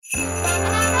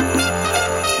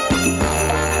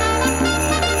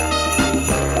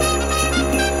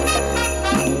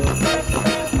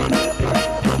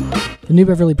The New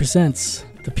Beverly presents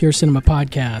the Pure Cinema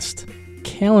Podcast,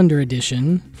 calendar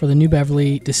edition for the New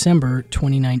Beverly December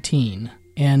 2019.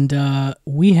 And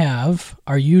we have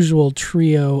our usual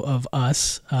trio of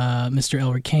us, Mr.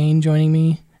 Elric Kane joining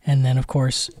me, and then, of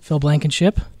course, Phil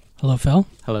Blankenship. Hello, Phil.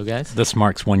 Hello, guys. This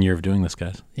marks 1 year of doing this,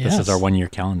 guys. Yes. This is our 1 year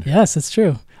calendar. Yes, it's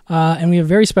true. And we have a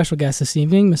very special guest this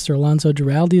evening. Mr. Alonzo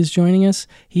Giraldi is joining us.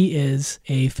 He is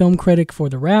a film critic for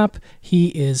The Wrap. He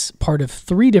is part of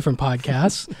 3 different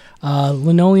podcasts,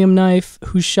 Linoleum Knife,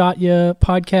 Who Shot Ya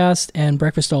podcast, and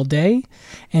Breakfast All Day.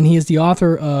 And he is the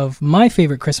author of my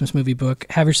favorite Christmas movie book,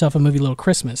 Have Yourself a Movie Little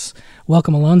Christmas.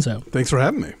 Welcome, Alonzo. Thanks for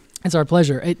having me. It's our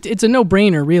pleasure. It's a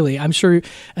no-brainer, really. I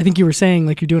think you were saying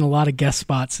like you're doing a lot of guest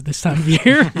spots at this time of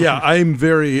year. Yeah, I'm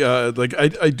very,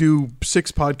 I do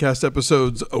 6 podcast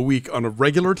episodes a week on a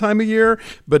regular time of year.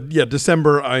 But yeah,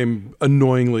 December, I'm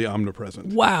annoyingly omnipresent.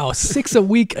 Wow, 6 a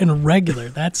week and regular.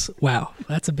 That's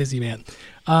a busy man.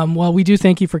 Well, we do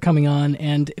thank you for coming on.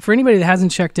 And for anybody that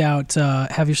hasn't checked out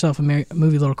Have Yourself a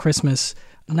Movie Little Christmas,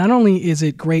 not only is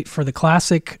it great for the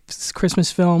classic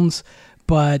Christmas films,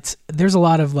 but there's a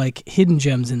lot of like hidden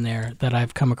gems in there that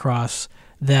I've come across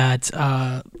that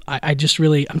I just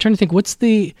really, I'm trying to think, what's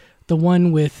the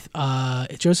one with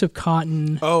Joseph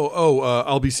Cotton?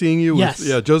 I'll Be Seeing You yes.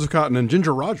 with Joseph Cotton and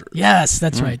Ginger Rogers. Yes,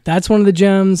 that's right. That's one of the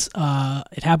gems.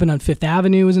 It Happened on Fifth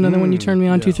Avenue is another one you turned me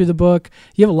on to through the book.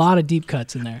 You have a lot of deep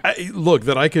cuts in there. Look,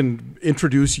 that I can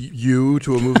introduce you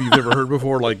to a movie you've never heard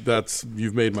before, like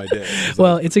you've made my day.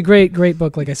 Well, it's a great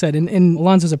book, like I said. And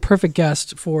Alonzo's a perfect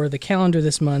guest for the calendar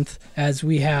this month, as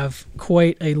we have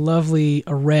quite a lovely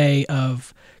array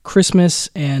of Christmas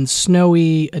and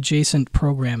snowy adjacent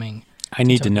programming. I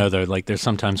need to know, though, like there's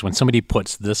sometimes when somebody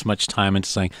puts this much time into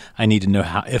saying, I need to know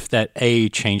how, if that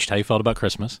changed how you felt about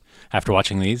Christmas after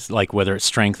watching these, like whether it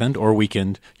strengthened or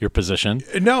weakened your position.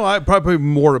 No, I'm probably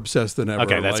more obsessed than ever.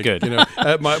 Okay, that's good.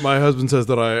 My husband says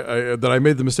that I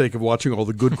made the mistake of watching all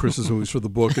the good Christmas movies for the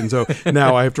book, and so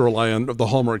now I have to rely on the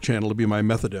Hallmark Channel to be my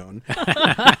methadone.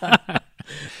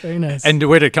 Very nice. And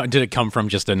where did it come from?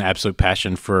 Just an absolute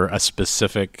passion for a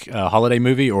specific holiday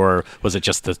movie, or was it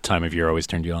just the time of year always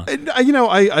turned you on?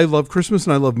 I love Christmas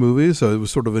and I love movies, so it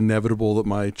was sort of inevitable that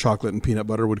my chocolate and peanut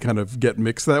butter would kind of get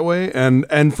mixed that way.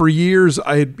 And for years,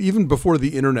 even before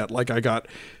the internet,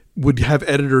 would have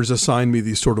editors assign me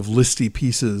these sort of listy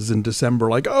pieces in December,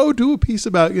 like, do a piece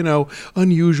about,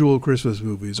 unusual Christmas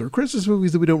movies or Christmas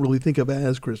movies that we don't really think of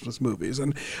as Christmas movies.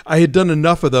 And I had done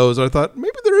enough of those. I thought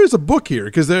maybe there is a book here,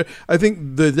 because I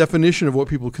think the definition of what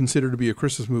people consider to be a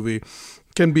Christmas movie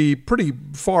can be pretty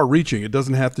far reaching. It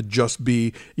doesn't have to just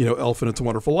be, Elf and It's a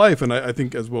Wonderful Life. And I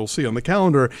think, as we'll see on the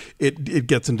calendar, it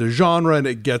gets into genre and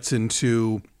it gets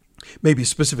into maybe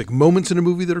specific moments in a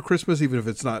movie that are Christmas, even if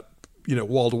it's not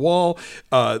wall to wall.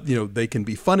 They can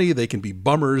be funny, they can be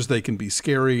bummers, they can be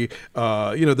scary.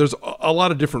 There's a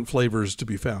lot of different flavors to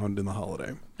be found in the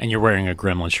holiday. And you're wearing a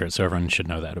Gremlin shirt, so everyone should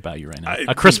know that about you right now.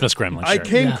 A Christmas Gremlin shirt. I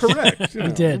came correct. You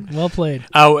did. Well played.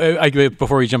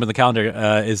 Before we jump in the calendar,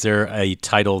 is there a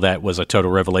title that was a total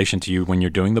revelation to you when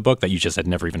you're doing the book that you just had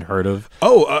never even heard of?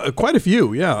 Quite a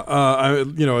few, yeah.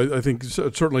 I think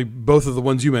certainly both of the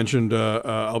ones you mentioned,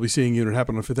 I'll Be Seeing You and It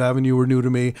Happened on Fifth Avenue, were new to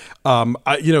me.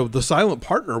 The Silent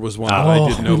Partner was one that I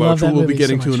didn't know about, which we'll be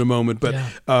getting to in a moment.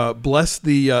 But bless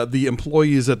the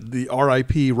employees at the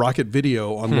RIP Rocket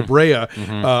Video on La Brea.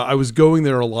 I was going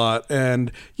there a lot, and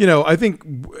I think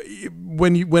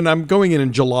when I'm going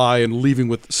in July and leaving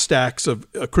with stacks of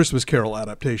Christmas Carol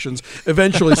adaptations,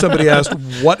 eventually somebody asked,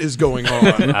 "What is going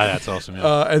on?" That's awesome.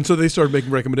 Yeah. And so they started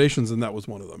making recommendations, and that was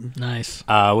one of them. Nice.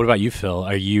 What about you, Phil?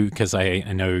 Are you, because I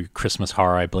know Christmas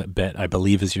horror, I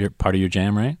believe is part of your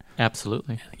jam, right?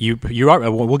 Absolutely. You are.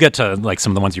 We'll get to like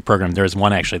some of the ones you programmed. There's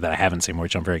one actually that I haven't seen,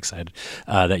 which I'm very excited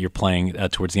that you're playing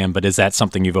towards the end. But is that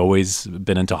something you've always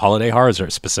been into, holiday horror, or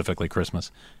specifically Christmas?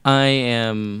 I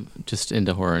am just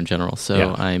into horror in general,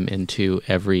 so I'm into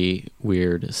every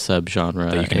weird subgenre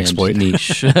that you can and exploit.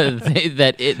 Niche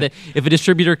that if a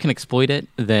distributor can exploit it,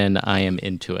 then I am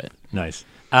into it. Nice.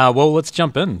 Well, let's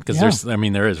jump in, because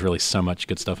there is really so much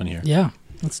good stuff in here. Yeah.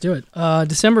 Let's do it.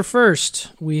 December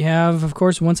 1st, we have, of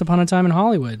course, Once Upon a Time in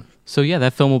Hollywood. So yeah,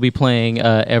 that film will be playing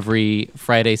every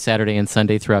Friday, Saturday, and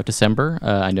Sunday throughout December.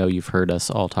 I know you've heard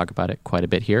us all talk about it quite a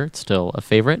bit here. It's still a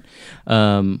favorite.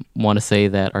 Want to say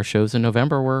that our shows in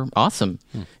November were awesome.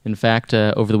 In fact,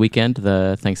 over the weekend,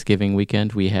 the Thanksgiving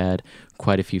weekend, we had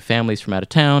quite a few families from out of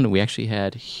town. We actually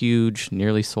had huge,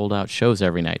 nearly sold-out shows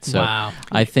every night. So wow.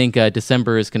 I think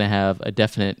December is going to have a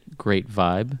definite great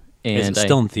vibe. And is it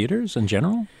still in theaters in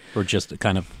general, or just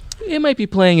kind of... It might be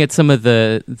playing at some of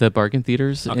the bargain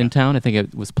theaters in town. I think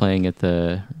it was playing at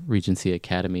the Regency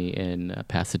Academy in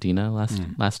Pasadena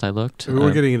last I looked.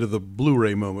 We're getting into the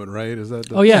Blu-ray moment, right? Is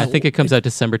that? Oh yeah, I think it comes out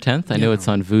December 10th. I know it's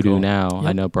on Vudu now. Yep.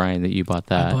 I know, Brian, that you bought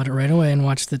that. I bought it right away and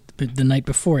watched it the night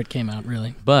before it came out.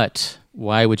 Really, but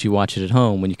why would you watch it at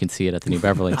home when you can see it at the New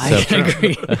Beverly? I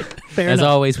agree. As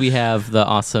always, we have the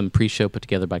awesome pre-show put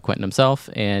together by Quentin himself,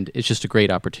 and it's just a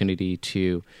great opportunity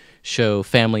to show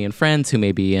family and friends who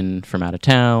may be in from out of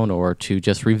town, or to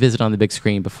just revisit on the big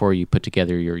screen before you put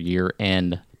together your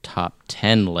year-end top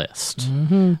 10 list.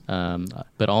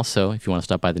 But also, if you want to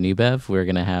stop by the New Bev, we're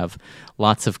going to have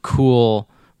lots of cool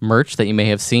merch that you may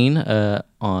have seen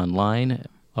online,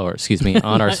 or excuse me,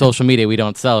 on our social media. We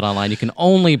don't sell it online. You can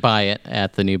only buy it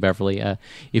at the New Beverly.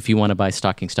 If you want to buy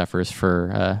stocking stuffers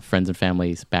for friends and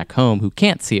families back home who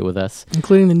can't see it with us.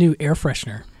 Including the new air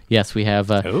freshener. Yes, we have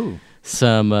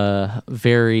some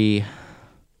very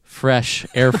fresh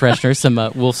air fresheners, some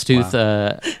Wolf's Tooth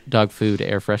dog food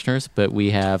air fresheners, but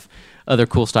we have other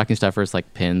cool stocking stuffers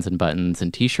like pins and buttons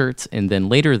and T-shirts. And then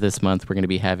later this month, we're going to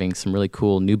be having some really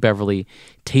cool New Beverly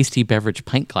tasty beverage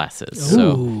pint glasses. Ooh,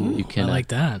 so you can I like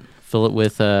that. Fill it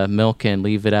with milk and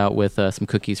leave it out with some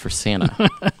cookies for Santa.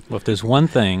 Well, if there's one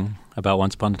thing about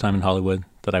Once Upon a Time in Hollywood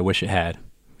that I wish it had,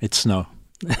 it's snow.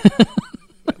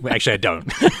 Actually, I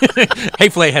don't.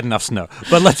 Hatefully, I had enough snow.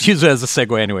 But let's use it as a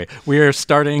segue anyway. We are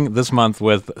starting this month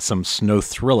with some snow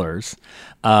thrillers.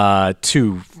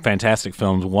 Two fantastic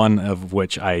films, one of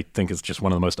which I think is just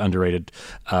one of the most underrated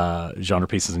genre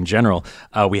pieces in general.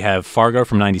 We have Fargo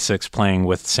from 96 playing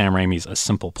with Sam Raimi's A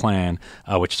Simple Plan,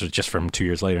 which is just from 2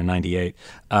 years later, 98.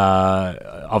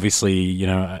 Obviously,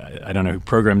 I don't know who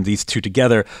programmed these two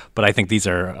together, but I think these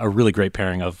are a really great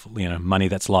pairing of, money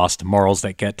that's lost, morals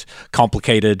that get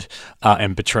complicated,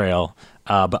 and betrayal.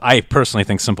 But I personally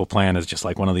think Simple Plan is just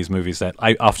like one of these movies that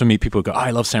I often meet people who go,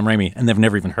 I love Sam Raimi, and they've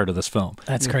never even heard of this film.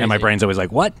 That's crazy. And my brain's always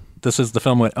like, what? This is the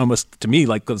film that almost, to me,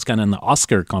 like was kind of in the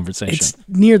Oscar conversation. It's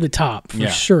near the top, for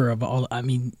sure. Of all, I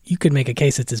mean, you could make a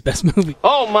case it's his best movie.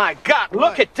 Oh, my God,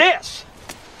 look at this.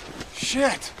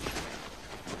 Shit.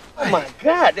 Oh, my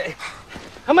God.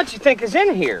 How much you think is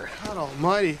in here? God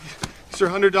almighty. These are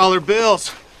 $100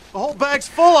 bills. The whole bag's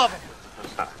full of them.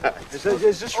 Is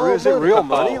this real? Is it real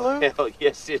money, Lou? Hell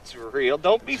yes, it's real.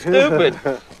 Don't be stupid.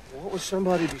 What would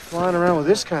somebody be flying around with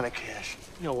this kind of cash?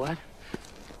 You know what?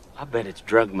 I bet it's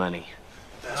drug money.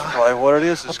 That's probably what it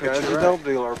is. This guy's a dope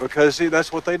dealer because, see,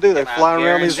 that's what they do. They And fly I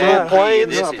around these guarantee little you planes.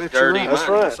 this I is bet you're dirty right. That's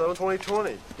money. right. So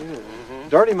 2020.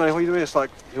 Dirty money, what do you mean? It's like,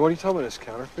 what are you talking about? It's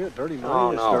counterfeit? Dirty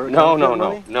money?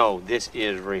 No, this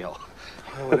is real.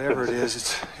 Well, whatever it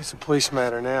is, it's a police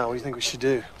matter now. What do you think we should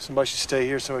do? Somebody should stay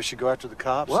here. Somebody should go after the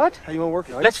cops. What? How you want to work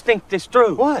it? Let's think this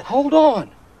through. What? Hold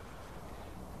on.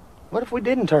 What if we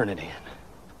didn't turn it in?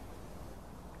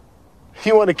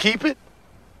 You want to keep it?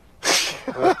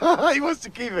 He wants to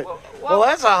keep it. Well,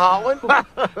 that's a hot one.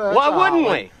 Why wouldn't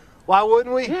we? Why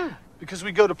wouldn't we? Yeah. Because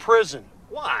we go to prison.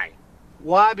 Why?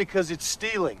 Why? Because it's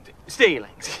stealing.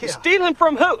 Stealing. Yeah. Stealing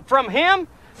from who? From him?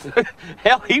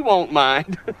 Hell, he won't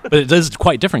mind. But it is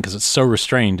quite different because it's so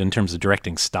restrained in terms of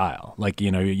directing style. Like,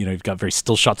 you've got very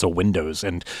still shots of windows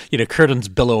and, curtains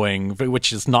billowing,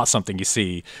 which is not something you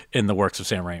see in the works of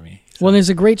Sam Raimi. So. Well, there's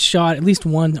a great shot, at least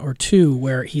one or two,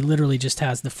 where he literally just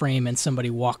has the frame and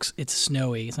somebody walks, it's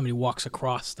snowy, somebody walks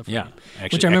across the frame. Yeah.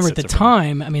 Which I remember at the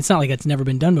time, I mean, it's not like it's never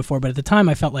been done before, but at the time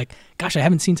I felt like, gosh, I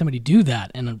haven't seen somebody do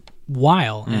that in a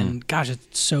while. And gosh,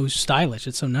 it's so stylish.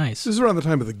 It's so nice. This is around the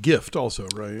time of The Gift also,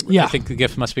 right? Yeah. I think The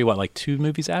Gift must be, like 2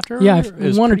 movies after? Yeah, It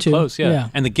was one or pretty two. close, Yeah.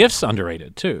 And The Gift's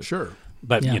underrated, too. Sure.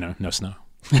 But, Yeah. no snow.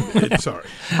 Sorry.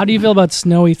 How do you feel about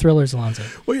snowy thrillers, Alonzo?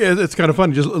 Well, yeah, it's kind of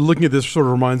fun. Just looking at this sort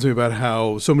of reminds me about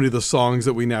how so many of the songs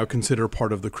that we now consider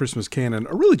part of the Christmas canon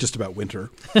are really just about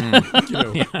winter.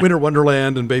 Winter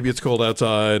Wonderland and Baby It's Cold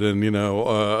Outside and,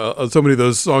 so many of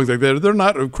those songs like that. They're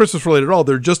not Christmas related at all.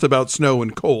 They're just about snow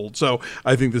and cold. So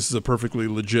I think this is a perfectly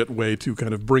legit way to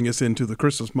kind of bring us into the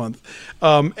Christmas month.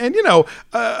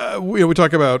 We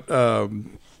talk about...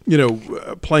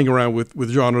 playing around with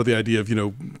genre, the idea of,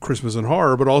 Christmas and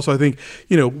horror, but also I think,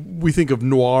 we think of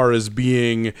noir as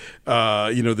being,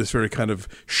 this very kind of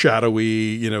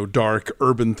shadowy, dark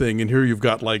urban thing. And here you've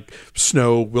got like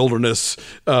snow, wilderness,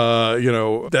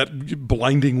 that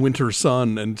blinding winter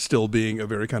sun and still being a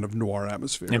very kind of noir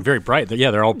atmosphere. And very bright. Yeah,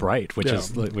 they're all bright, which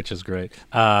is great.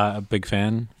 A big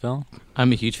fan, Phil?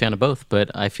 I'm a huge fan of both,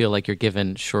 but I feel like you're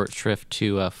giving short shrift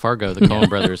to Fargo, the Coen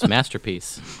brothers'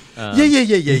 masterpiece. Yeah.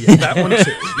 That one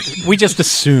too. We just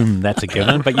assume that's a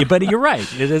given, but you're right.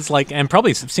 It is like, and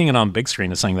probably seeing it on big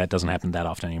screen is something that doesn't happen that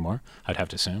often anymore. I'd have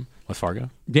to assume with Fargo.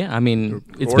 Yeah, I mean,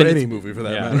 Or any movie for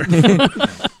that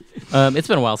matter. it's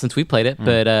been a while since we played it,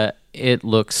 but it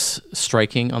looks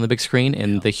striking on the big screen,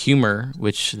 and the humor,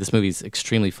 which this movie is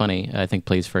extremely funny, I think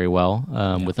plays very well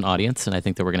with an audience, and I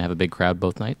think that we're going to have a big crowd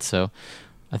both nights, so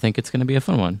I think it's going to be a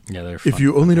fun one. Yeah, they're fun. If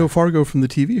you only know Fargo from the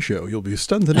TV show, you'll be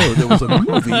stunned to know there was a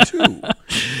movie too.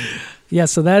 Yeah,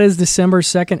 so that is December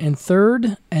 2nd and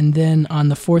 3rd. And then on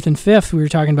the 4th and 5th, we were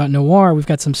talking about noir. We've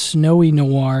got some snowy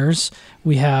noirs.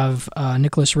 We have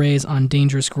Nicholas Ray's On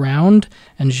Dangerous Ground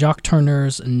and Jacques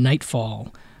Tourneur's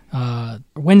Nightfall.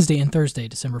 Wednesday and Thursday,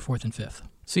 December 4th and 5th.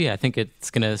 So yeah, I think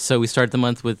it's going to... So we started the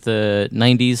month with the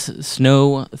 90s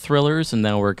snow thrillers, and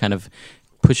now we're kind of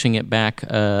pushing it back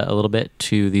a little bit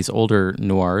to these older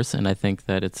noirs, and I think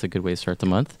that it's a good way to start the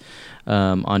month.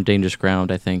 On Dangerous Ground,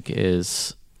 I think,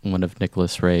 is one of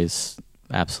Nicholas Ray's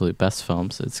absolute best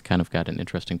films. It's kind of got an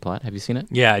interesting plot. Have you seen it?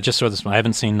 Yeah, I just saw this one. I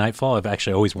haven't seen Nightfall. I've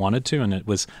actually always wanted to, and it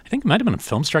was, I think it might have been a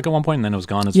film strike at one point, and then it was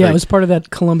gone. It was part of that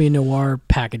Columbia Noir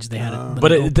package they had.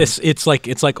 But it's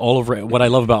like all of Ray, what I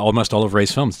love about almost all of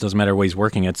Ray's films, doesn't matter where he's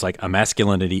working, it's like a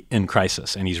masculinity in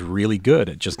crisis, and he's really good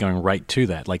at just going right to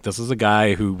that. Like, this is a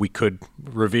guy who we could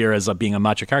revere as being a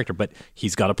macho character, but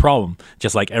he's got a problem.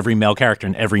 Just like every male character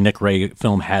in every Nick Ray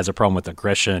film has a problem with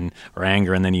aggression or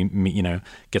anger, and then he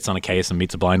gets on a case and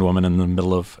meets a blind woman in the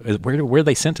middle of... Where are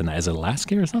they sent in that? Is it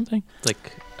Alaska or something? It's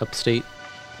like upstate.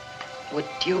 Would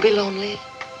you be lonely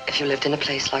if you lived in a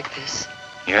place like this?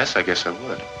 Yes, I guess I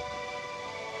would.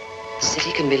 The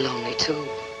city can be lonely, too.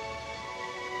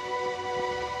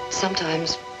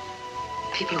 Sometimes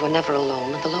people who are never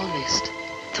alone are the loneliest.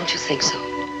 Don't you think so?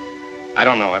 I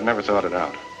don't know. I've never thought it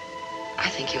out. I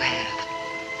think you have.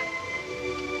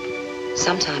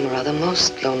 Sometime or other,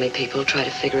 most lonely people try to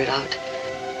figure it out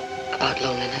about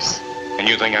loneliness. And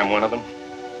you think I'm one of them?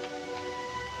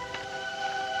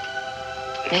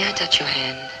 May I touch your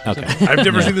hand? Okay. I've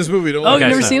never seen this movie. Don't Oh, worry. you've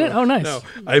never seen it? Oh, nice. No,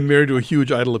 I'm married to a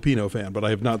huge Ida Lupino fan, but I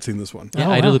have not seen this one. Yeah,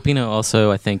 Oh, Ida wow. Lupino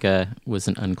also, I think, was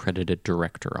an uncredited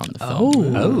director on the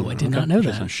film. I did not know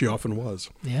that. She often was.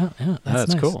 Yeah,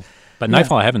 That's nice. cool. But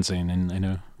Nightfall I haven't seen, and I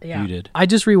know you did. I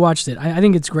just rewatched it. I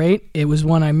think it's great. It was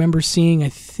one I remember seeing. I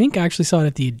think I actually saw it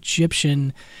at the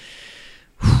Egyptian.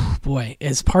 Boy,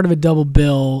 as part of a double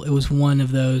bill, it was one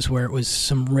of those where it was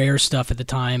some rare stuff at the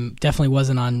time. Definitely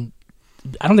wasn't on...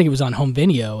 I don't think it was on home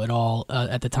video at all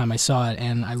at the time I saw it,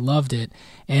 and I loved it.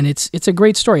 And it's a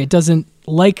great story. It doesn't,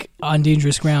 like On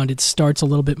Dangerous Ground, it starts a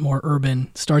little bit more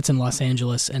urban, starts in Los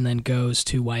Angeles, and then goes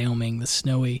to Wyoming, the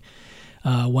snowy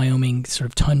Wyoming sort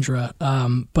of tundra.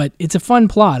 But it's a fun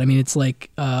plot. I mean, it's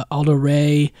like Aldo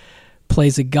Ray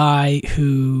plays a guy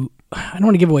who... I don't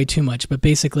want to give away too much, but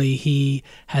basically he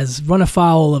has run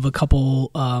afoul of a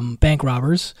couple bank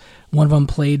robbers. One of them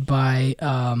played by...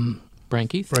 Brian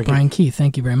Keith? Brian Keith,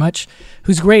 thank you very much.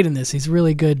 Who's great in this. He's a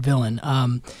really good villain.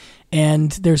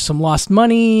 And there's some lost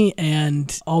money,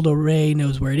 and Aldo Ray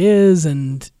knows where it is,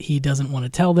 and he doesn't want to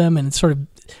tell them. And it's sort of,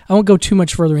 I won't go too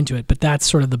much further into it, but that's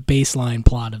sort of the baseline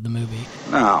plot of the movie.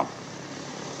 Now,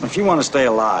 if you want to stay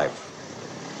alive,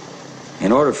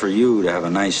 in order for you to have a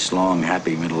nice, long,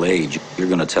 happy middle age, you're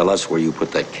going to tell us where you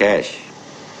put that cash.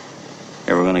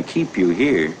 And we're going to keep you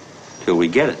here till we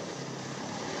get it.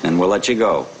 Then we'll let you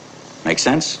go. Make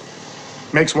sense?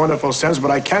 Makes wonderful sense,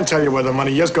 but I can't tell you where the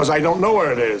money is because I don't know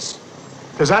where it is.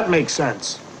 Does that make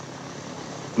sense?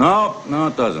 No,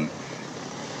 it doesn't.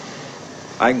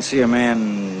 I can see a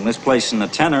man misplacing a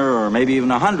tenner or maybe even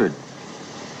 100.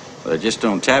 But I just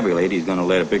don't tabulate he's going to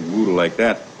let a big boodle like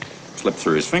that slip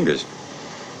through his fingers.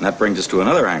 And that brings us to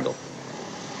another angle.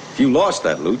 If you lost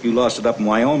that loot, you lost it up in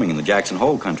Wyoming in the Jackson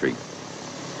Hole country.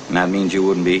 And that means you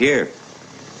wouldn't be here.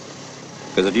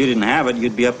 Because if you didn't have it,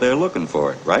 you'd be up there looking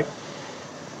for it, right?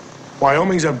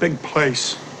 Wyoming's a big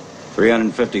place.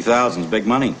 350,000 is big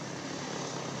money.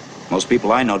 Most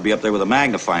people I know would be up there with a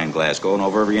magnifying glass going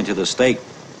over every inch of the state.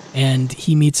 And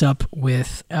he meets up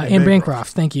with Anne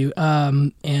Bancroft, thank you.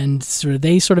 And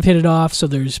they sort of hit it off, so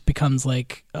there's becomes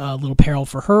like a little peril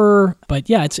for her. But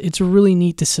yeah, it's really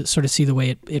neat to sort of see the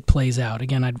way it plays out.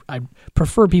 Again, I'd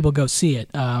prefer people go see it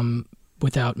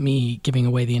without me giving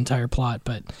away the entire plot,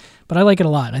 but I like it a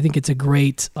lot. I think it's a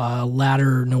great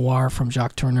ladder noir from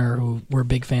Jacques Tourneur, who we're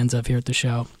big fans of here at the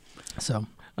show. So,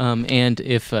 and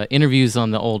if interviews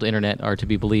on the old internet are to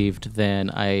be believed,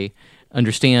 then I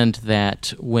understand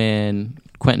that when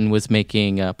Quentin was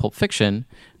making Pulp Fiction,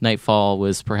 Nightfall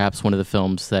was perhaps one of the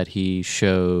films that he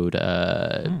showed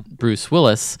Bruce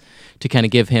Willis to kind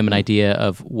of give him an idea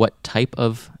of what type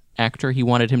of actor he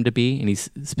wanted him to be, and he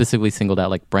specifically singled out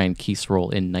like Brian Keith's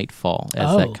role in Nightfall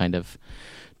as that kind of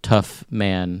tough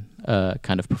man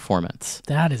kind of performance.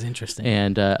 That is interesting.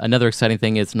 And another exciting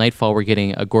thing is Nightfall, we're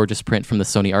getting a gorgeous print from the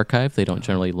Sony archive. They don't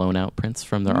generally loan out prints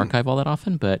from their archive all that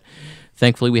often, but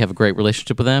thankfully we have a great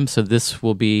relationship with them, so this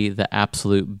will be the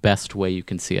absolute best way you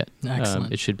can see it.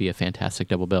 Excellent. It should be a fantastic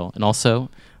double bill. And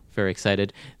also, very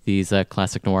excited, these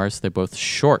classic noirs, they're both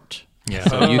short. Yeah.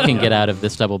 So you can get out of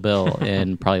this double bill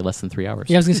in probably less than 3 hours.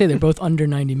 Yeah, I was going to say they're both under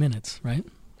 90 minutes, right?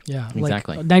 Yeah.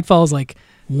 Exactly. Like, Nightfall is like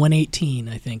 118,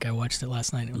 I think. I watched it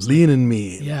last night. It was Lean and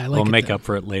mean. Yeah, I like We'll it make there. up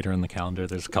for it later in the calendar.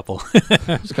 There's a couple.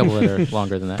 There's a couple that are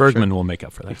longer than that. Bergman will make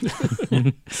up for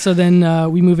that. So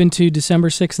then we move into December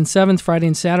 6th and 7th, Friday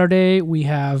and Saturday. We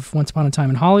have Once Upon a Time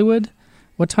in Hollywood.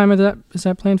 What time is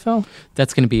that playing, Phil?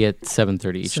 That's going to be at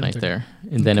 7:30 each night 7:30. there.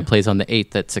 And then it plays on the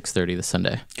 8th at 6:30 this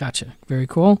Sunday. Gotcha. Very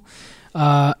cool.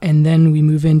 And then we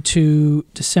move into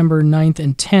December 9th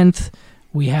and 10th.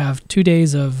 We have 2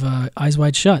 days of Eyes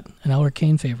Wide Shut, an Elric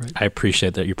Kane favorite. I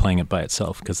appreciate that you're playing it by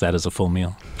itself because that is a full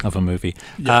meal of a movie.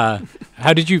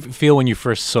 How did you feel when you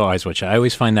first saw Eyes Wide Shut? I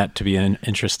always find that to be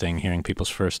interesting, hearing people's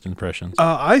first impressions.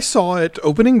 I saw it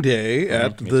opening day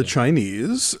at the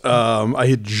Chinese. I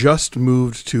had just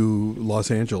moved to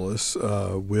Los Angeles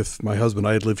with my husband.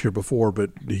 I had lived here before, but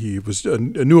he was a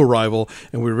new arrival,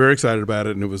 and we were very excited about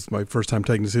it, and it was my first time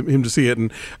taking him to see it.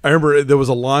 And I remember there was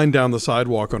a line down the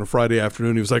sidewalk on a Friday afternoon.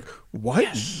 He was like, why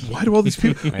do all these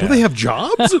people, do they have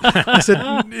jobs? I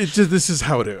said, this is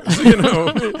how it is.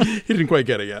 He didn't quite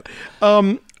get it yet.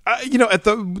 At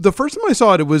the first time I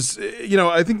saw it, it was,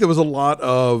 I think there was a lot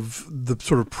of the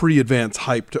sort of pre-advance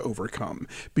hype to overcome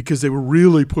because they were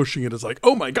really pushing it as like,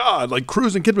 oh my God, like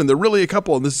Cruise and Kidman, they're really a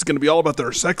couple and this is going to be all about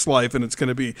their sex life and it's going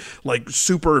to be like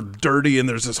super dirty and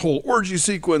there's this whole orgy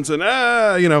sequence and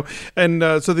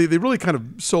so they really kind of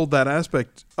sold that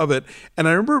aspect of it. And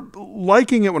I remember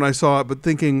liking it when I saw it, but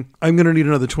thinking I'm going to need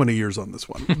another 20 years on this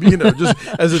one, just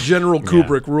as a general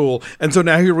Kubrick rule. And so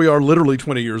now here we are literally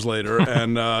 20 years later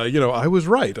and, I was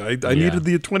right. I needed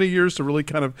the 20 years to really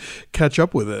kind of catch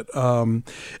up with it. And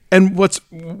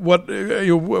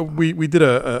we did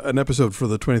an episode for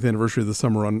the 20th anniversary of the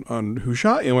summer on Who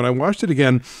Shot You. And when I watched it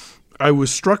again, I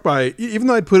was struck by, even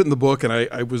though I'd put it in the book and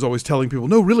I was always telling people,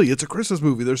 no, really, it's a Christmas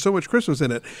movie. There's so much Christmas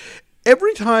in it.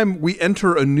 Every time we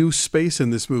enter a new space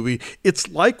in this movie, it's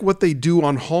like what they do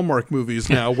on Hallmark movies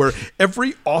now, where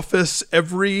every office,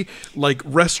 every like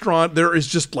restaurant, there is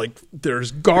just like,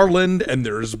 there's garland and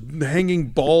there's hanging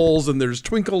balls and there's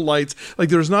twinkle lights. Like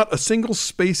there's not a single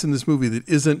space in this movie that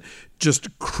isn't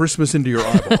just Christmas into your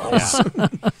eyeballs.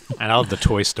 And I love the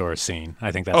toy store scene.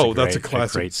 I think that's a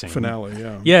classic great scene. finale.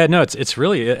 Yeah. Yeah, no, it's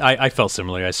really. I felt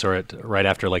similarly. I saw it right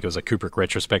after, like it was a Kubrick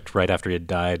retrospect, right after he had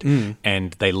died,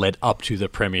 and they led up to the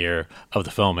premiere of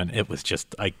the film, and it was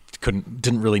just I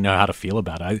didn't really know how to feel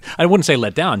about it. I wouldn't say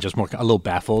let down, just more a little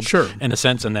baffled, sure, in a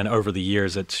sense. And then over the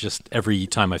years, it's just every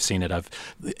time I've seen it, I've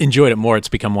enjoyed it more. It's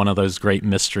become one of those great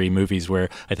mystery movies where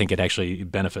I think it actually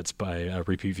benefits by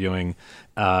repeat viewing,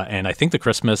 and I think the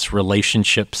Christmas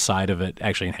relationship side of it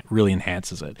actually really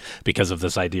enhances it because of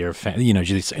this idea of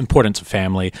this importance of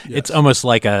family. Yes. It's almost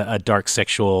like a dark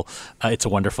sexual It's a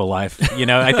Wonderful Life.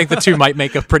 I think the two might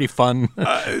make a pretty fun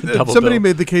double somebody bill.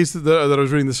 made the case that I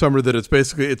was reading this summer that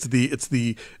it's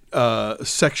the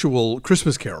sexual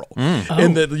Christmas Carol,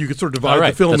 and that you could sort of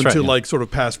divide the film into like sort of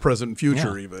past, present, and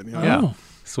future even. Yeah.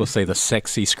 So we'll say the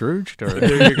sexy Scrooged, or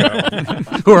there you go.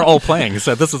 Who are all playing.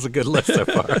 So this is a good list so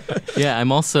far. Yeah, I'm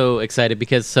also excited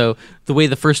because the way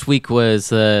the first week was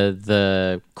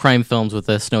the crime films with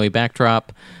a snowy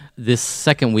backdrop, this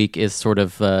second week is sort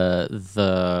of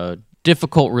the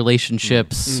difficult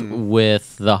relationships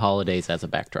with the holidays as a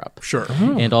backdrop. Sure.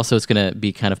 And also it's going to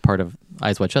be kind of part of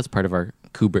Eyes Wide Shut, part of our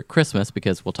Kubrick Christmas,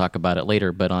 because we'll talk about it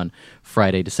later, but on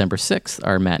Friday, December 6th,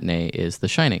 our matinee is The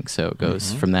Shining, so it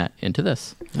goes from that into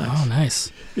this. Oh,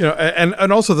 nice.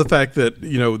 And also the fact that,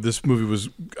 this movie was,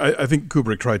 I think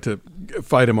Kubrick tried to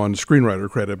fight him on screenwriter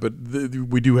credit, but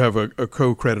we do have a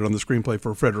co-credit on the screenplay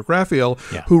for Frederick Raphael,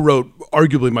 who wrote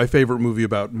arguably my favorite movie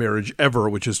about marriage ever,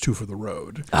 which is Two for the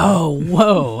Road. Oh,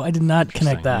 whoa. I did not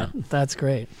connect that. That's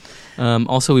great.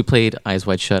 Also, we played Eyes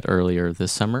Wide Shut earlier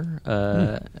this summer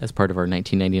as part of our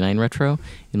 1999 retro.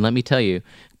 And let me tell you,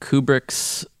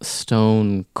 Kubrick's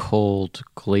stone cold,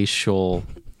 glacial,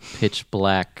 pitch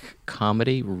black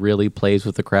comedy really plays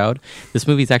with the crowd. This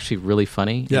movie is actually really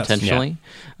funny intentionally.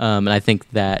 Yeah. And I think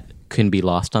that can be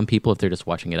lost on people if they're just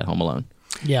watching it at home alone.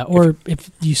 Yeah, or if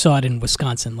you saw it in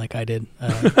Wisconsin like I did,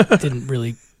 didn't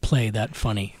really play that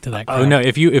funny to that crowd. Oh no!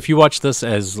 If you watch this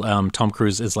as Tom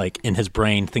Cruise is like in his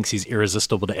brain thinks he's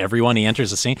irresistible to everyone, he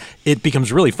enters the scene. It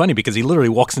becomes really funny because he literally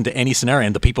walks into any scenario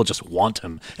and the people just want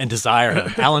him and desire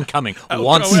him. Alan Cumming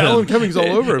wants him. Alan Cumming's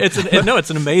all over him. It's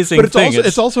an amazing but thing.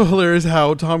 It's also hilarious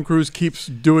how Tom Cruise keeps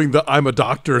doing the "I'm a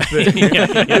doctor" thing,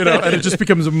 and it just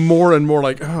becomes more and more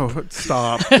like, oh,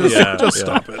 stop, just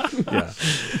stop it. Yeah,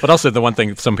 but also the one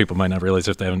thing some people might not realize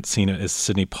if they haven't seen it is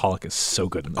Sidney Pollack is so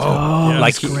good in this role.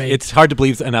 Like great. It's hard to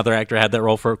believe another actor had that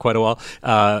role for quite a while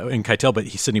in Keitel, but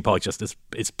Sidney Pollack just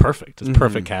is perfect. It's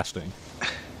perfect casting.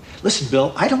 Listen,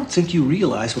 Bill, I don't think you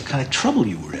realize what kind of trouble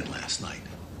you were in last night.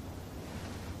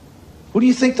 Who do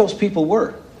you think those people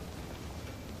were?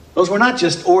 Those were not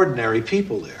just ordinary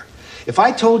people there. If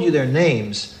I told you their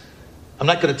names, I'm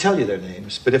not going to tell you their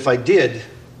names, but if I did,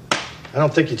 I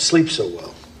don't think you'd sleep so well.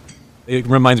 It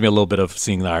reminds me a little bit of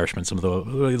seeing The Irishman. Some of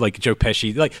the, like Joe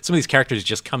Pesci, like some of these characters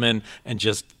just come in and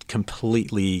just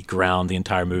completely ground the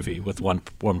entire movie with one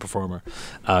performer.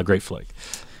 Great flick,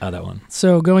 that one.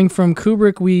 So going from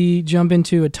Kubrick, we jump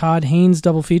into a Todd Haynes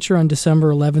double feature on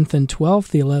December 11th and 12th.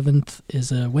 The 11th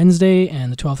is a Wednesday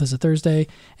and the 12th is a Thursday.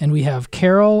 And we have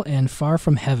Carol and Far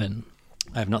From Heaven.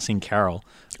 I have not seen Carol.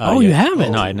 You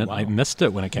haven't? No, I missed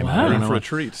it when it came out. Wow. I don't know For a what-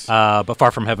 treat. But Far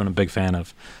From Heaven, I'm a big fan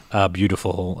of.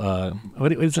 Beautiful.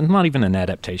 It's not even an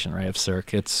adaptation, right, of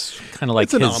Cirque. It's kind of like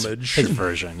It's an his, homage. his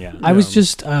version, yeah. I was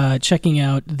just checking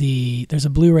out there's a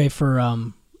Blu-ray for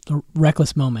the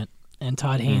Reckless Moment, and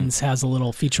Todd Haynes has a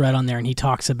little featurette on there, and he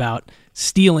talks about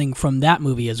stealing from that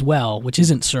movie as well, which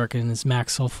isn't Cirque and is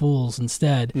Maxwell Fools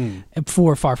instead,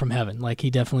 for Far From Heaven. Like, he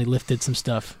definitely lifted some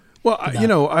stuff. Well,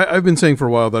 I've been saying for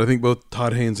a while that I think both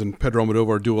Todd Haynes and Pedro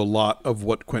Almodovar do a lot of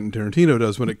what Quentin Tarantino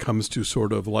does when it comes to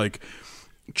sort of like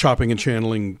chopping and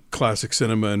channeling classic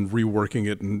cinema and reworking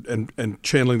it and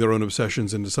channeling their own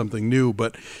obsessions into something new.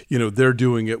 But, they're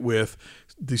doing it with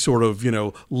the sort of,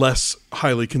 less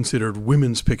highly considered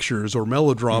women's pictures or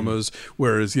melodramas,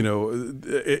 whereas,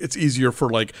 it's easier for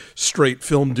like straight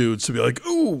film dudes to be like,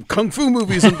 ooh, kung fu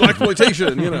movies and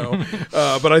blaxploitation,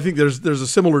 But I think there's a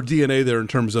similar DNA there in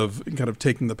terms of kind of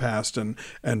taking the past and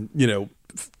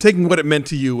taking what it meant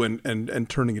to you and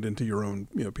turning it into your own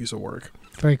piece of work.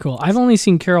 Very cool. I've only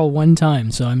seen Carol one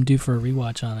time, so I'm due for a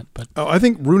rewatch on it. But I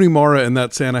think Rooney Mara and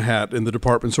that Santa hat in the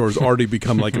department store has already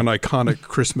become like an iconic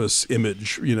Christmas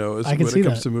image. When it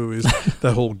comes to movies,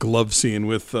 that whole glove scene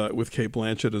with Cate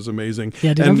Blanchett is amazing.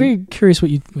 Yeah, dude, I'm very curious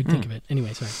what you would think of it.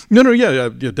 Anyway, sorry. No, yeah,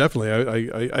 definitely.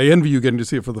 I envy you getting to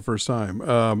see it for the first time.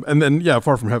 And then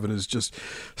Far From Heaven is just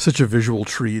such a visual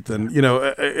treat, and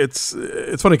it's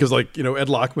funny because Ed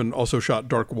Lachman also shot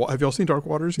Dark Waters. Have y'all seen Dark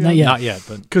Waters yet? Not yet,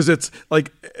 but because it's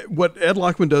like what Ed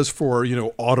Lachman does for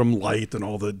autumn light and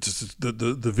all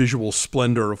the visual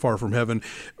splendor of Far From Heaven.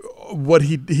 What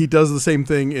he does the same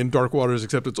thing in Dark Waters,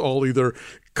 except it's all either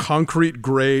concrete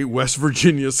gray West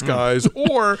Virginia skies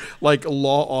or like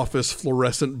law office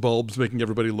fluorescent bulbs making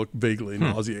everybody look vaguely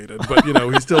nauseated. But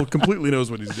he still completely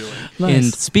knows what he's doing. Nice.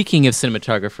 And speaking of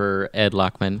cinematographer Ed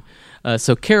Lachman,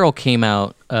 so Carol came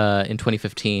out in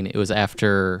 2015. It was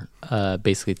after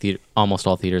basically almost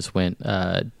all theaters went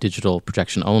digital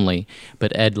projection only,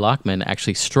 but Ed Lachman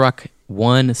actually struck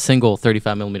one single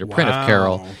 35mm print of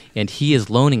Carol, and he is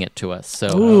loaning it to us.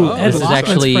 So Ed this is Lachman's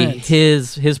actually print.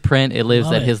 his print. It lives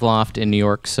Love at it. his loft in New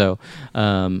York. So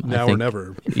Now or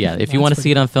never. Yeah, if you want to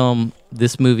see it on film,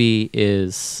 this movie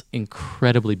is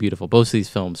incredibly beautiful. Both of these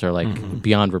films are like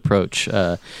beyond reproach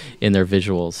in their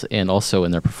visuals and also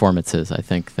in their performances. I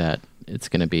think that it's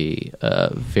going to be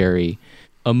a very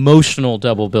emotional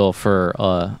double bill for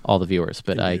all the viewers,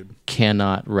 but Indeed. I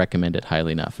cannot recommend it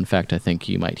highly enough. In fact, I think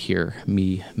you might hear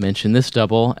me mention this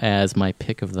double as my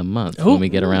pick of the month when we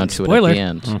get around to spoiler. it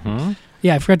at the end.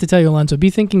 Yeah, I forgot to tell you, Alonzo, be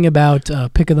thinking about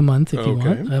pick of the month if you Okay.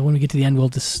 want. When we get to the end, we'll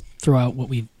just throw out what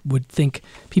we would think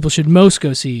people should most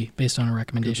go see based on a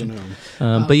recommendation.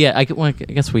 But yeah, I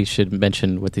guess we should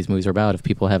mention what these movies are about if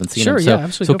people haven't seen Sure, them. So, yeah,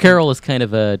 absolutely. so Go for Carol is kind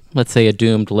of let's say a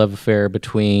doomed love affair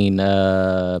between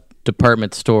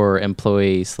department store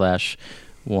employee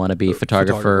 / wannabe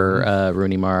photographer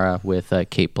Rooney Mara with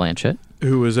Cate Blanchett.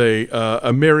 Who is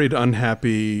a married,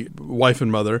 unhappy wife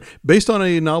and mother, based on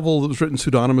a novel that was written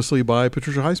pseudonymously by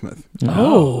Patricia Highsmith.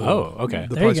 Oh, Oh, okay.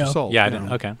 The There you Price of go. Salt. Yeah, I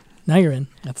didn't. Okay. Now you're in.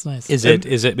 That's nice. Is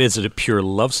it a pure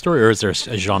love story, or is there a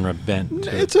genre bent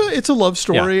to it? It's a love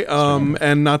story, Yeah,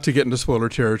 and not to get into spoiler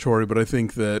territory, but I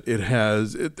think that it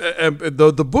has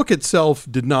the book itself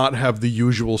did not have the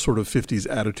usual sort of 50s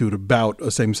attitude about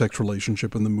a same-sex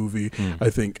relationship in the movie. I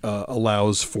think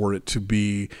allows for it to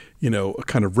be, a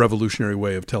kind of revolutionary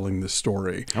way of telling this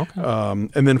story. Okay.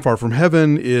 And then Far From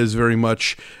Heaven is very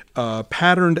much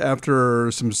patterned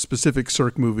after some specific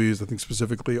Cirque movies. I think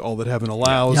specifically All That Heaven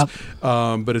Allows. Yep.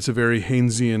 But it's a very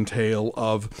Haynesian tale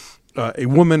of a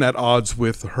woman at odds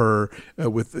with her,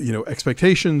 with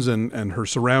expectations and her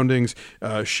surroundings.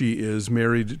 She is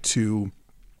married to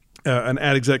an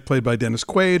ad exec played by Dennis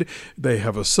Quaid. They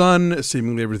have a son.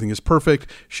 Seemingly everything is perfect.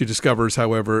 She discovers,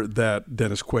 however, that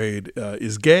Dennis Quaid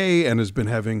is gay and has been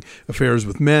having affairs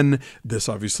with men. This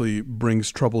obviously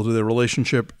brings trouble to their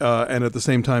relationship. And at the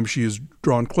same time, she is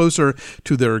drawn closer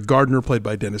to their gardener, played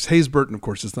by Dennis Haysbert. And of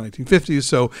course, it's the 1950s.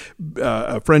 So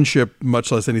a friendship,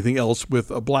 much less anything else,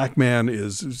 with a black man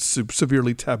is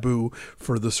severely taboo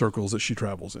for the circles that she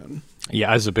travels in. Yeah,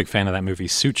 I was a big fan of that movie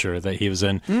Suture that he was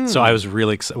in. So I was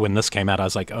really excited when this came out. I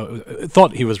was like,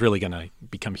 thought he was really going to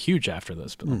become huge after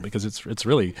this, because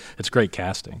it's great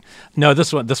casting. No,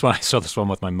 this one I saw this one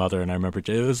with my mother, and I remember it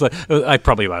was like I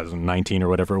was 19 or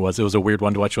whatever it was. It was a weird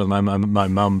one to watch with my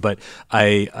mom, but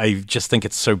I just think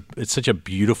it's such a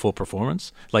beautiful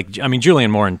performance. Like, I mean, Julianne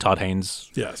Moore and Todd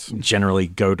Haynes generally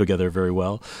go together very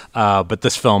well. But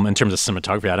this film, in terms of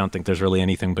cinematography, I don't think there's really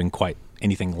been quite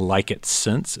anything like it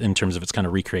since, in terms of its kind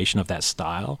of recreation of that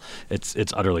style. It's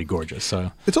utterly gorgeous.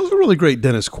 So it's also a really great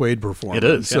Dennis Quaid performance. It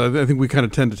is. Yeah. I think we kind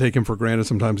of tend to take him for granted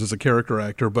sometimes as a character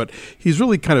actor, but he's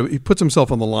really he puts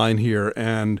himself on the line here.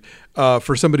 And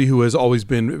for somebody who has always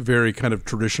been very kind of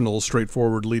traditional,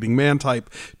 straightforward leading man type,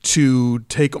 to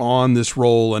take on this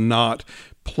role and not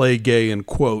play gay in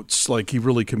quotes, like, he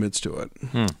really commits to it.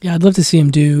 Yeah, I'd love to see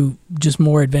him do just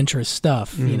more adventurous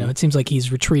stuff. It seems like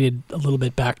he's retreated a little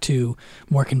bit back to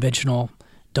more conventional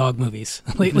dog movies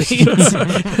lately,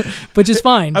 which is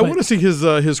fine. I want to see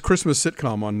his Christmas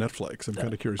sitcom on Netflix. I'm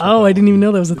kind of curious. Oh, I didn't even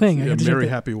know that was a thing. Merry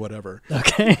Happy Whatever.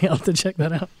 Okay, I'll have to check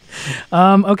that out.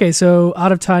 Okay, so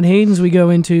out of Todd Haynes, we go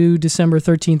into December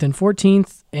 13th and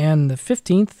 14th and the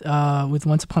 15th with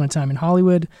Once Upon a Time in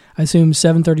Hollywood. I assume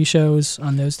 7:30 shows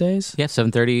on those days? Yeah,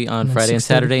 7:30 on Friday and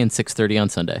Saturday, and 6:30 on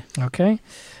Sunday. Okay.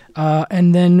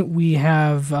 And then we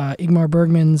have Ingmar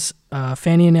Bergman's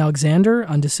Fanny and Alexander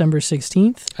on December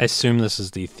 16th. I assume this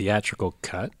is the theatrical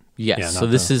cut. Yes, Yeah, so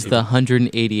this is the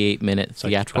 188-minute It's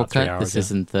like theatrical about 3 cut. hours, This yeah.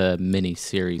 isn't the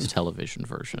mini-series television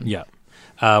version. Yeah.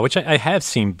 Which I have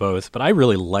seen both, but I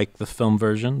really like the film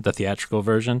version, the theatrical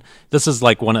version. This is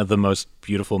like one of the most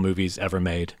beautiful movies ever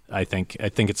made, I think. I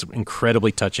think it's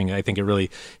incredibly touching. I think it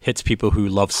really hits people who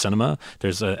love cinema.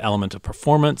 There's an element of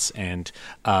performance and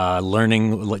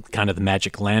learning, like, kind of the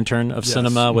magic lantern of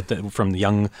cinema from the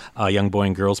young boy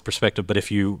and girl's perspective. But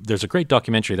there's a great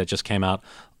documentary that just came out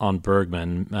on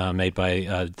Bergman, made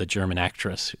by the German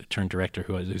actress turned director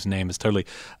whose name is totally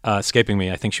escaping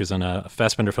me. I think she was in a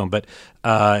Fassbinder film, but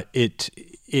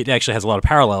it actually has a lot of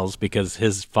parallels, because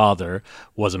his father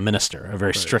was a minister, a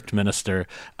very strict minister,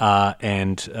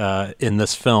 and in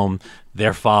this film,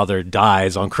 their father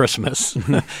dies on Christmas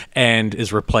and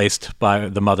is replaced by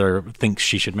the mother thinks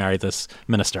she should marry this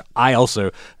minister. I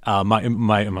also,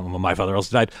 my father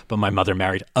also died, but my mother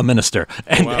married a minister.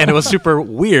 And it was super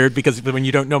weird, because when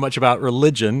you don't know much about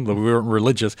religion, we weren't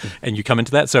religious, and you come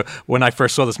into that. So when I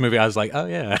first saw this movie, I was like, oh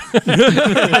yeah.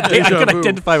 I could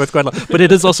identify with quite a lot. But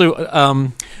it is also,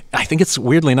 I think it's,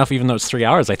 weirdly enough, even though it's 3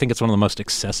 hours, I think it's one of the most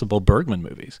accessible Bergman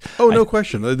movies. Oh, no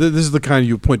question. This is the kind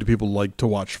you point to people like to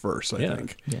watch first, I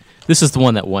think. Yeah. This is the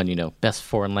one that won, Best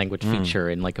Foreign Language Feature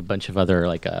and like a bunch of other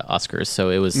Oscars. So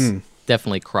it was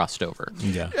definitely crossed over.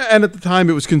 Yeah. And at the time,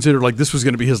 it was considered like this was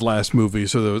going to be his last movie,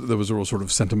 so there was a real sort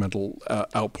of sentimental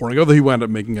outpouring. Although he wound up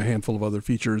making a handful of other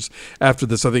features after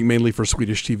this, I think mainly for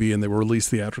Swedish TV, and they were released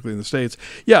theatrically in the States.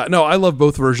 Yeah, no, I love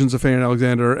both versions of Fanny and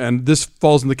Alexander, and this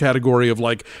falls in the category of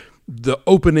like, the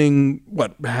opening,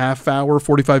 half hour,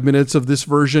 45 minutes of this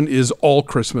version is all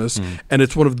Christmas, and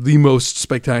it's one of the most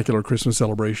spectacular Christmas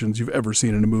celebrations you've ever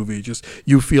seen in a movie. Just,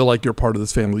 you feel like you're part of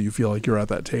this family. You feel like you're at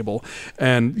that table.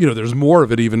 And, there's more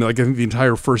of it even. Like, I think the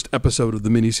entire first episode of the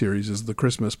miniseries is the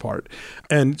Christmas part.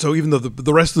 And so even though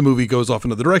the rest of the movie goes off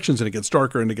in other directions, and it gets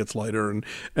darker and it gets lighter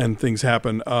and things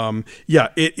happen,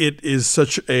 it is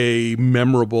such a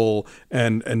memorable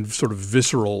and sort of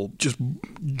visceral, just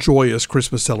joyous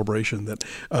Christmas celebration celebration that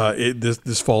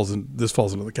this falls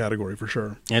into the category for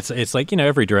sure. It's like,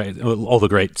 all the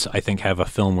greats I think have a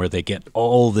film where they get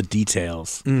all the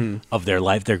details of their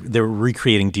life. They're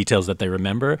recreating details that they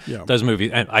remember. Yeah. Those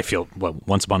movies, and I feel,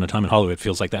 Once Upon a Time in Hollywood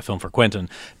feels like that film for Quentin.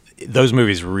 Those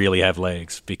movies really have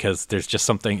legs because there's just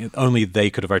something only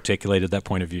they could have articulated that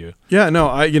point of view. Yeah,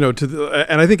 no,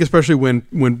 and I think especially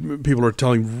when people are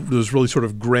telling those really sort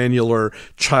of granular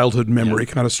childhood memory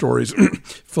kind of stories,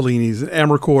 Fellini's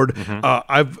Amarcord.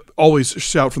 I've always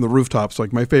shout from the rooftops,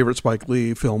 like my favorite Spike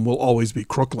Lee film will always be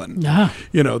Crooklyn.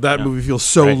 That movie feels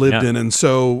so lived in and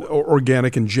so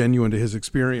organic and genuine to his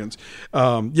experience.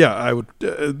 I would.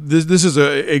 This is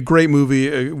a great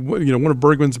movie. One of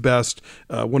Bergman's best.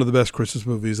 One of the best Christmas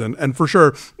movies, and for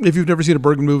sure, if you've never seen a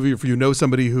Bergman movie, or if you know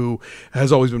somebody who has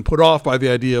always been put off by the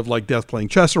idea of like death playing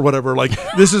chess or whatever, like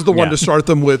this is the one to start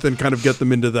them with and kind of get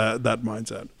them into that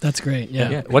mindset. That's great.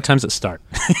 Yeah. What time does it start?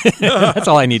 That's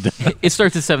all I need to. It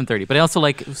starts at 7:30, but I also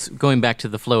like going back to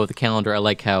the flow of the calendar. I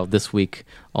like how this week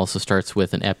also starts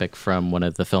with an epic from one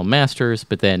of the film masters,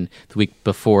 but then the week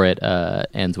before it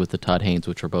ends with the Todd Haynes,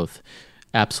 which are both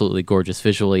absolutely gorgeous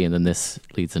visually, and then this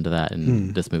leads into that,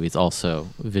 and this movie is also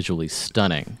visually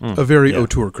stunning. A very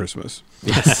auteur Christmas.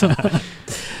 Yes.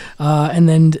 And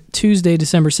then Tuesday,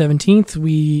 December 17th,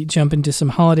 we jump into some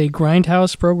holiday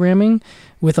grindhouse programming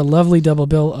with a lovely double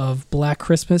bill of Black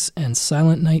Christmas and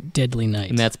Silent Night, Deadly Night.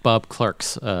 And that's Bob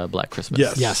Clark's Black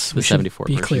Christmas. Yes. The 74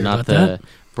 be version, clear not about the that.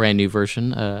 brand new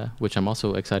version, which I'm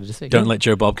also excited to see. Don't let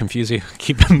Joe Bob confuse you.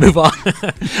 Move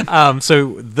on.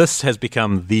 So this has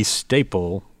become the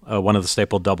staple, one of the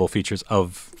staple double features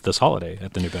of this holiday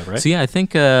at the New Bev, right? So I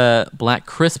think Black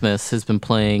Christmas has been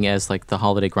playing as like the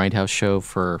holiday grindhouse show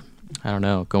for, I don't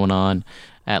know, going on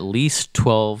at least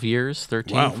 12 years,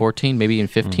 13, 14, maybe even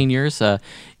 15 years.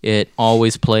 It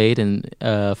always played, and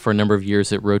for a number of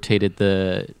years it rotated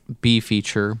the B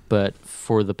feature, but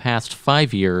for the past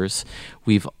 5 years,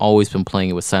 we've always been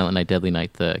playing it with Silent Night, Deadly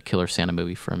Night, the Killer Santa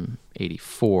movie from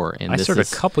 84. And I this started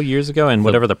is a couple years ago, and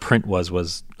whatever the print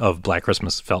was of Black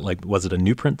Christmas felt like, was it a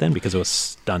new print then? Because it was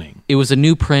stunning. It was a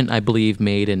new print, I believe,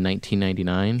 made in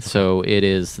 1999, so it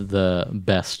is the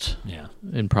best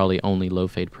and probably only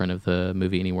low-fade print of the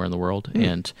movie anywhere in the world.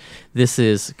 And this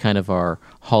is kind of our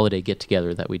holiday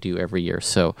get-together that we do every year.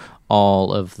 So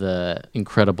all of the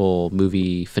incredible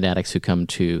movie fanatics who come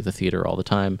to the theater all the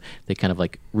time, they kind of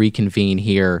like reconvene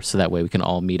here so that way we can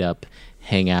all meet up,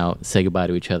 hang out, say goodbye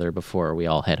to each other before we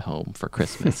all head home for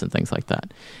Christmas and things like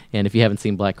that. And if you haven't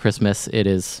seen Black Christmas,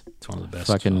 it's one of the best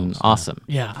fucking films, awesome.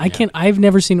 Yeah, I've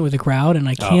never seen it with a crowd, and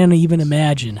I can't even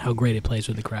imagine how great it plays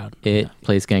with the crowd. It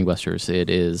plays gangbusters. It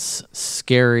is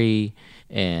scary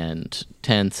and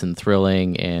tense and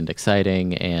thrilling and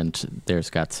exciting, and there's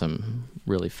got some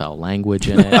really foul language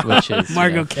in it, which is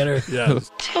Margot Kidder.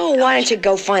 Oh, why don't you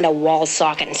go find a wall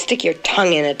socket and stick your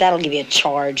tongue in it? That'll give you a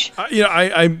charge.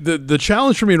 The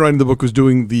challenge for me in writing the book was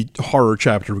doing the horror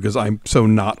chapter because I'm so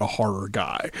not a horror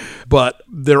guy. But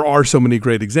there are so many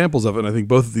great examples of it, and I think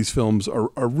both of these films are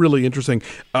really interesting.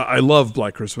 I love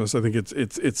Black Christmas. I think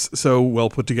it's so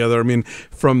well put together. I mean,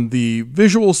 from the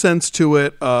visual sense to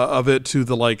it, of it, to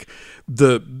the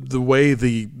the way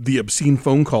the obscene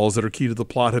phone calls that are key to the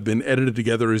plot have been edited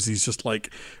together as these just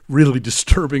like really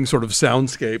disturbing sort of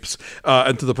soundscapes,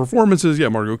 and to the performances,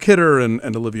 Margot Kidder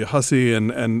and Olivia Hussey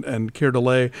and Keir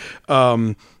Dullea.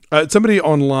 Somebody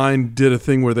online did a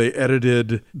thing where they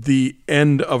edited the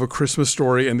end of A Christmas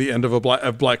Story and the end of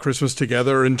Black Christmas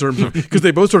together in terms of, because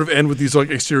they both sort of end with these like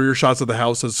exterior shots of the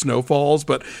house as snow falls,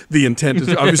 but the intent is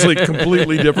obviously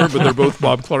completely different, but they're both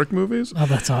Bob Clark movies. Oh,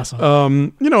 that's awesome.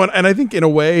 And I think in a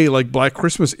way, like Black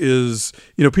Christmas is,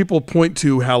 people point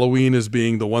to Halloween as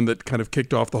being the one that kind of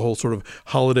kicked off the whole sort of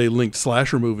holiday linked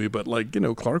slasher movie, but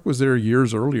Clark was there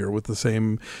years earlier with the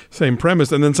same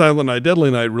premise. And then Silent Night,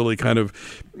 Deadly Night really kind of,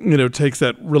 takes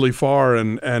that really far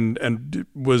and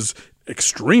was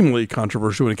extremely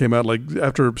controversial when it came out. Like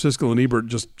after Siskel and Ebert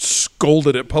just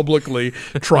scolded it publicly,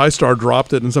 TriStar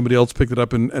dropped it and somebody else picked it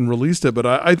up and released it. But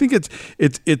I think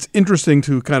it's interesting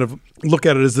to kind of look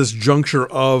at it as this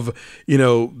juncture of,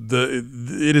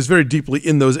 it is very deeply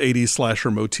in those 80s slasher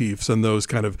motifs and those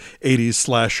kind of 80s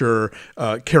slasher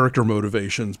character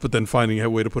motivations, but then finding a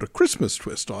way to put a Christmas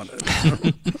twist on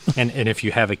it. And if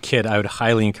you have a kid, I would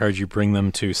highly encourage you bring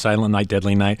them to Silent Night,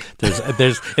 Deadly Night.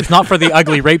 There's it's not for the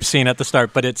ugly rape scene at the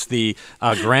start, but it's the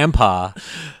grandpa.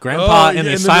 Grandpa in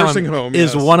the asylum nursing home,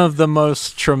 is yes. one of the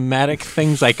most traumatic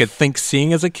things I could think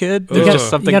seeing as a kid. There's just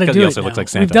something because he also looks like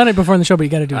Santa. We've done it before in the show, but you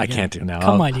got to do it I again. can't do it now.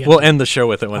 Come on, we'll end the show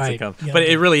with it once it comes. But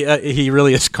it really, he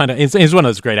really is kind of. He's one of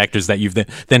those great actors that you've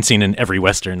then seen in every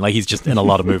Western. Like he's just in a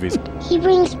lot of movies. He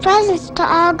brings presents to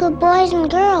all good boys and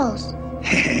girls.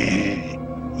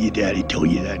 Your daddy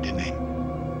told you that, didn't he?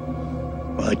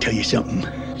 Well, I tell you something.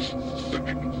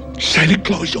 Santa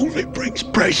Claus only brings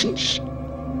presents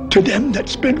to them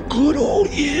that's been good all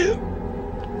year.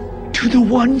 To the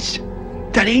ones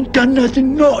that ain't done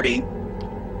nothing naughty.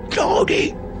 All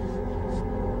the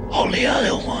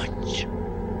other ones.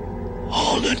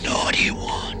 All the naughty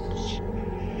ones.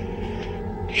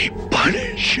 He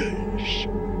punishes.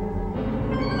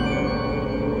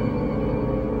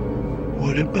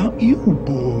 What about you,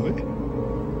 boy?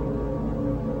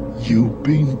 You've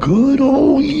been good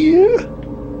all year?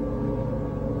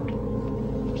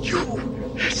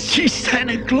 You see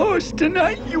Santa Claus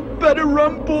tonight? You better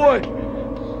run, boy.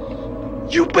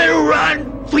 You better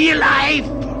run for your life.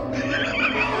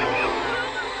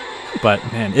 But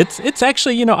man, it's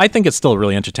actually, I think it's still a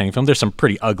really entertaining film. There's some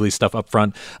pretty ugly stuff up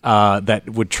front that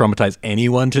would traumatize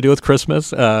anyone to do with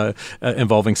Christmas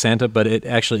involving Santa. But it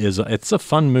actually is. It's a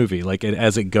fun movie. Like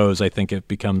as it goes, I think it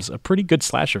becomes a pretty good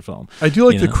slasher film. I do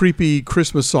like the creepy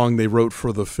Christmas song they wrote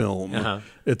for the film. Uh-huh.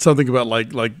 It's something about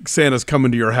like Santa's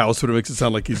coming to your house, but it makes it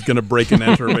sound like he's going to break and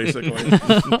enter, basically.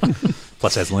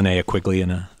 Plus, has Linnea Quigley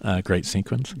in a great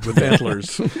sequence with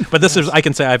antlers. But this is, I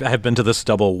can say, I have been to this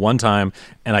double one time,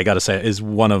 and I got to say, it's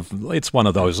one of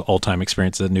those all-time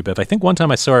experiences at New Bev. I think one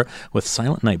time I saw it with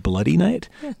Silent Night, Bloody Night,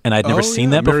 and I'd never seen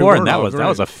that before, and that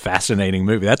was a fascinating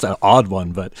movie. That's an odd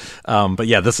one, but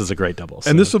yeah, this is a great double. So.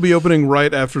 And this will be opening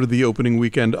right after the opening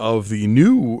weekend of the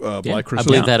new Black Christmas. I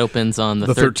believe that opens on the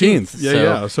 13th.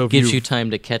 Yeah. So gives you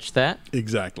time to catch that.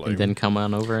 Exactly. And then come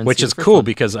on over and which see is cool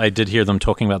because I did hear them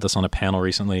talking about this on a panel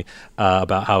recently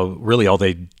about how really all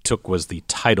they took was the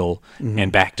title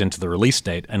and backed into the release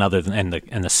date and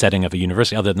the setting of a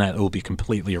university. Other than that, it will be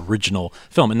completely original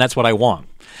film, and that's what I want.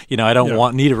 I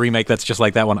don't need a remake that's just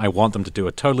like that one. I want them to do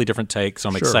a totally different take, so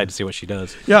I'm excited to see what she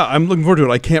does. Yeah, I'm looking forward to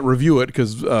it. I can't review it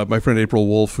because my friend April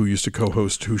Wolf, who used to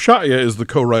co-host Who Shot Ya, is the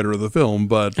co-writer of the film,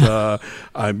 but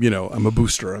I'm a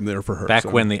booster. I'm there for her. Back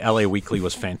when the LA Weekly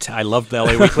was fantastic. I loved the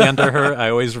LA Weekly under her. I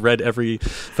always read every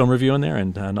film review in there,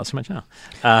 and not so much now.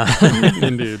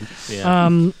 Indeed.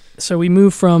 Yeah. So we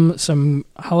move from some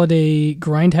holiday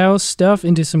grindhouse stuff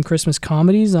into some Christmas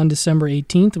comedies. On December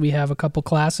 18th, we have a couple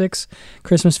classics.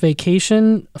 Christmas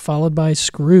Vacation, followed by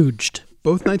Scrooged.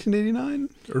 Both 1989?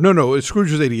 Or no,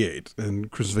 Scrooge was 88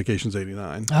 and Christmas Vacation's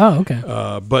 89. Oh, okay.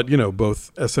 But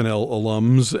both SNL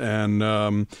alums, and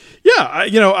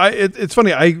it's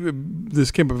funny.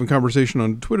 This came up in conversation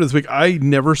on Twitter this week. I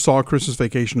never saw Christmas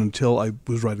Vacation until I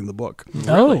was writing the book.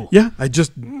 Oh, yeah, I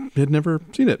just had never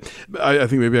seen it. I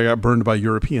think maybe I got burned by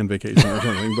European Vacation or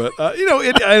something. But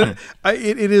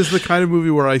it is the kind of movie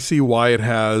where I see why it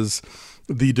has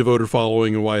the devoted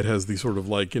following and why it has the sort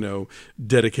of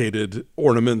dedicated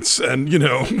ornaments and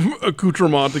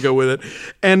accoutrement to go with it.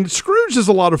 And Scrooge is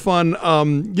a lot of fun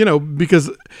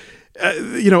because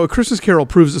A Christmas Carol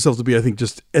proves itself to be, I think,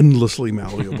 just endlessly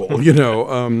malleable.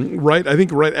 Right? I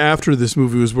think right after this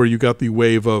movie was where you got the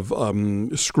wave of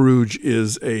Scrooge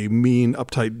is a mean,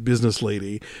 uptight business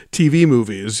lady TV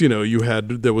movies.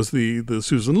 There was the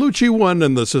Susan Lucci one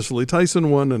and the Cicely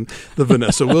Tyson one and the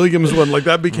Vanessa Williams one. Like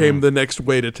that became the next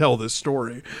way to tell this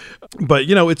story. But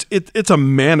it's a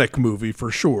manic movie for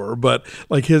sure. But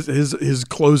like his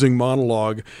closing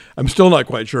monologue, I'm still not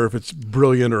quite sure if it's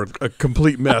brilliant or a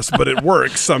complete mess, but it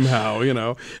works somehow.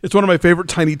 It's one of my favorite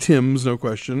Tiny Tims, no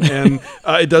question, and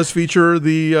it does feature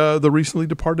the recently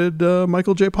departed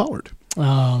Michael J. Pollard.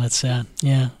 Oh, that's sad.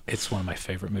 Yeah, it's one of my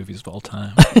favorite movies of all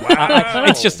time. Wow.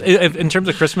 It's just in terms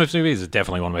of Christmas movies, it's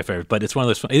definitely one of my favorites. But it's one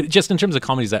of those just in terms of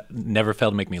comedies that never fail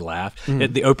to make me laugh.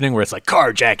 The opening where it's like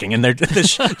carjacking and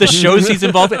the shows he's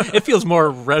involved in, it feels more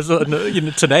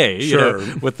resonant today.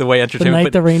 With the way entertainment. The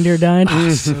night the reindeer died.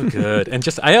 So good. And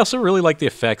I also really like the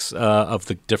effects of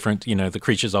the different, the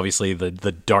creatures. Obviously,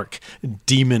 the dark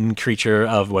demon creature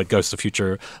of what Ghost of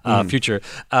Future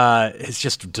is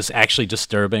just actually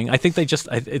disturbing. I think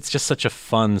it's just such a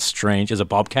fun, strange, as a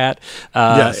bobcat.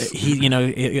 Yes. He,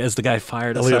 as the guy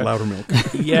fired us. Elliot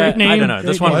Loudermilk. Yeah, I don't know.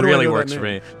 This one really works for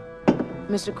me.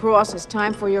 Mr. Cross, it's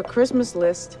time for your Christmas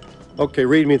list. Okay,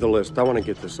 read me the list. I want to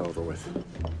get this over with.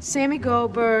 Sammy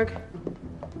Goldberg.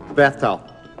 Bath towel.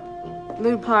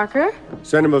 Lou Parker.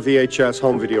 Send him a VHS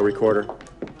home video recorder.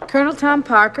 Colonel Tom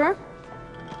Parker.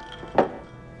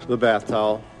 The bath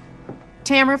towel.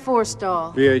 Tamara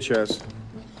Forstall. VHS.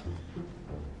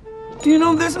 Do you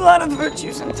know there's a lot of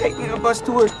virtues in taking a bus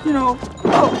to work, you know?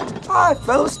 Oh, hi,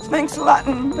 fellas. Thanks a lot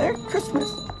and Merry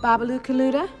Christmas. Babalu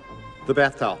Kaluta? The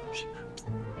bath towel.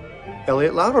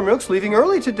 Elliot Loudermilk's leaving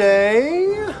early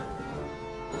today.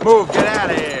 Move, get out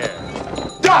of here.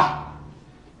 Duh!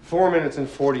 4 minutes and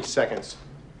 40 seconds.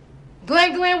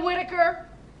 Glenn Whitaker?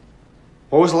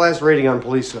 What was the last rating on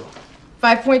Police Zone?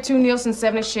 5.2 Nielsen,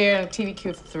 7 a share, and a TVQ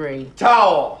of 3.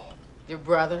 Towel! Your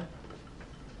brother?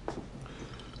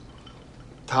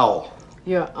 Towel.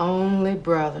 Your only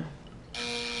brother.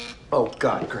 Oh,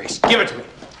 God, Grace. Give it to me.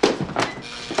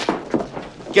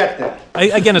 Get that.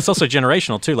 Again, it's also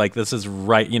generational too. Like this is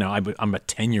right. You know, I'm a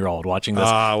 10-year-old watching this,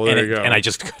 well, there you go. and I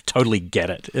just totally get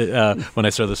it when I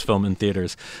saw this film in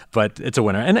theaters. But it's a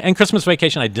winner. And Christmas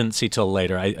Vacation I didn't see till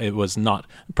later. It was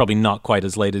probably not quite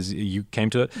as late as you came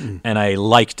to it, and I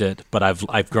liked it. But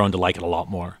I've grown to like it a lot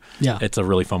more. Yeah, it's a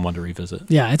really fun one to revisit.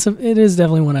 Yeah, it is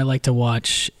definitely one I like to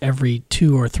watch every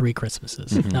 2 or 3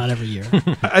 Christmases, not every year.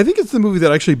 I think it's the movie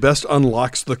that actually best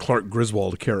unlocks the Clark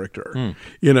Griswold character.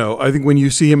 You know, I think when you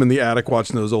see him in the attic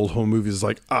watching those old home movies, it's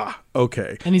like,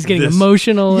 okay. And he's getting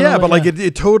emotional. Yeah, but like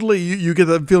it totally, you get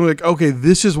that feeling like, okay,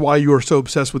 this is why you are so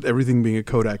obsessed with everything being a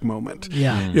Kodak moment.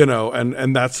 Yeah. You know,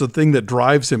 and that's the thing that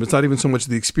drives him. It's not even so much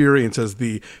the experience as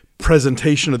the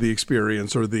presentation of the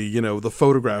experience or the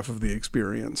photograph of the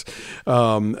experience.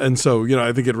 And so,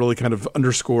 I think it really kind of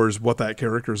underscores what that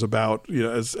character is about,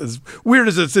 as weird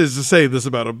as it is to say this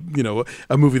about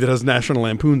a movie that has National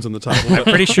Lampoons on the title. I'm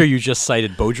pretty sure you just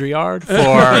cited Baudrillard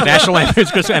for National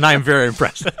Lampoon's Christmas, and I am very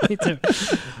impressed. Me too.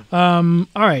 All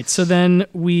right. So then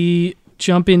we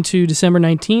jump into December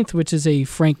 19th, which is a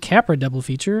Frank Capra double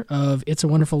feature of It's a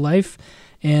Wonderful Life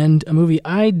and a movie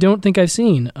I don't think I've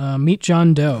seen, Meet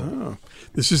John Doe. Oh.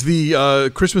 This is the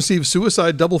Christmas Eve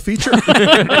suicide double feature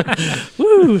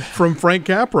from Frank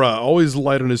Capra, always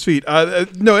light on his feet.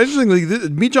 No, interestingly,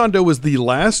 Meet John Doe was the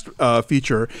last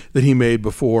feature that he made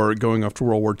before going off to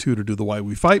World War II to do the Why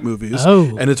We Fight movies.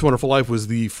 Oh. And It's a Wonderful Life was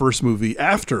the first movie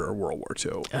after World War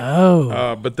II.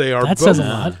 Oh. But they are that both. Says a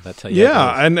lot. That's how you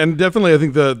and definitely I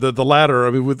think the latter,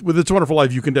 I mean, with It's a Wonderful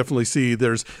Life, you can definitely see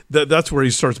that's where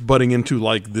he starts butting into,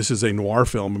 like, this is a noir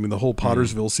film. I mean, the whole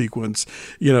Pottersville sequence,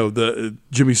 the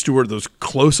Jimmy Stewart, those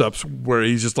close-ups where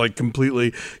he's just like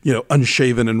completely,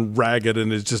 unshaven and ragged,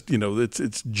 and it's just,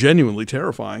 it's genuinely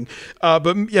terrifying.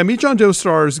 But yeah, Meet John Doe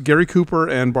stars Gary Cooper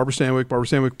and Barbara Stanwyck. Barbara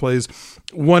Stanwyck plays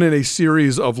one in a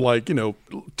series of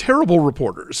terrible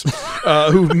reporters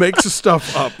who makes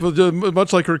stuff up,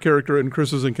 much like her character in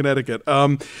Christmas in Connecticut.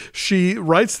 She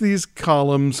writes these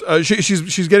columns.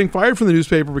 She's getting fired from the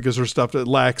newspaper because her stuff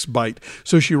lacks bite.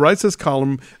 So she writes this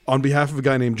column on behalf of a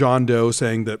guy named John Doe,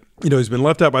 saying that he's been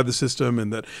left out by the system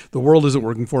and that the world isn't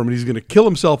working for him and he's going to kill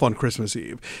himself on Christmas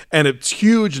Eve. And it's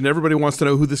huge and everybody wants to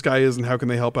know who this guy is and how can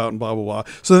they help out and blah, blah, blah.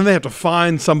 So then they have to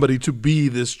find somebody to be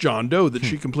this John Doe that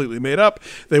she completely made up.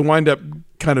 They wind up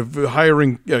kind of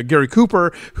hiring Gary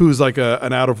Cooper, who's like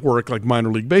an out-of-work, like minor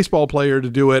league baseball player, to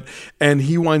do it. And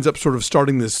he winds up sort of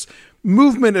starting this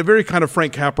movement, a very kind of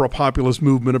Frank Capra populist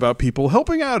movement about people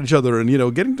helping out each other and,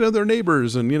 getting to know their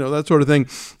neighbors and, that sort of thing.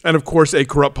 And of course, a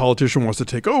corrupt politician wants to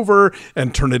take over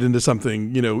and turn it into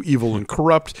something, evil and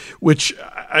corrupt, which,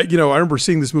 I remember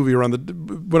seeing this movie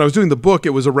when I was doing the book,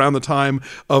 it was around the time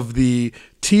of the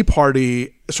Tea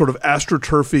Party sort of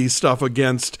astroturfy stuff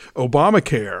against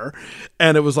Obamacare.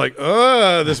 And it was like,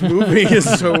 this movie is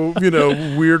so,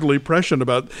 weirdly prescient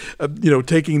about,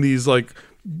 taking these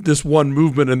this one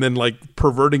movement and then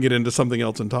perverting it into something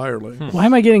else entirely. Why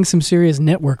am I getting some serious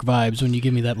network vibes when you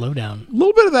give me that lowdown? A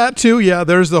little bit of that too. Yeah,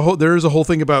 there is a whole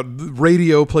thing about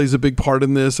radio plays a big part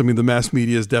in this. I mean, the mass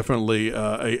media is definitely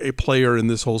a player in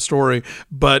this whole story.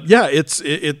 But yeah, it's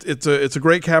a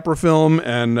great Capra film,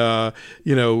 and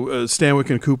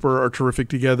Stanwyck and Cooper are terrific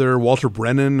together. Walter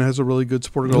Brennan has a really good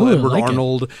supporting role. Edward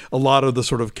Arnold, a lot of the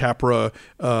sort of Capra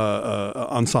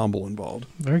ensemble involved.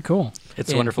 Very cool.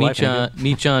 It's a Wonderful Life.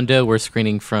 Meet John Doe, we're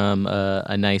screening from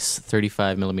a nice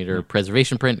 35mm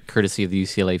preservation print, courtesy of the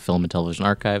UCLA Film and Television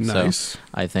Archive. Nice. So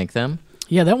I thank them.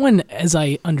 Yeah, that one, as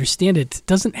I understand it,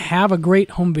 doesn't have a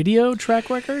great home video track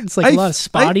record. It's a lot of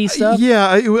spotty stuff. Yeah,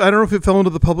 I don't know if it fell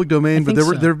into the public domain, but there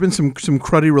have been some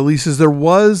cruddy releases. There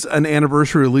was an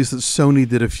anniversary release that Sony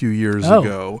did a few years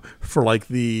ago for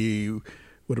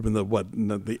would have been the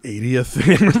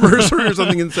 80th anniversary or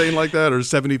something insane like that, or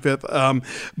 75th.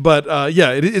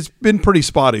 It's been pretty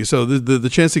spotty. So the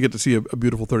chance to get to see a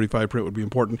beautiful 35 print would be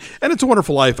important. And It's a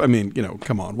Wonderful Life. I mean,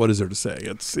 come on, what is there to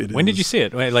say? When did you see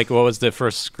it? Like, what was the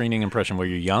first screening impression? Were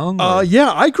you young?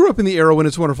 I grew up in the era when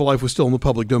It's a Wonderful Life was still in the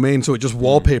public domain, so it just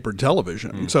wallpapered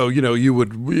television. So it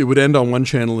would end on one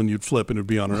channel and you'd flip and it'd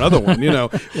be on another one.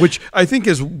 Which I think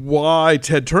is why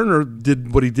Ted Turner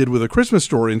did what he did with A Christmas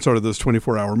Story and sort of those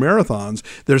 24-hour marathons.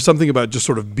 There's something about just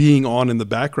sort of being on in the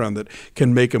background that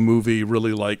can make a movie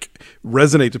really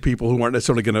resonate to people who aren't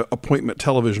necessarily going to appointment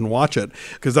television watch it,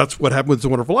 because that's what happened with It's a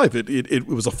Wonderful Life. It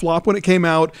was a flop when it came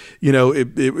out.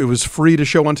 It was free to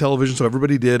show on television, so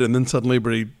everybody did, and then suddenly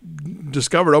everybody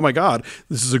discovered, oh my God,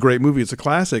 this is a great movie, it's a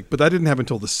classic. But that didn't happen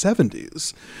until the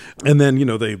 70s. And then,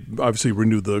 they obviously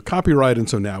renewed the copyright, and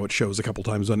so now it shows a couple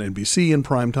times on NBC in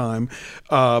prime time.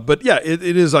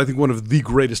 It is, I think, one of the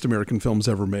greatest American films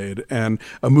ever made, and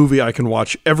a movie I can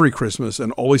watch every Christmas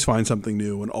and always find something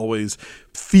new and always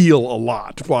feel a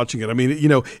lot watching it. I mean,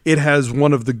 it has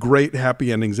one of the great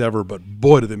happy endings ever, but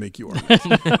boy, do they make you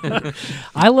earn.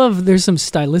 I love, there's some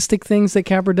stylistic things that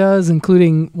Capra does,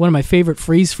 including one of my favorite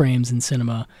freeze frames in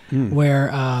cinema,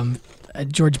 where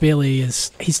George Bailey I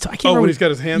can't remember. When he's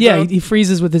got his hands out? Yeah, he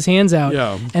freezes with his hands out.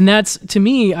 Yeah. And that's, to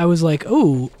me, I was like,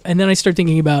 oh, and then I start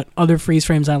thinking about other freeze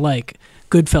frames I like.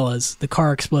 Goodfellas, the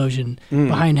car explosion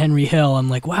behind Henry Hill. I'm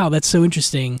like, wow, that's so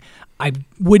interesting. I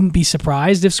wouldn't be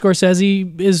surprised if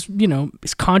Scorsese is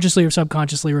consciously or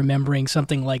subconsciously remembering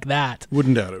something like that.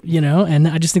 Wouldn't doubt it. And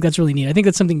I just think that's really neat. I think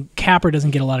that's something Capra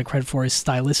doesn't get a lot of credit for, is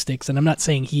stylistics. And I'm not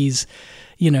saying he's,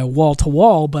 wall to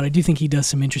wall, but I do think he does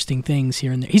some interesting things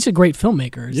here and there. He's a great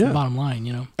filmmaker, is the bottom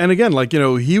line, And again,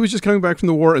 he was just coming back from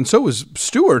the war, and so was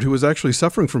Stewart, who was actually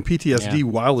suffering from PTSD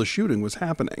while the shooting was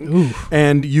happening. Ooh.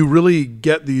 And you really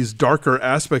get these darker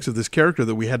aspects of this character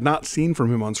that we had not seen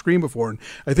from him on screen before. And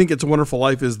I think It's a Wonderful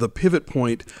Life is the pivot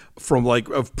point from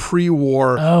of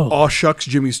pre-war, aw shucks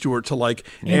Jimmy Stewart to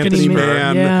Anthony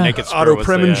Mann, Otto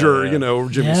Preminger,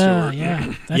 Jimmy Stewart.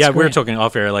 Yeah, we were talking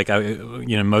off air.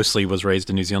 I mostly was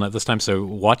raised in New Zealand at this time,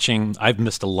 so I've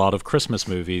missed a lot of Christmas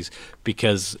movies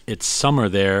because it's summer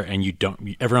there and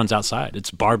everyone's outside.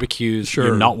 It's barbecues. Sure.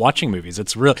 You're not watching movies.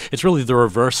 It's really the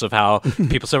reverse of how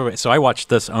people celebrate. So I watched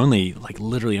this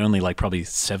literally only probably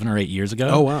 7 or 8 years ago.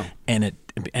 Oh wow! And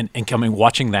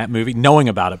watching that movie, knowing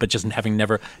about it, but just having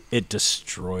never, it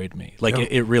destroyed me.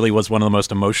 It really was one of the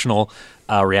most emotional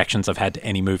reactions I've had to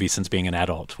any movie since being an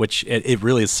adult, which it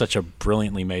really is such a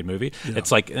brilliantly made movie. Yeah.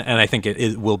 It's and I think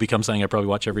it will become something I probably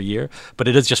watch every year, but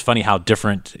it is just funny how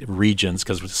different regions,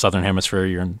 because with the Southern Hemisphere,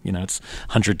 you're in, it's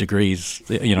 100 degrees,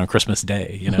 Christmas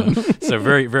Day, so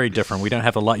very, very different. We don't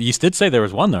have a lot. You did say there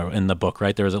was one though in the book,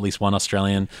 right? There was at least one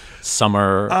Australian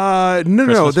summer.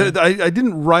 No. I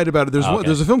didn't write about it.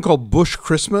 There's a film called Bush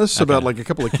Christmas about a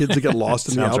couple of kids that get lost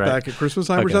in the outback at Christmas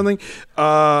time or something. It's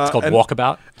called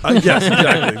Walkabout. Yes,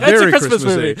 exactly. Very Christmas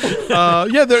movie.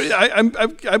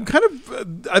 I'm kind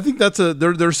of. I think that's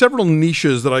there are several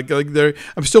niches that I like.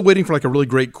 I'm still waiting for a really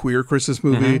great queer Christmas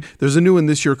movie. Mm-hmm. There's a new one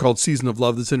this year called Season of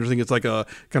Love that's interesting. It's a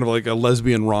kind of a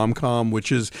lesbian rom-com,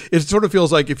 which is, it sort of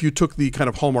feels like if you took the kind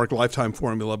of Hallmark Lifetime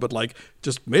formula, but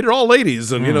just made it all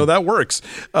ladies, and that works.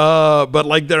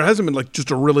 But there hasn't been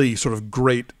just a really sort of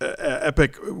great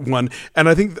epic one, and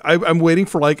I think I'm waiting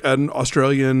for an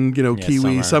Australian,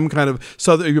 Kiwi, some kind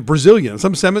of Brazilian,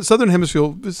 some Southern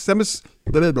Hemisphere,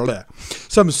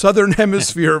 some Southern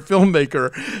Hemisphere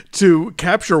filmmaker to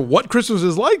capture what Christmas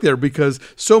is like there, because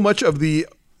so much of the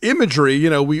imagery,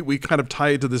 we kind of tie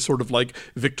it to this sort of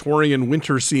Victorian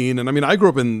winter scene. And I mean, I grew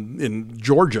up in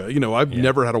Georgia, I've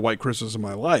never had a white Christmas in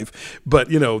my life, but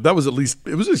that was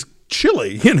it was just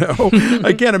chilly,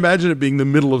 I can't imagine it being the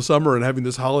middle of summer and having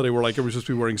this holiday where everyone's supposed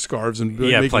to be wearing scarves and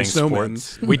making playing snowmen.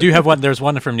 Sports. We do have one. There's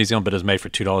one from New Zealand, but it's made for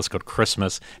 $2 called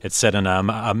Christmas. It's set in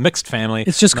a mixed family.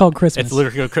 It's just called Christmas. It's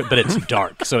literally, but it's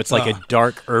dark. So it's a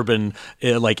dark urban,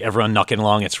 everyone knocking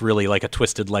along. It's really a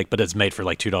twisted, but it's made for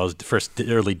 $2 first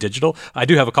early digital. I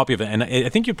do have a copy of it, and I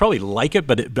think you'd probably like it,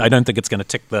 but I don't think it's going to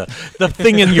tick the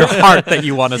thing in your heart that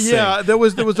you want to see. Yeah, there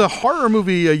was a horror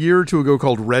movie a year or two ago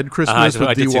called Red Christmas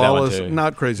with Dee Wallace.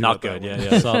 Not crazy. Not good. Yeah.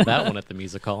 I saw that one at the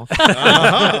music hall.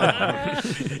 Yeah,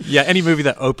 any movie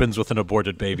that opens with an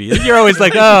aborted baby, you're always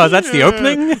like, oh, that's the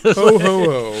opening? Ho, ho,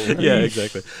 ho. Yeah,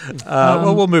 exactly.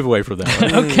 Well, we'll move away from that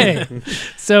one. Okay.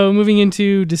 So moving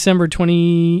into December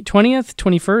 20th,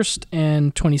 21st,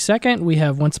 and 22nd, we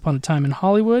have Once Upon a Time in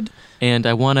Hollywood. And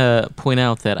I want to point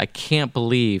out that I can't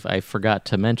believe I forgot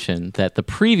to mention that the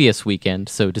previous weekend,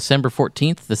 so December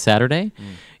 14th, the Saturday,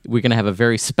 we're going to have a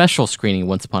very special screening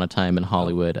Once Upon a Time in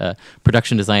Hollywood.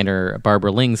 Production designer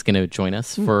Barbara Ling's going to join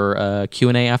us for a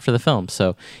Q&A after the film.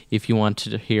 So if you want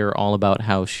to hear all about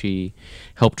how she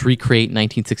helped recreate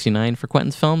 1969 for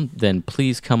Quentin's film, then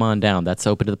please come on down. That's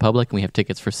open to the public, and we have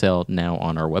tickets for sale now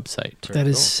on our website. That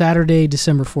is Saturday,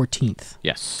 December 14th.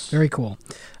 Yes. Very cool.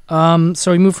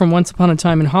 So we move from Once Upon a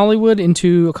Time in Hollywood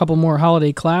into a couple more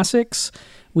holiday classics.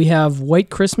 We have White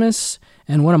Christmas,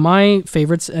 and one of my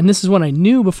favorites, and this is one I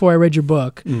knew before I read your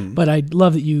book, but I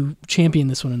love that you champion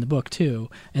this one in the book too,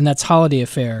 and that's Holiday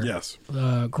Affair. Yes.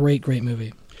 Great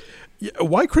movie. Yeah,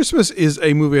 White Christmas is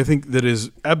a movie I think that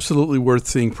is absolutely worth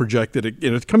seeing projected.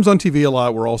 It comes on TV a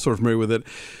lot. We're all sort of familiar with it.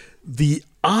 The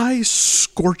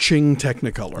eye-scorching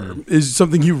Technicolor is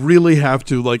something you really have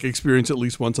to experience at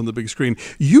least once on the big screen.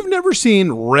 You've never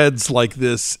seen reds like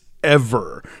this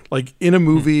ever, like in a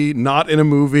movie, not in a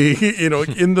movie,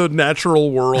 in the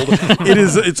natural world. It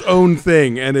is its own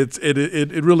thing, and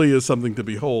it really is something to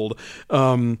behold.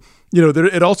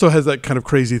 It also has that kind of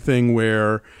crazy thing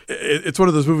where it's one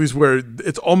of those movies where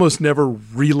it's almost never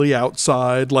really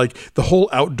outside. Like the whole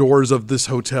outdoors of this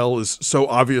hotel is so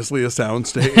obviously a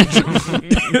soundstage,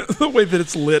 the way that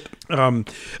it's lit.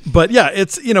 But yeah,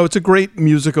 it's a great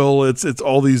musical. It's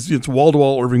wall to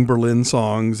wall Irving Berlin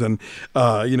songs, and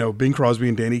Bing Crosby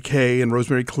and Danny Kaye and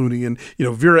Rosemary Clooney and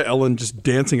Vera Ellen just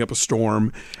dancing up a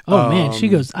storm. Oh man, she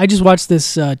goes. I just watched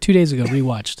this 2 days ago,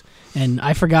 rewatched. And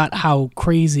I forgot how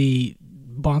crazy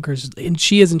bonkers and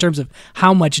she is in terms of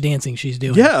how much dancing she's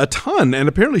doing. Yeah, a ton. And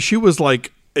apparently she was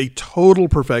like a total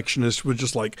perfectionist, would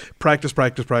just practice,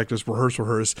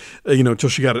 rehearse, until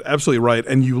she got it absolutely right.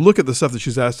 And you look at the stuff that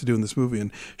she's asked to do in this movie, and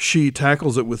she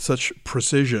tackles it with such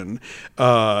precision.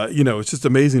 It's just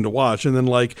amazing to watch. And then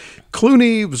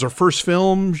Clooney was her first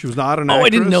film. She was not an actress. I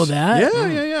didn't know that.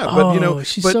 Yeah. But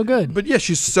she's so good. But yeah,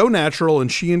 she's so natural, and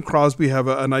she and Crosby have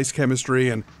a nice chemistry.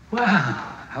 And wow,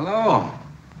 hello.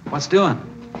 What's doing?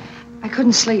 I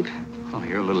couldn't sleep. Oh,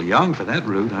 you're a little young for that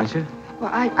route, aren't you? Well,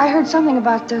 I heard something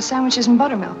about sandwiches and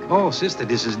buttermilk. Oh, sister,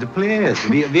 this is the place.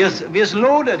 We're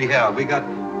loaded here. We got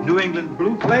New England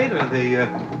Blue Plate or the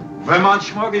Vermont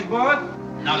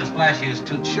Smorgasbord. Not as flashy as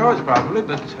Toot Shores, probably,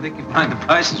 but I think you find the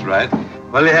prices right.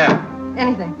 What'll you have?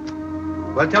 Anything.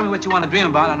 Well, tell me what you want to dream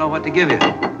about. I know what to give you.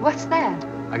 What's that?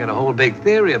 I got a whole big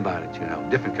theory about it,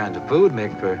 Different kinds of food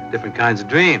make for different kinds of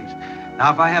dreams.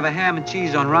 Now, if I have a ham and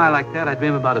cheese on rye like that, I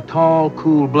dream about a tall,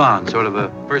 cool blonde, sort of a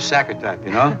First Sacker type,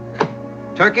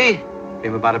 Turkey,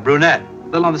 dream about a brunette. A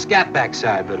little on the scat back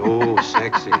side, but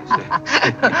sexy.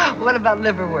 What about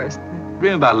liverwurst?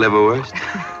 Dream about liverwurst.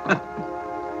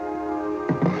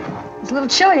 It's a little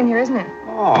chilly in here, isn't it?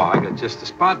 Oh, I got just the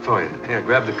spot for you. Here,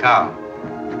 grab the cow.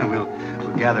 And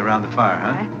we'll gather around the fire,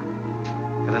 huh?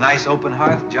 Right. Got a nice open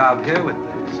hearth job here with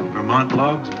some Vermont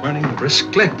logs burning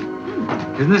briskly.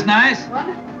 Isn't this nice?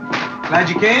 Wonderful. Glad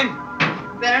you came?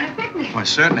 Better than a picnic. Why,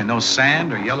 certainly. No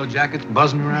sand or yellow jackets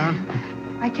buzzing around.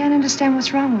 I can't understand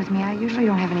what's wrong with me. I usually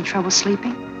don't have any trouble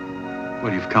sleeping.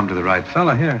 Well, you've come to the right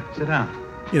fella. Here, sit down.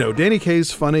 Danny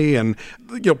Kaye's funny, and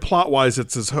plot-wise,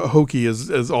 it's as hokey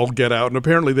as all get out. And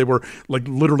apparently, they were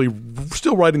literally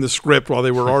still writing the script while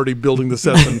they were already building the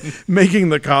sets and making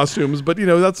the costumes. But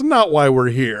that's not why we're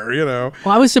here. Well,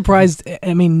 I was surprised.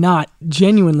 I mean, not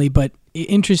genuinely, but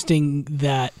interesting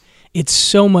that it's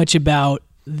so much about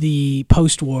the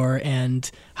post-war and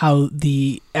how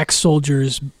the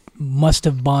ex-soldiers must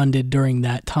have bonded during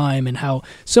that time, and how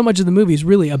so much of the movie is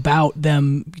really about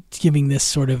them giving this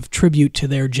sort of tribute to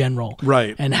their general,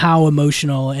 right? And how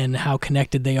emotional and how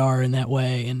connected they are in that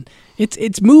way. And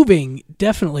it's moving,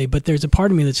 definitely, but there's a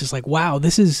part of me that's just like, wow,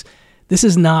 this is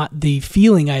not the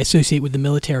feeling I associate with the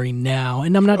military now.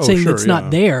 And I'm not saying it's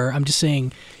not there. I'm just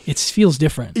saying it feels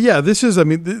different. Yeah, this is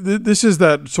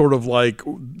that sort of like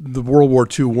the World War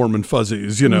II warm and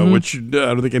fuzzies, which I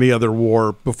don't think any other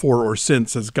war before or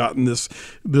since has gotten this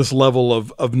level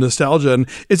of nostalgia. And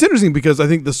it's interesting because I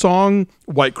think the song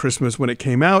White Christmas, when it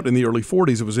came out in the early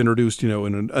 40s, it was introduced,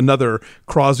 in another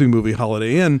Crosby movie,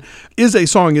 Holiday Inn, is a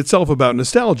song itself about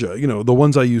nostalgia, the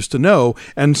ones I used to know.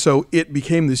 And so it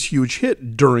became this huge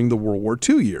hit during the World War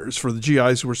II years for the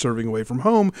GIs who were serving away from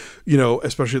home,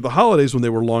 especially at the holidays when they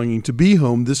were longing to be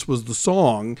home. This was the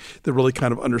song that really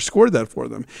kind of underscored that for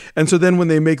them. And so then when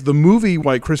they make the movie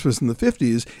White Christmas in the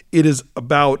 50s, it is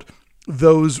about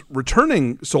those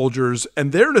returning soldiers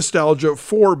and their nostalgia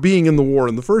for being in the war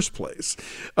in the first place.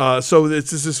 So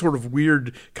it's this sort of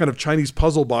weird kind of Chinese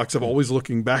puzzle box of always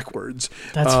looking backwards.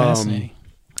 That's fascinating.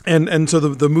 And so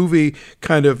the movie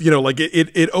kind of,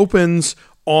 it opens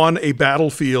on a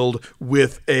battlefield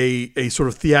with a sort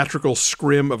of theatrical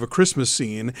scrim of a Christmas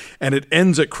scene, and it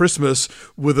ends at Christmas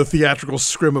with a theatrical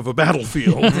scrim of a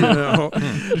battlefield.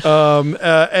 And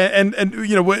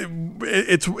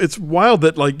it's wild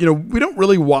that we don't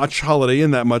really watch Holiday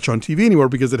Inn that much on TV anymore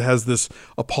because it has this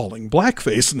appalling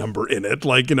blackface number in it.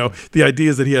 The idea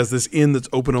is that he has this inn that's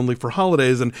open only for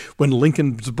holidays, and when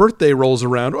Lincoln's birthday rolls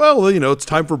around, it's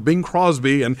time for Bing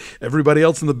Crosby and everybody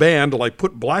else in the band to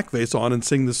put blackface on and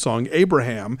sing this song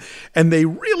Abraham, and they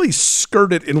really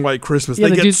skirt it in White Christmas.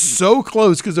 They get so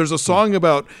close because there's a song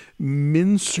about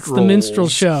minstrels. It's the minstrel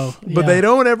show, but they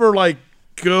don't ever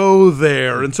go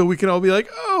there, and so we can all be like,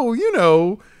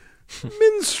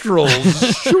 minstrels,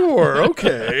 sure,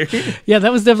 okay. Yeah, that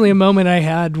was definitely a moment I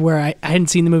had where I hadn't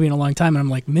seen the movie in a long time, and I'm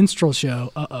like, minstrel show,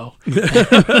 uh-oh.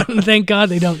 Thank God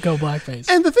they don't go blackface.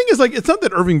 And the thing is, it's not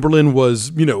that Irving Berlin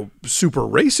was, super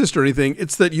racist or anything.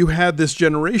 It's that you had this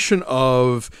generation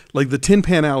of, the Tin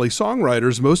Pan Alley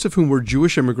songwriters, most of whom were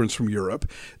Jewish immigrants from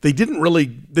Europe. They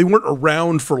weren't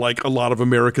around for, a lot of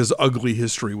America's ugly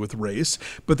history with race,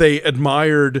 but they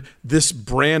admired this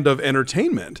brand of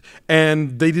entertainment,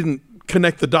 and they didn't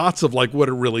connect the dots of what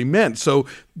it really meant. So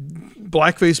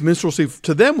blackface minstrelsy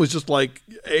to them was just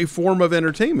a form of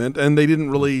entertainment, and they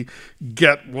didn't really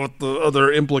get what the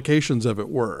other implications of it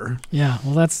were. Yeah,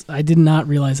 well, I did not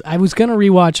realize. I was going to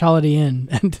rewatch Holiday Inn,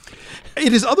 and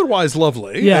it is otherwise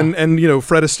lovely. Yeah. And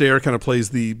Fred Astaire kind of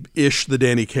plays the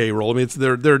Danny Kaye role. I mean,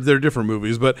 they're different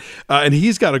movies, but and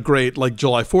he's got a great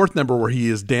July 4th number where he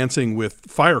is dancing with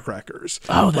firecrackers.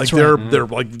 Oh, that's right. They're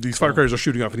these firecrackers are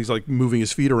shooting off, and he's moving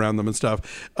his feet around them and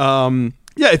stuff.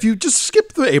 Yeah, if you just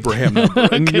skip the Abraham number,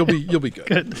 and you'll be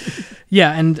good.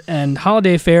 Yeah, and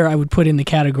Holiday Affair I would put in the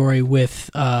category with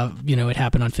It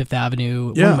Happened on Fifth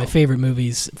Avenue, one of my favorite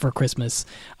movies for Christmas.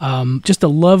 Just a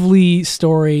lovely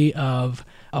story of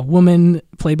a woman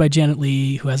played by Janet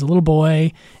Leigh who has a little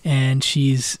boy, and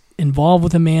she's involved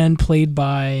with a man played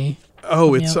by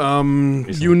he's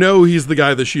the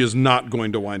guy that she is not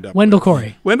going to wind up Wendell with.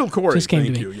 Corey. Wendell Corey, just came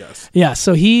thank to you, me. yes. Yeah,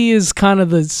 so he is kind of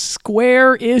the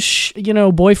square-ish,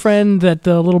 boyfriend that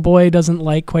the little boy doesn't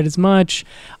like quite as much.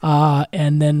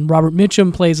 And then Robert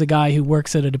Mitchum plays a guy who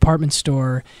works at a department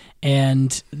store,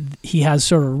 and he has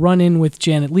sort of a run-in with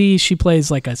Janet Leigh. She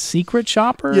plays a secret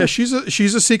shopper. Yeah, she's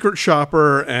a secret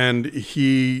shopper, and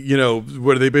he,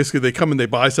 where they come and they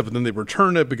buy stuff and then they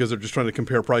return it because they're just trying to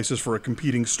compare prices for a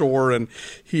competing store, and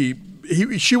she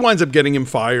winds up getting him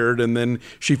fired, and then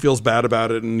she feels bad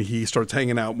about it, and he starts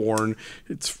hanging out more, and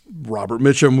it's Robert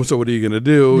Mitchum, so what are you going to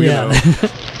do? Yeah.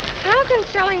 How can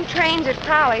selling trains at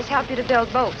Crowley's help you to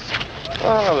build boats?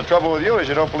 Well, the trouble with you is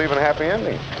you don't believe in a happy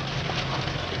ending.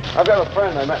 I've got a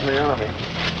friend I met in the Army.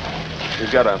 He's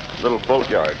got a little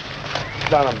boatyard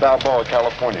down in Balboa,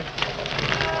 California.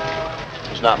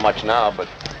 It's not much now, but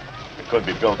it could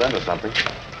be built into something.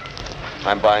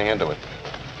 I'm buying into it.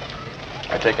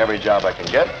 I take every job I can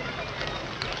get.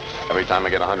 Every time I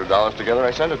get $100 together,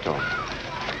 I send it to him.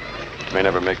 It may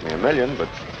never make me $1 million, but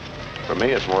for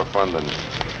me, it's more fun than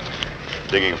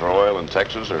digging for oil in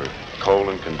Texas or coal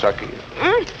in Kentucky.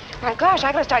 My gosh,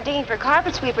 I gotta start digging for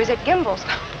carpet sweepers at Gimbel's.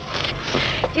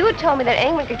 If you had told me that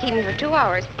anyone could keep me for 2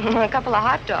 hours and a couple of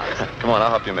hot dogs. Come on, I'll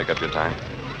help you make up your time.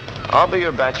 I'll be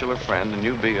your bachelor friend, and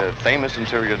you be a famous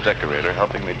interior decorator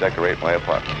helping me decorate my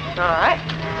apartment. All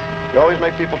right. You always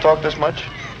make people talk this much?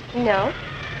 No,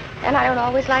 and I don't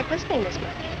always like listening this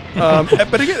much.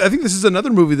 But again, I think this is another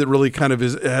movie that really kind of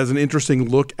has an interesting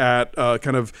look at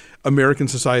kind of American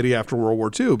society after World War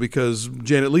II, because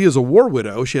Janet Leigh is a war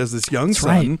widow. She has this young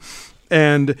son,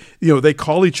 and they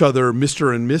call each other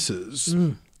Mr. and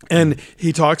Mrs. And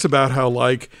he talks about how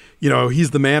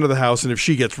he's the man of the house, and if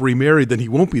she gets remarried, then he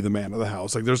won't be the man of the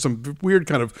house. There's some weird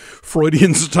kind of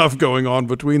Freudian stuff going on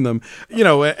between them,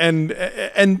 and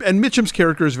Mitchum's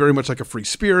character is very much like a free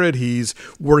spirit. He's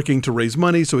working to raise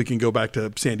money so he can go back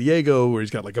to San Diego, where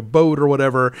he's got a boat or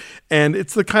whatever. And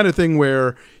it's the kind of thing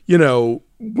where,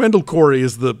 Wendell Corey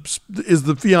is the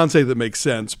fiance that makes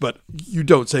sense, but you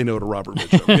don't say no to Robert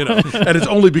Mitchum, and it's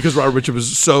only because Robert Mitchum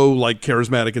is so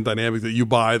charismatic and dynamic that you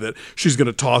buy that she's going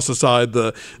to toss aside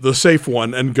the safe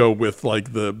one and go with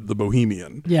the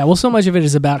bohemian. Yeah, well, so much of it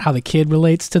is about how the kid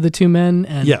relates to the two men,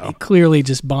 and it clearly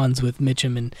just bonds with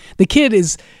Mitchum, and the kid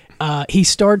is he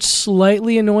starts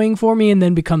slightly annoying for me and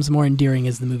then becomes more endearing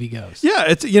as the movie goes. Yeah,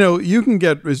 it's you can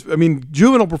get. I mean,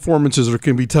 juvenile performances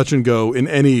can be touch and go in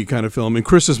any kind of film, in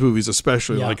Christmas movies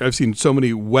especially. Yeah. Like I've seen so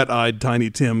many wet-eyed Tiny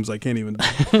Tims, I can't even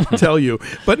tell you.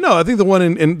 But no, I think the one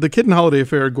in The Kid and Holiday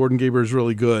Affair, Gordon Gaber is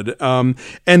really good.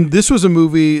 And this was a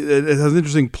movie that has an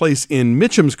interesting place in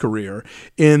Mitchum's career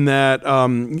in that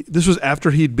this was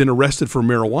after he'd been arrested for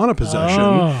marijuana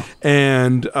possession,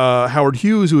 and Howard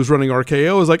Hughes, who was running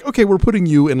RKO, was like, okay, we're putting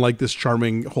you in like this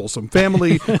charming, wholesome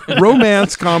family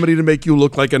romance comedy to make you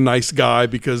look like a nice guy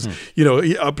because,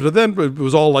 up to then it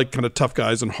was all like kind of tough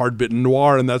guys and hard-bitten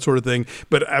noir and that sort of thing.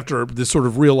 But after this sort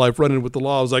of real-life run-in with the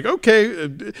law, I was like, okay,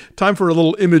 time for a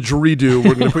little image redo.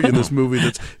 We're going to put you in this movie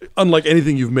that's unlike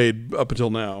anything you've made up until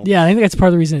now. Yeah, I think that's part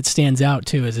of the reason it stands out,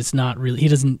 too, is it's not really, he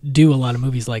doesn't do a lot of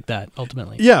movies like that,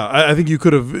 ultimately. Yeah, I think you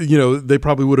could have, they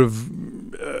probably would have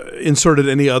inserted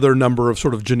any other number of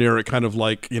sort of generic kind of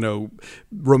like,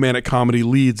 romantic comedy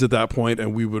leads at that point,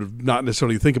 and we would have not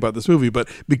necessarily think about this movie. But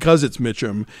because it's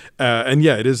Mitchum, and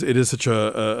yeah, it is such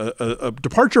a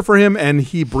departure for him, and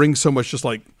he brings so much just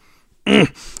like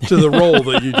to the role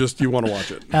that you want to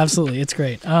watch it. Absolutely, it's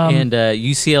great. And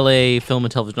UCLA Film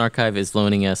and Television Archive is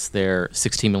loaning us their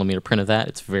 16mm print of that.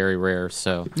 It's very rare,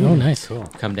 so nice. Cool.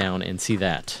 Come down and see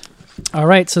that. All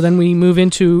right, so then we move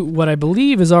into what I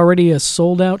believe is already a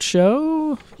sold-out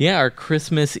show. Yeah, our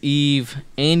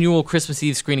annual Christmas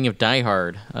Eve screening of Die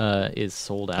Hard is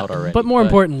sold out already. But more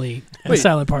importantly, The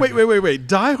Silent Partner. Wait.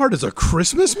 Die Hard is a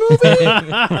Christmas movie?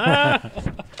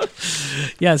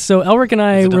 Yeah, so Elric and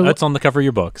I were... It's on the cover of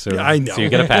your book, so, I know. So you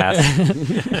get a pass.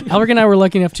 Elric and I were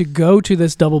lucky enough to go to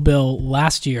this double bill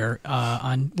last year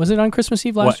was it on Christmas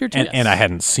Eve last year too? And I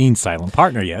hadn't seen Silent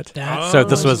Partner yet. So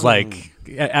this was like...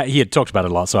 he had talked about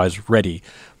it a lot, so I was ready.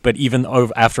 But even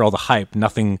after all the hype,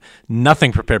 nothing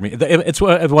prepared me. It's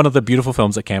one of the beautiful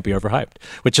films that can't be overhyped,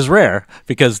 which is rare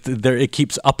because it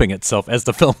keeps upping itself as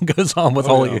the film goes on with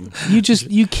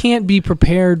you can't be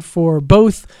prepared for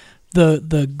both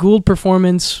the Gould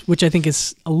performance, which I think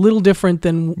is a little different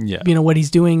than what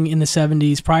he's doing in the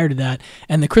 70s prior to that,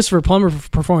 and the Christopher Plummer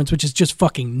performance, which is just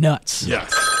fucking nuts. Yes.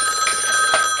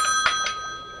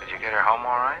 Did you get her home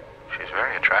all right? She's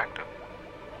very attractive.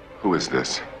 Who is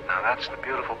this? Now that's the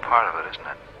beautiful part of it, isn't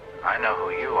it? I know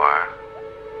who you are,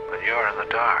 but you're in the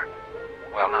dark.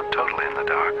 Well, not totally in the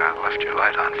dark. I've left your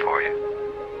light on for you.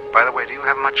 By the way, do you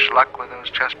have much luck with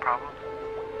those chest problems?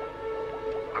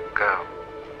 Look,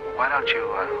 why don't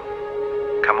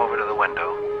you come over to the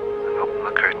window and open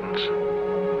the curtains,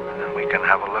 and then we can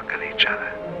have a look at each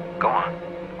other. Go on,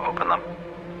 open them.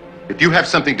 If you have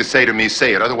something to say to me,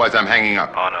 say it. Otherwise, I'm hanging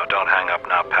up. Oh, no, don't hang up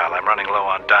now, pal. I'm running low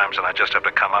on dimes, and I just have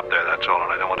to come up there, that's all,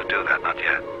 and I don't want to do that, not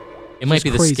yet. It might be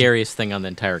the scariest thing on the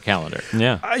entire calendar.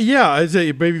 Yeah. I'd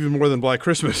say maybe even more than Black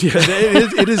Christmas. Yeah,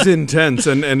 it is intense,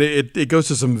 and it goes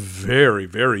to some very,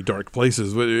 very dark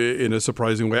places in a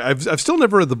surprising way. I've still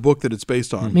never read the book that it's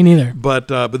based on. Me neither. But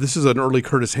this is an early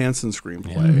Curtis Hanson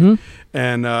screenplay,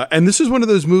 and this is one of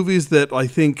those movies that I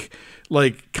think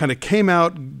like kind of came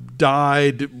out,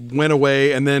 died, went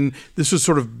away, and then this was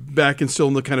sort of back and still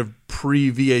in the kind of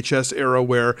pre-VHS era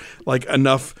where like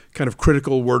enough kind of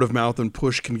critical word of mouth and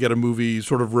push can get a movie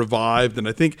sort of revived. And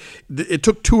I think it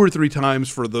took 2 or 3 times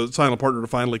for The Silent Partner to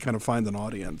finally kind of find an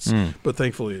audience, but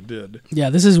thankfully it did. Yeah,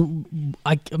 this is,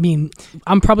 I mean,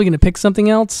 I'm probably going to pick something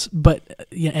else, but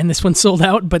and this one's sold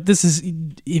out, but this is,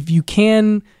 if you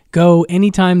can go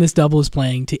anytime this double is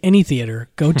playing to any theater,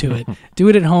 go to it. Do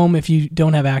it at home if you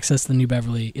don't have access to the New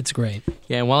Beverly. It's great.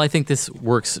 Yeah, and while I think this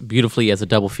works beautifully as a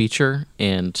double feature,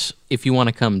 and if you want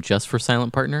to come just for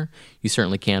Silent Partner, you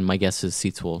certainly can. My guess is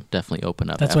seats will definitely open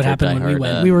up. That's what happened when we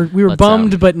went. We were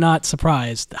bummed, but not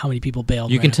surprised how many people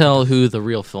bailed. You can tell who the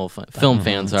real film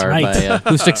fans are by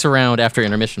who sticks around after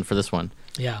intermission for this one.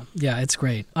 Yeah, it's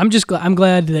great. I'm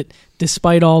glad that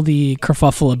despite all the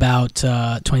kerfuffle about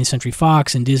 20th Century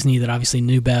Fox and Disney, that obviously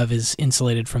New Bev is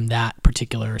insulated from that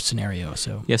particular scenario.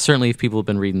 So yeah, certainly if people have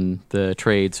been reading the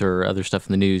trades or other stuff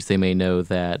in the news, they may know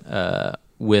that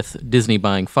with Disney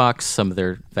buying Fox, some of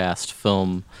their vast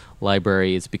film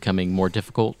library is becoming more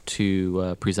difficult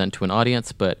to present to an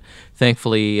audience, but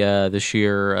thankfully this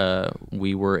year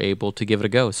we were able to give it a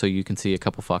go, so you can see a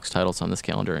couple Fox titles on this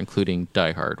calendar, including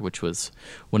Die Hard, which was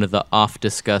one of the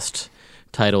off-discussed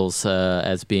titles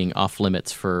as being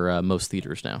off-limits for most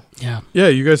theaters now. Yeah,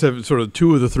 you guys have sort of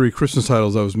 2 of the 3 Christmas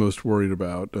titles I was most worried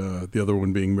about, the other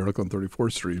one being Miracle on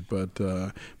 34th Street,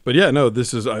 but yeah, no,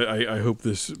 this is, I hope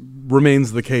this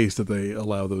remains the case that they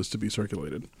allow those to be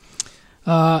circulated.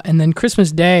 And then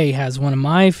Christmas Day has one of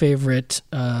my favorite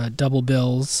double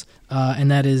bills, and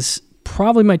that is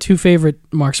probably my two favorite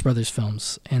Marx Brothers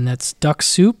films, and that's Duck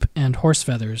Soup and Horse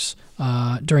Feathers.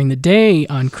 During the day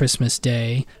on Christmas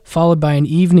Day, followed by an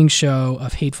evening show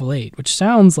of Hateful Eight, which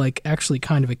sounds like actually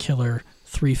kind of a killer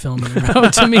 3 film in a row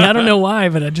to me. I don't know why,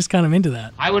 but I'm just kind of into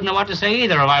that. I wouldn't know what to say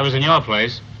either if I was in your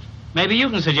place. Maybe you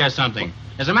can suggest something.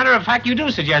 As a matter of fact, you do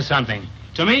suggest something.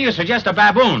 To me, you suggest a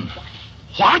baboon.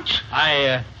 What?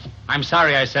 I'm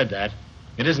sorry I said that.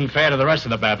 It isn't fair to the rest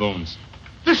of the baboons.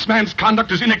 This man's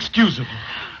conduct is inexcusable.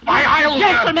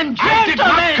 Gentlemen, I did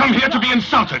not come here to be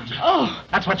insulted. Oh,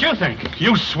 that's what you think.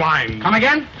 You swine. Come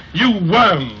again? You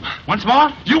worm. Once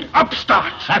more? You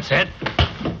upstart. That's it.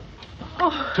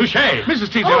 Touché.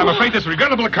 Mrs. Teasdale, I'm afraid this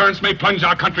regrettable occurrence may plunge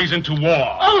our countries into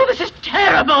war. Oh, this is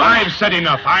terrible. I've said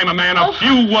enough. I'm a man of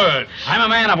few words. I'm a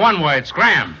man of one word,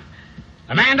 scram.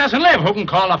 A man doesn't live who can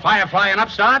call a firefly an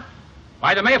upstart.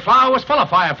 Why, the Mayflower was full of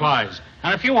fireflies,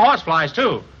 and a few horseflies,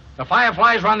 too. The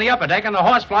fireflies run the upper deck, and the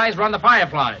horseflies run the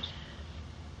fireflies.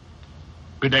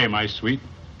 Good day, my sweet.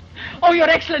 Oh, Your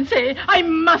Excellency, I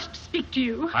must speak to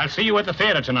you. I'll see you at the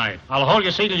theater tonight. I'll hold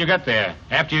your seat till you get there.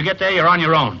 After you get there, you're on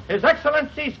your own. His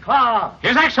Excellency's car.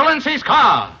 His Excellency's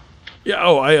car. Yeah,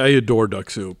 I adore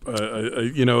Duck Soup.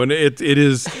 And it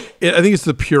is. I think it's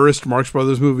the purest Marx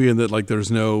Brothers movie in that like there's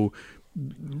no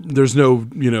ingenue.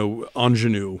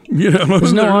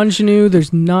 There's no ingenue.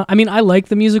 There's not. I mean, I like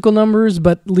the musical numbers,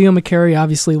 but Leo McCarey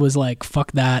obviously was like,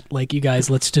 "Fuck that! Like, you guys,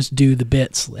 let's just do the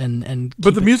bits and."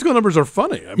 But the musical numbers are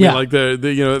funny. I mean, like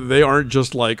they aren't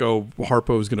just like, oh,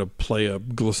 Harpo's going to play a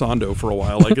glissando for a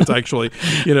while. Like it's actually,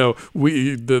 the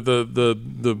 "We're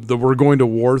Going to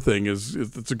War" thing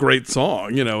it's a great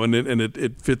song, and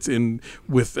it fits in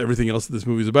with everything else that this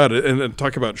movie's about. And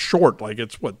talk about short, like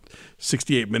it's what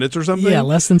 68 minutes or something. Yeah,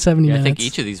 less than 70 minutes. I think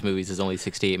each of these movies is only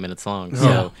 68 minutes long,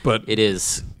 so but it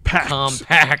is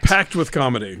compact. Packed with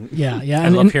comedy. Yeah. I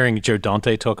love hearing Joe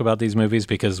Dante talk about these movies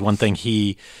because one thing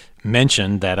he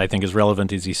mentioned that I think is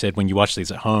relevant is he said when you watch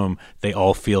these at home, they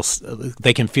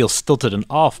can feel stilted and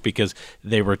off because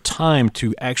they were timed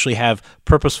to actually have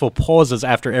purposeful pauses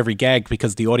after every gag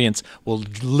because the audience will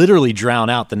literally drown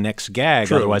out the next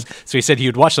gag otherwise. So he said he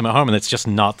would watch them at home and it's just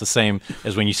not the same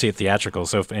as when you see it theatrical.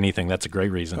 So if anything, that's a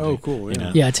great reason. Oh, cool.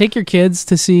 Yeah. Yeah, take your kids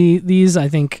to see these. I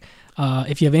think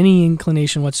if you have any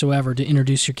inclination whatsoever to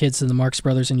introduce your kids to the Marx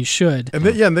Brothers, and you should. And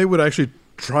they would actually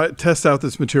test out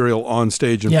this material on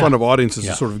stage in front of audiences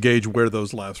to sort of gauge where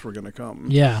those laughs were going to come.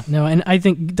 Yeah, no, and I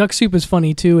think Duck Soup is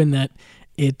funny too in that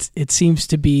it seems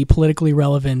to be politically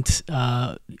relevant.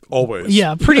 Always.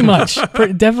 Yeah, pretty much.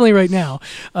 Definitely right now.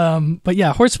 But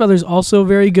yeah, Horse Feathers also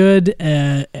very good.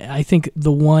 I think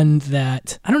the one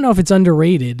that, I don't know if it's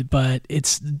underrated, but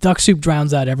it's Duck Soup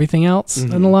drowns out everything else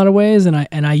in a lot of ways. And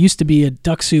I used to be a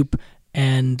Duck Soup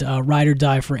and Ride or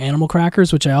Die for Animal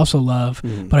Crackers, which I also love,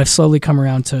 but I've slowly come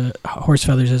around to Horse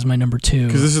Feathers as my number 2.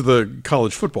 Because this is the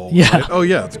college football one, yeah. Right? Oh,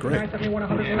 yeah, it's great.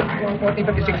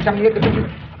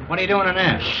 What are you doing in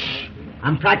there?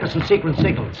 I'm practicing sequence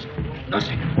sequence. No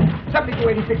secret. 72,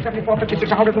 86, 74, 56,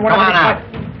 101. Come on out.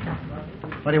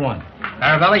 What do you want?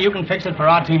 Arabella, you can fix it for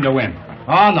our team to win.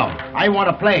 Oh, no. I want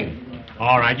to play.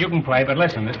 All right, you can play, but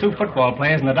listen, there's 2 football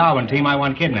players in the Darwin team I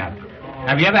want kidnapped.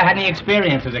 Have you ever had any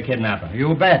experience as a kidnapper?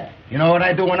 You bet. You know what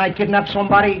I do when I kidnap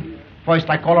somebody? First,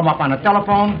 I call them up on the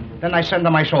telephone, then I send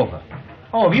them my chauffeur.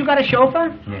 Oh, have you got a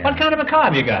chauffeur? Yeah. What kind of a car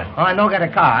have you got? Oh, I don't got a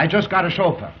car. I just got a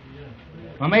chauffeur.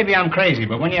 Well, maybe I'm crazy,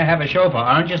 but when you have a chauffeur,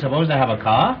 aren't you supposed to have a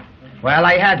car? Well,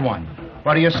 I had one.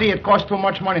 But you see, it cost too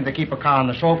much money to keep a car on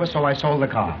the chauffeur, so I sold the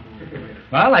car.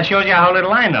 Well, that shows you how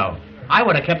little I know. I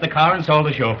would have kept the car and sold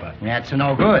the chauffeur. That's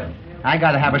no good. I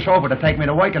got to have a chauffeur to take me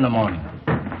to work in the morning.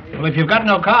 Well, if you've got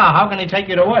no car, how can he take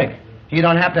you to work? He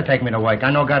don't have to take me to work.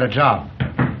 I know got a job.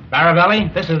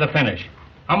 Baravelli, this is the finish.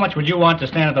 How much would you want to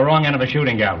stand at the wrong end of a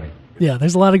shooting gallery? Yeah,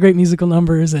 there's a lot of great musical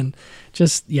numbers and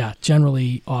just,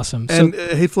 generally awesome. And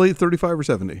Hateful Eight, 35 or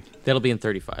 70? That'll be in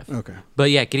 35. Okay. But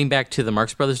yeah, getting back to the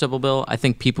Marx Brothers double bill, I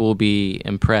think people will be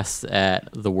impressed at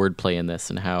the wordplay in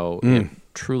this and how it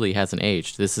truly hasn't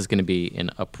aged. This is going to be an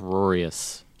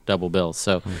uproarious double bill.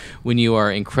 So when you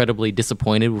are incredibly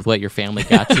disappointed with what your family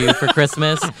got you for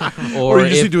Christmas, or you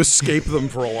just need to escape them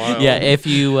for a while. Yeah, if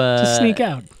you just sneak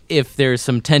out. If there's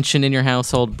some tension in your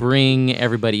household, bring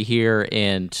everybody here,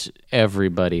 and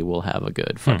everybody will have a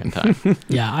good fucking time.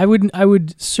 Yeah, I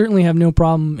would certainly have no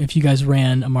problem if you guys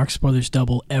ran a Marx Brothers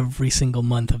double every single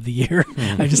month of the year.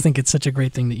 I just think it's such a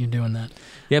great thing that you're doing that.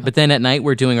 Yeah, but then at night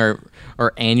we're doing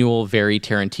our annual very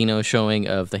Tarantino showing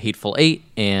of The Hateful Eight,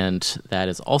 and that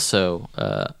is also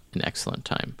an excellent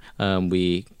time.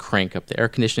 We crank up the air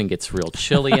conditioning, gets real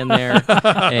chilly in there,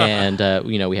 and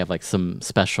we have like some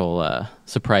special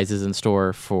surprises in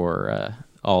store for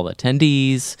all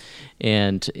attendees.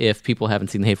 And if people haven't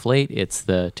seen The Hateful Eight, it's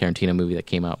the Tarantino movie that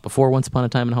came out before Once Upon a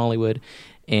Time in Hollywood.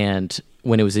 And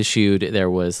when it was issued, there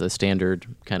was a standard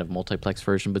kind of multiplex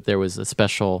version, but there was a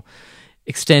special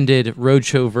extended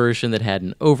roadshow version that had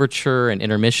an overture and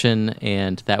intermission,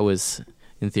 and that was,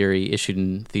 in theory, issued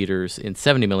in theaters in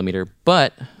 70 millimeter.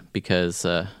 But because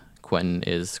Quentin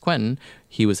is Quentin,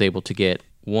 he was able to get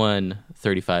one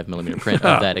 35 millimeter print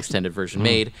of that extended version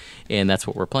made, and that's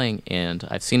what we're playing. And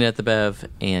I've seen it at the Bev,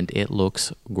 and it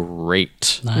looks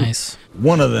great. Nice.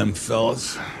 One of them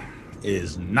fellas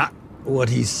is not what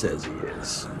he says he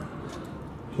is.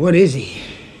 What is he?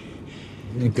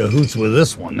 In cahoots with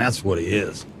this one, that's what he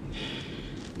is.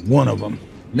 One of them,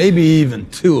 maybe even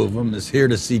two of them, is here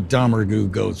to see Domergue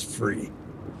goes free.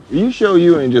 Are you sure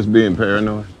you ain't just being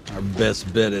paranoid? Our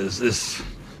best bet is this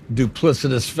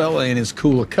duplicitous fella ain't as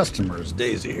cool a customer as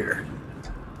Daisy here.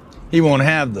 He won't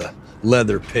have the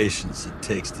leather patience it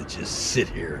takes to just sit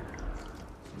here.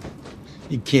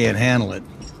 He can't handle it.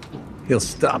 He'll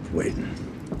stop waiting.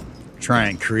 Try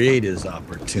and create his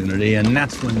opportunity, and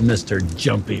that's when Mr.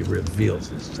 Jumpy reveals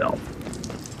himself.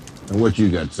 And what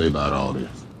you got to say about all this?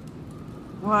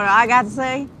 What I got to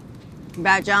say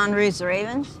about John Reese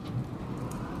Ravens?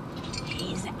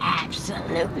 He's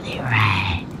absolutely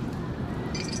right.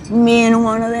 Me and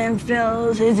one of them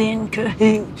fellows is in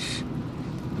cahoots.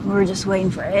 We're just waiting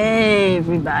for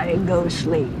everybody to go to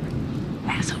sleep.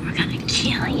 That's what we're gonna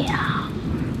kill y'all.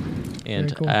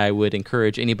 And cool. I would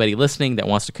encourage anybody listening that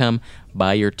wants to come,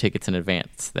 buy your tickets in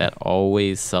advance. That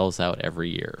always sells out every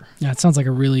year. Yeah, it sounds like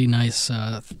a really nice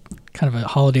kind of a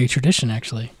holiday tradition,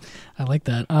 actually. I like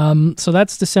that. So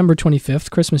that's December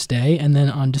 25th, Christmas Day. And then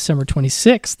on December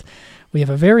 26th, we have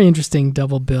a very interesting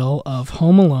double bill of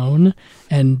Home Alone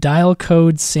and Dial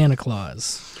Code Santa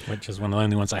Claus. Which is one of the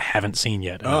only ones I haven't seen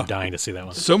yet. I'm dying to see that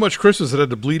one. So much Christmas it had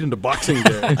to bleed into Boxing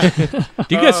Day. Do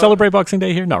you guys celebrate Boxing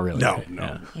Day here? Not really.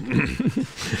 No.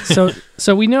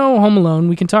 So we know Home Alone.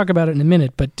 We can talk about it in a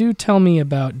minute, but do tell me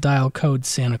about Dial Code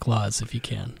Santa Claus if you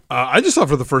can. I just saw it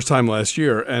for the first time last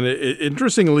year, and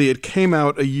interestingly, it came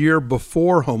out a year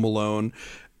before Home Alone,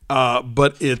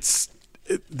 but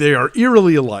they are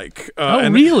eerily alike.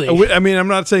 Really? I mean, I'm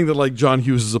not saying that like John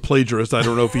Hughes is a plagiarist. I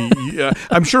don't know if he.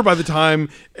 I'm sure by the time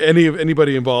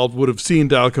anybody involved would have seen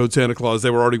Dial Code Santa Claus, they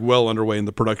were already well underway in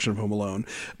the production of Home Alone.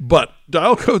 But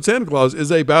Dial Code Santa Claus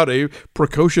is about a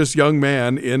precocious young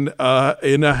man in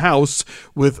a house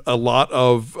with a lot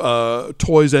of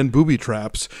toys and booby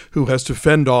traps who has to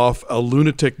fend off a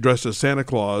lunatic dressed as Santa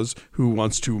Claus who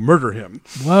wants to murder him.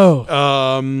 Whoa.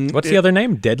 What's the other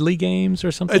name? Deadly Games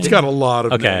or something? It's got a lot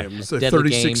of names.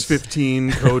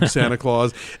 3615 Code Santa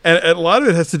Claus. And a lot of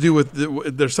it has to do with,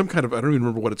 there's some kind of, I don't even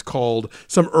remember what it's called,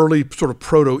 some early sort of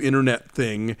proto-internet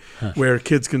thing where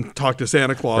kids can talk to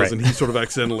Santa Claus, and he sort of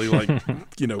accidentally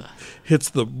hits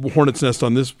the hornet's nest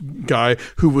on this guy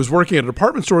who was working at a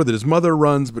department store that his mother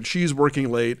runs, but she's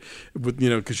working late with,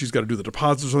 because she's got to do the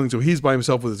deposits or something. So he's by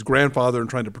himself with his grandfather and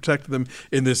trying to protect them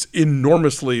in this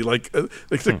enormously, like a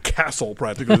castle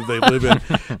practically that they live in.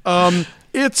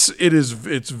 It's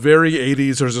very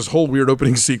 80s. There's this whole weird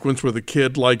opening sequence where the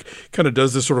kid kind of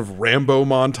does this sort of Rambo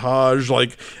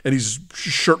montage, and he's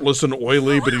shirtless and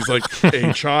oily, but he's like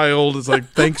a child. It's like,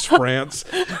 thanks, France.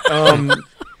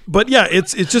 But yeah,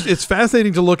 it's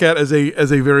fascinating to look at as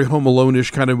a very Home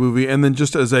Alone-ish kind of movie, and then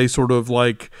just as a sort of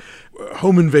like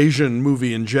home invasion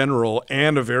movie in general,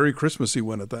 and a very Christmassy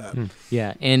one at that.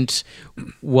 Yeah, and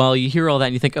while you hear all that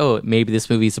and you think, oh, maybe this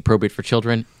movie is appropriate for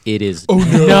children, it is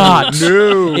not.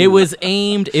 No. It was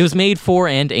made for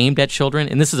and aimed at children,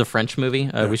 and this is a French movie,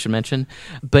 we should mention,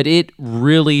 but it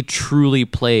really, truly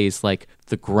plays like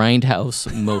the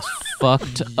Grindhouse most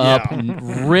fucked up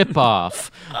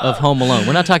rip-off of Home Alone.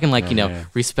 We're not talking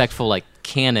respectful like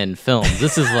canon films.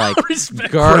 This is like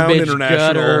garbage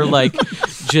gutter, like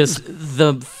just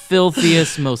the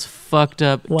filthiest, most fucked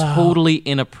up, totally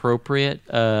inappropriate,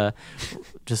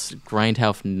 just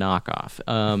Grindhouse knockoff.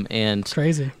 And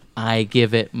crazy. I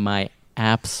give it my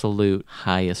absolute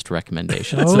highest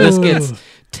recommendation. So this gets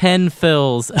 10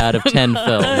 fills out of 10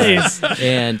 fills. Nice.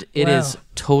 And it is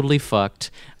totally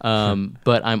fucked.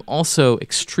 But I'm also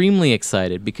extremely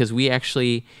excited because we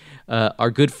actually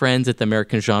are good friends at the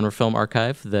American Genre Film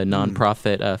Archive, the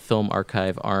nonprofit film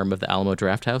archive arm of the Alamo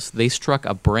Drafthouse. They struck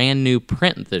a brand new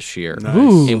print this year.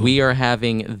 Nice. And we are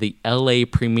having the LA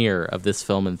premiere of this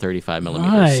film in 35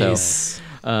 millimeters. Nice.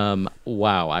 So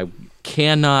wow, I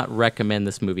cannot recommend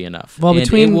this movie enough. Well,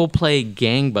 and it will play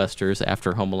gangbusters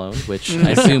after Home Alone, which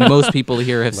I assume most people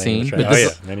here have seen. But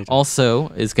this also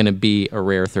is going to be a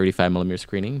rare 35mm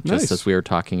screening, just as we were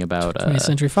talking about 20th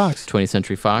Century Fox. 20th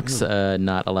Century Fox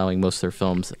not allowing most of their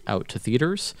films out to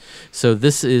theaters. So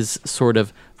this is sort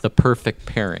of the perfect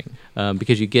pairing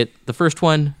because you get the first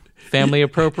one, family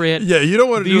appropriate. Yeah, you don't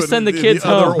want to do you it send in the kids the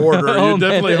other home. order. You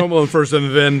definitely Home Alone first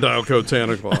and then Dial Code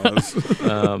Santa Claus.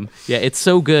 Yeah, it's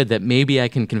so good that maybe I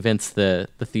can convince the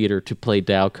theater to play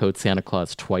Dial Code Santa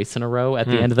Claus twice in a row at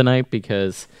the end of the night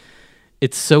because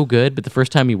it's so good, but the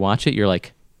first time you watch it, you're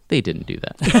like, they didn't do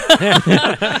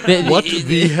that. What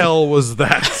the hell was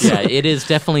that? Yeah, it is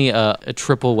definitely a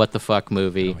triple what the fuck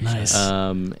movie. Nice.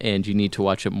 And you need to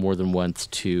watch it more than once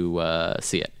to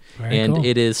see it. Very cool.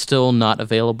 It is still not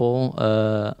available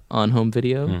on home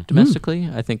video domestically.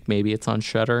 I think maybe it's on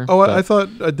Shudder. Oh, I thought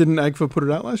didn't AGFA put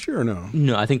it out last year or no?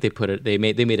 No, I think they put it. They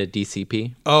made a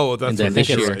DCP. Oh, that's I think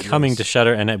it's coming to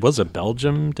Shudder, and it was a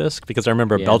Belgium disc because I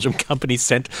remember a Belgium company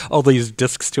sent all these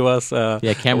discs to us.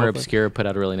 Camera Obscura put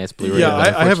out a really nice Blu-ray. Yeah,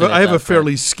 I have a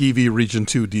fairly skeevy Region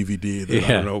 2 DVD that I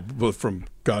don't know, both from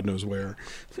God knows where.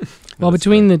 Well,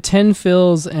 between the 10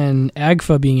 Phils and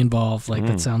AGFA being involved,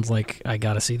 that sounds like I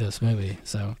got to see this movie.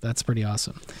 So that's pretty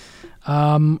awesome.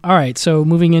 All right, so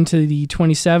moving into the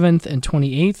 27th and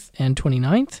 28th and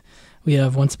 29th, we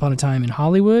have Once Upon a Time in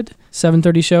Hollywood,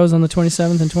 7:30 shows on the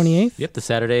 27th and 28th. Yep,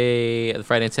 the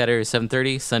Friday and Saturday is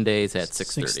 7:30, Sundays at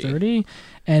 6:30. 6:30.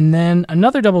 And then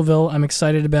another double bill I'm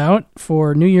excited about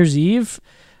for New Year's Eve.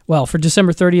 Well, for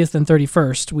December 30th and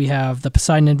 31st, we have The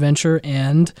Poseidon Adventure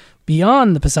and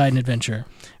Beyond the Poseidon Adventure,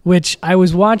 which I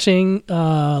was watching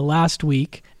last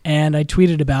week, and I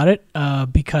tweeted about it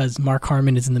because Mark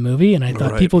Harmon is in the movie, and I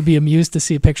thought people would be amused to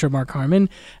see a picture of Mark Harmon.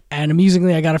 And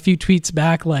amusingly, I got a few tweets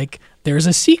back like, there's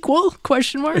a sequel, ?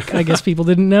 I guess people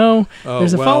didn't know.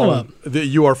 There's a follow-up.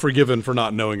 You are forgiven for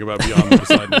not knowing about Beyond the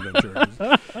Poseidon Adventure.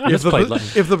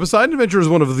 If the Poseidon Adventure is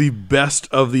one of the best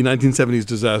of the 1970s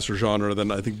disaster genre,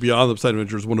 then I think Beyond the Poseidon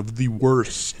Adventure is one of the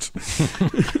worst.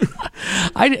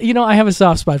 I have a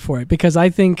soft spot for it because I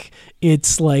think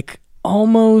it's like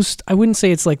almost, I wouldn't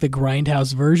say it's like the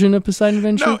Grindhouse version of Poseidon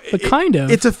Adventure, but kind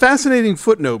of. It's a fascinating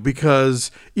footnote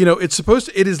because, it's supposed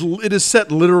to, it is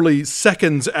set literally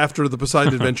seconds after the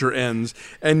Poseidon Adventure ends,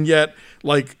 and yet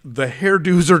the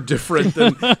hairdos are different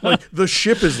and the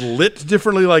ship is lit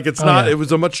differently. It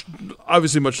was a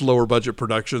obviously much lower budget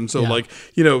production. So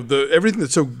everything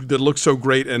that looks so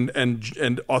great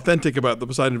and authentic about the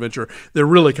Poseidon Adventure, they're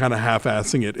really kind of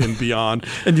half-assing it in Beyond.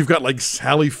 And you've got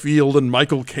Sally Field and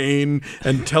Michael Caine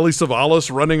and Telly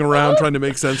Savalas running around trying to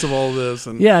make sense of all this.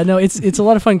 And it's a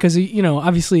lot of fun because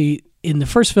obviously in the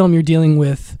first film you're dealing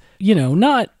with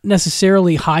not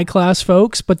necessarily high-class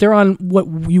folks, but they're on what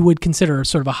you would consider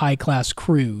sort of a high-class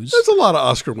cruise. There's a lot of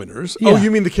Oscar winners. Yeah. Oh,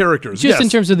 you mean the characters? Just in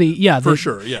terms of for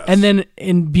sure, yes. And then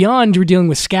in Beyond, you're dealing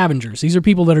with scavengers. These are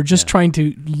people that are just trying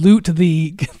to loot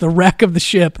the wreck of the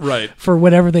ship for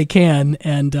whatever they can,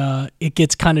 and it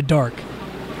gets kind of dark.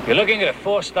 You're looking at a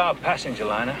 4-star passenger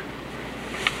liner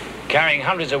carrying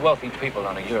hundreds of wealthy people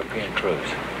on a European cruise.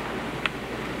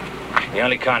 The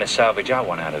only kind of salvage I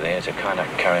want out of there is a kind I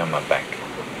can carry on my back.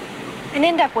 And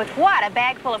end up with what? A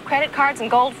bag full of credit cards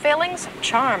and gold fillings?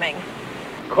 Charming.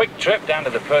 Quick trip down to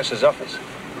the purser's office.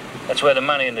 That's where the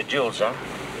money and the jewels are.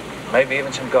 Maybe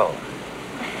even some gold.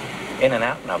 In and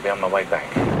out, and I'll be on my way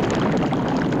back.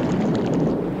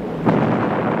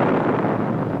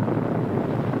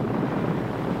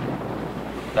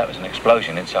 That was an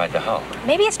explosion inside the hull.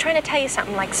 Maybe it's trying to tell you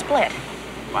something like Split.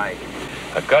 Mike,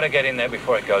 I've got to get in there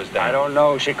before it goes down. I don't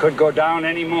know. She could go down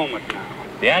any moment now.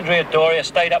 The Andrea Doria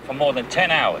stayed up for more than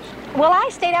 10 hours. Well, I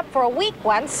stayed up for a week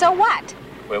once, so what?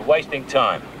 We're wasting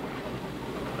time.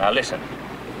 Now listen,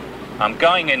 I'm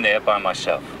going in there by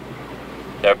myself.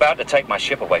 They're about to take my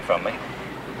ship away from me.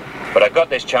 But I got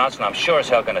this chance and I'm sure as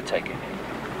hell going to take it.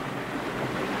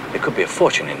 There could be a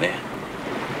fortune in there.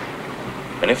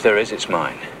 And if there is, it's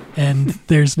mine. And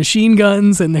there's machine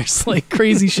guns and there's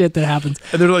crazy shit that happens.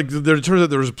 And it turns out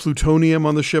there was plutonium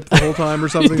on the ship the whole time or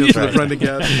something. That's what they're trying to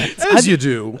get. As you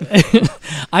do.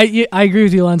 I agree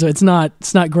with you, Alonzo. It's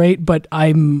not great, but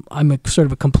I'm a sort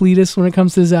of a completist when it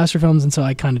comes to disaster films, and so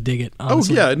I kind of dig it.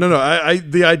 Honestly. Oh yeah, no.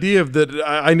 The idea of that,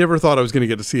 I never thought I was going to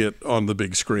get to see it on the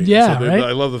big screen. Yeah, so right?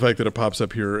 I love the fact that it pops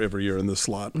up here every year in this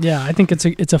slot. Yeah, I think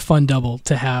it's a fun double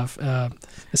to have,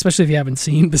 especially if you haven't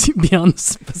seen Beyond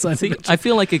the Poseidon. I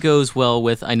feel like it goes well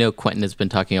with, I know Quentin has been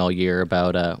talking all year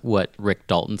about what Rick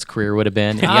Dalton's career would have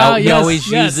been. And he always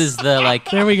uses the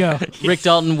there we go. Rick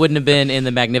Dalton wouldn't have been in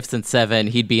the Magnificent Seven.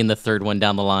 He'd he'd be in the third one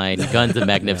down the line, Guns and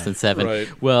Magnificent Seven.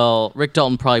 Right. Well, Rick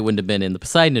Dalton probably wouldn't have been in the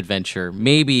Poseidon Adventure.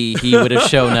 Maybe he would have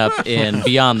shown up in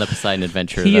Beyond the Poseidon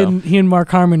Adventure. He and Mark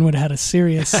Harmon would have had a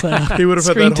serious. He would have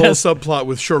had that whole subplot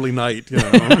with Shirley Knight.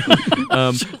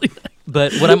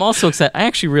 But what I'm also excited, I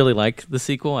actually really like the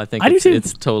sequel. I think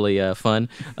it's totally fun.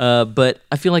 But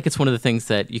I feel like it's one of the things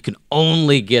that you can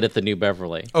only get at the New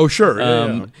Beverly. Oh, sure.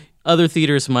 Yeah. Other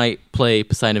theaters might play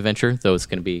Poseidon Adventure, though it's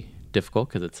going to be difficult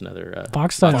because it's another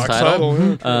Fox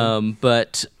title.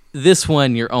 But this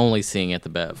one you're only seeing at the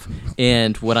Bev.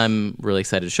 And what I'm really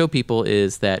excited to show people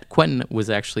is that Quentin was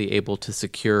actually able to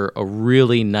secure a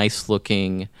really nice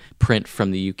looking print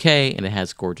from the UK, and it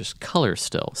has gorgeous color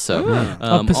still. So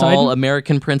all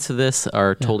American prints of this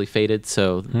are totally faded,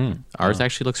 so ours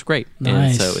actually looks great.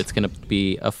 Nice. And so it's going to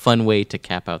be a fun way to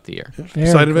cap out the year.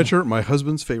 Poseidon Adventure, my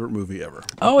husband's favorite movie ever.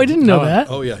 Oh, I didn't know that.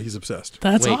 Oh, yeah, he's obsessed.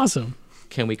 That's awesome.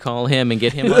 Can we call him and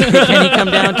get him? Can he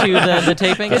come down to the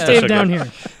taping? Let's stay down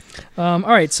here. All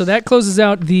right, so that closes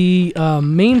out the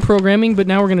main programming, but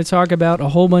now we're going to talk about a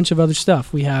whole bunch of other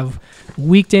stuff. We have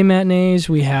weekday matinees,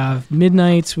 we have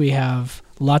midnights, we have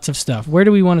lots of stuff. Where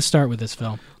do we want to start with this,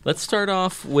 Phil? Let's start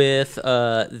off with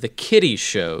the kiddies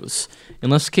shows.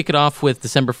 And let's kick it off with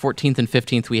December 14th and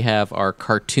 15th. We have our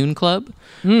Cartoon Club,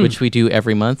 which we do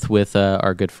every month with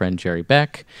our good friend Jerry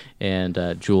Beck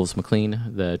and Jules McLean,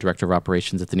 the Director of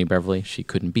Operations at the New Beverly. She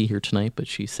couldn't be here tonight, but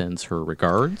she sends her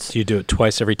regards. Do you do it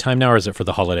twice every time now, or is it for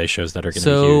the holiday shows that are going to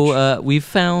be huge? So we've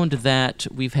found that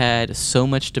we've had so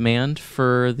much demand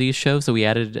for these shows that we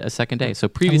added a second day. So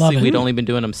previously we'd only been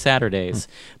doing them Saturdays,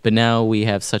 but now we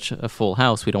have such a full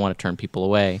house, we don't want to turn people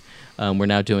away. We're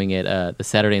now doing it the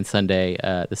Saturday and Sunday,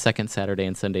 the second Saturday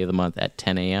and Sunday of the month at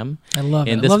 10 a.m. I love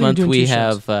it. And this month we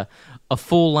have a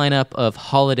full lineup of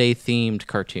holiday-themed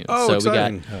cartoons. Oh, so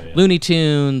exciting. we got Looney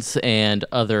Tunes and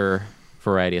other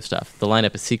variety of stuff. The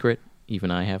lineup is secret. Even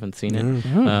I haven't seen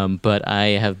it. But I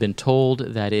have been told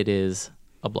that it is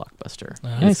a blockbuster.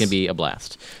 Nice. And it's going to be a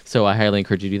blast. So I highly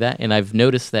encourage you to do that. And I've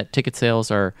noticed that ticket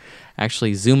sales are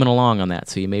actually zooming along on that,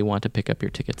 so you may want to pick up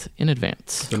your tickets in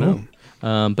advance. Cool.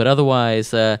 But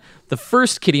otherwise, the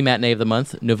first kiddie matinee of the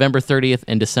month, November 30th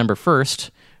and December 1st,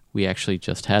 we actually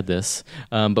just had this,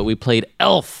 but we played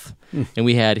Elf, and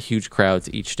we had huge crowds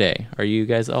each day. Are you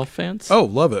guys Elf fans? Oh,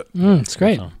 love it. It's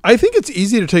great. I think it's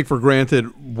easy to take for granted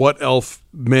what Elf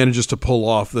manages to pull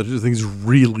off that I think is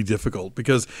really difficult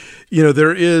because,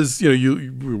 there is,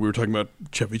 we were talking about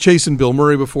Chevy Chase and Bill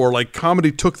Murray before, like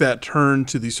comedy took that turn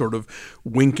to the sort of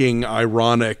winking,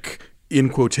 ironic, in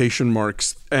quotation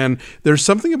marks. And there's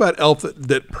something about Elf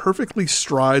that perfectly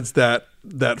strides that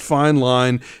fine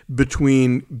line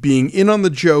between being in on the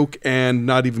joke and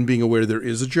not even being aware there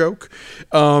is a joke.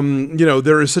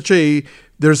 There's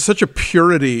such a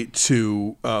purity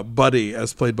to Buddy,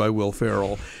 as played by Will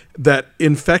Ferrell, that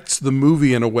infects the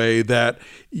movie in a way that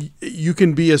you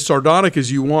can be as sardonic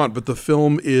as you want, but the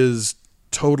film is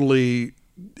totally...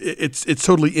 It's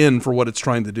totally in for what it's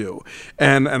trying to do,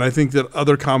 and I think that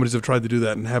other comedies have tried to do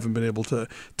that and haven't been able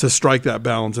to strike that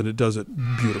balance, and it does it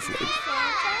beautifully.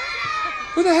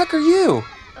 Who the heck are you?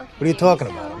 What are you talking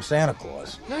about? I'm Santa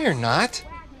Claus. No, you're not.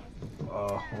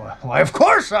 Why, of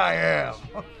course I am.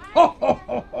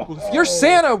 Well, if you're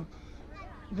Santa,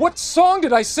 what song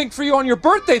did I sing for you on your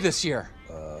birthday this year?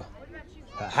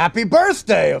 Happy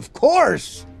birthday, of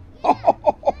course.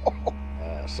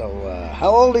 How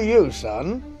old are you,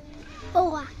 son?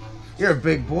 4. You're a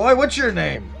big boy. What's your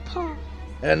name? Paul.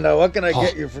 And what can I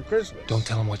get you for Christmas? Don't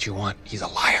tell him what you want. He's a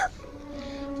liar.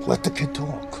 Let the kid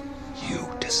talk. You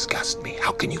disgust me.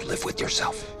 How can you live with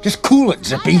yourself? Just cool it,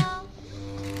 Zippy.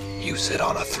 You sit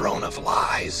on a throne of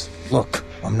lies. Look,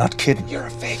 I'm not kidding. You're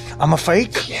a fake. I'm a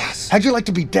fake? Yes. How'd you like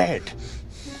to be dead?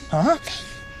 Huh?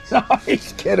 No,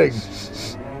 he's kidding.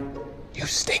 You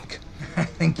stink. I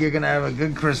think you're gonna have a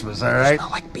good Christmas, all right? You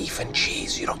smell like beef and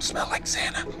cheese. You don't smell like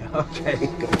Santa. Okay,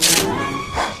 good.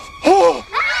 Oh!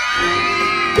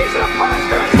 He's a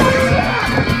monster!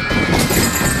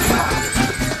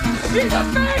 He's a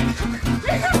fake!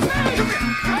 He's a fake!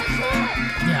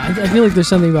 Yeah, I feel like there's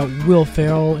something about Will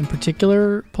Ferrell in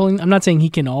particular pulling. I'm not saying he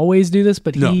can always do this,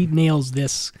 but he nails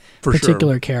this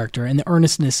particular character and the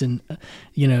earnestness and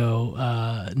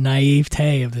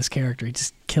naivete of this character. He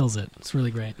just kills it. It's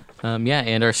really great.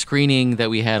 And our screening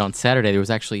that we had on Saturday, there was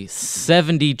actually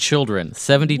 70 children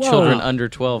under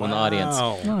 12 in the audience,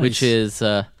 which is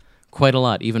quite a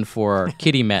lot, even for our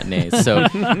kiddie matinees. So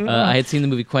I had seen the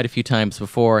movie quite a few times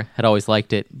before, had always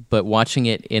liked it, but watching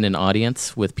it in an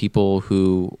audience with people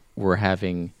who were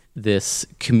having this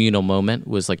communal moment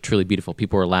was like truly beautiful.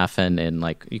 People were laughing, and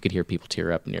like you could hear people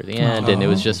tear up near the end, and it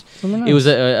was just it was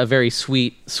a very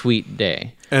sweet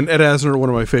day. And Ed Asner, one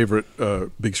of my favorite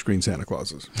big screen Santa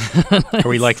Clauses. Are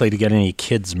we likely to get any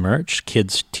kids merch,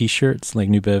 kids T-shirts, like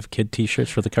New Bev kid T-shirts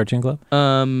for the Cartoon Club?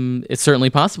 It's certainly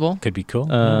possible. Could be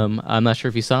cool. I'm not sure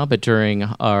if you saw, but during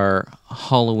our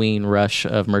Halloween rush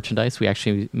of merchandise, we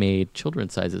actually made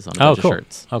children's sizes on a bunch of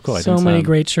shirts. Oh, cool! So many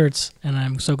great shirts, and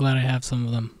I'm so glad I have some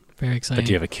of them. Very exciting. But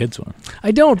do you have a kids one?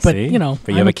 I don't, but See? you know,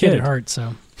 But you I'm have a a kid kid. at heart,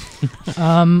 so.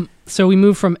 So we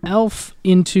move from Elf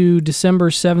into December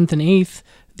 7th and 8th.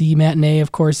 The matinee,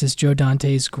 of course, is Joe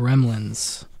Dante's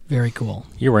Gremlins. Very cool.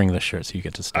 You're wearing this shirt, so you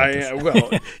get to start this. Well,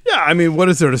 yeah, I mean, what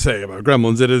is there to say about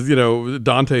Gremlins? It is,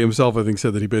 Dante himself, I think,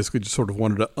 said that he basically just sort of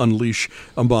wanted to unleash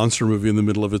a monster movie in the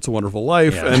middle of It's a Wonderful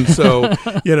Life. Yeah. And so,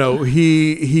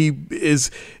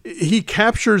 he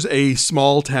captures a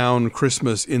small town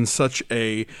Christmas in such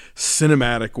a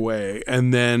cinematic way,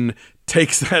 and then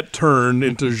takes that turn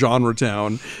into genre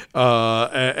town.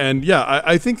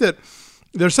 I think that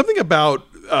there's something about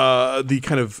the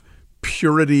kind of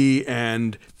purity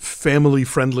and family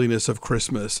friendliness of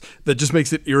Christmas that just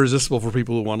makes it irresistible for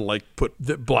people who want to like put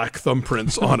the black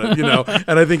thumbprints on it,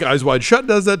 And I think Eyes Wide Shut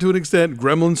does that to an extent.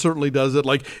 Gremlins certainly does it.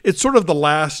 Like, it's sort of the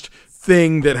last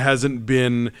thing that hasn't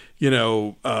been,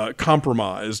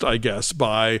 compromised, I guess,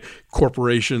 by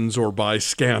corporations or by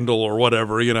scandal or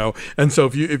whatever, And so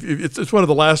if it's one of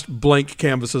the last blank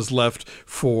canvases left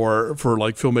for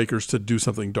like filmmakers to do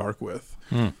something dark with.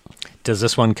 Does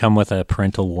this one come with a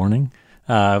parental warning?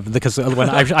 Because when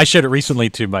I showed it recently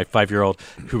to my 5-year-old,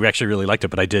 who actually really liked it,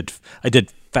 but I did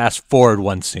fast forward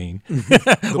one scene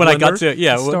when I got to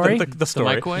the story. The story.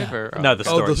 The microwave? Or, No, the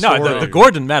story. the story. No, the gore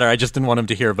didn't matter. I just didn't want him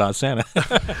to hear about Santa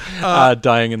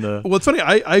dying in the. Well, it's funny.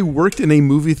 I worked in a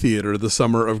movie theater the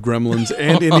summer of Gremlins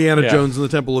and Indiana Jones and the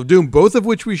Temple of Doom, both of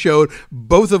which we showed,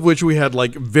 both of which we had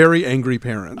like very angry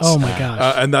parents. Oh my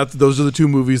gosh! And those are the two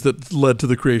movies that led to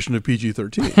the creation of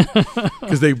PG-13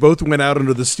 because they both went out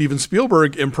under the Steven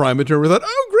Spielberg imprimatur. We thought,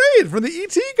 oh great, from the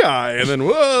E.T. guy, and then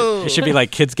whoa! It should be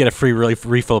like kids get a free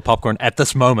refill of popcorn at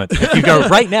this moment. If you go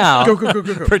right now, go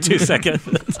for 2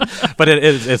 seconds. But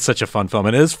it's such a fun film,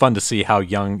 and it is fun to see how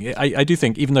young. I do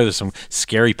think, even though there's some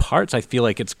scary parts, I feel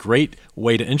like it's a great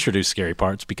way to introduce scary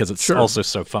parts because it's also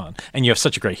so fun, and you have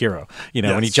such a great hero.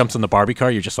 When he jumps in the Barbie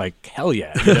car, you're just like, hell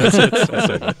yeah! It's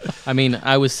so good. I mean,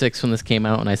 I was 6 when this came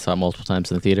out, and I saw it multiple times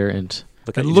in the theater, and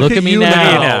Look at me you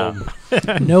now.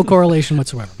 No correlation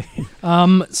whatsoever.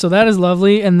 So that is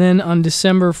lovely. And then on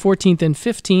December 14th and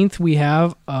 15th, we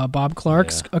have Bob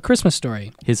Clark's A Christmas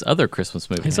Story. His other Christmas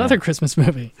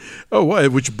movie. Oh,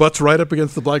 what? Which butts right up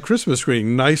against the Black Christmas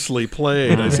screen. Nicely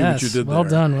played. I see what you did there. Well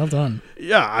done.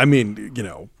 Yeah, I mean,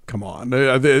 come on.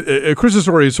 A Christmas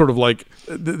Story is sort of like,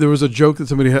 there was a joke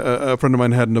that a friend of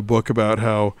mine had in a book about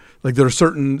how, like, there are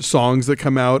certain songs that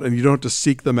come out and you don't have to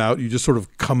seek them out. You just sort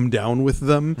of come down with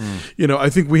them. I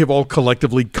think we have all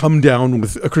collectively come down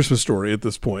with A Christmas Story at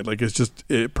this point. Like,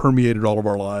 it permeated all of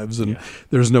our lives and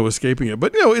there's no escaping it.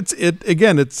 But,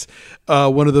 it's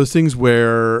one of those things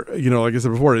where, like I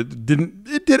said before, it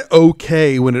did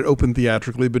okay when it opened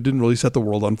theatrically, but didn't really set the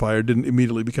world on fire. Didn't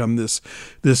immediately become this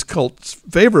cult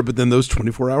favorite. But then those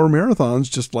 24-hour marathons,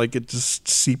 it just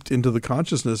seeped into the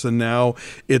consciousness, and now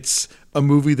it's a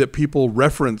movie that people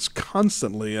reference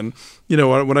constantly. And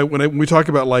when we talk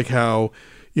about like how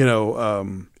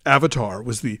Avatar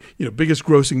was the biggest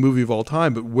grossing movie of all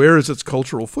time, but where is its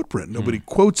cultural footprint? Nobody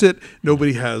quotes it.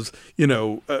 Nobody has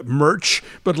merch.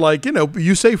 But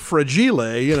you say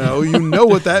fragile, you know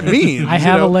what that means. I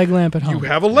have a leg lamp at home. You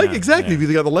have a leg exactly. If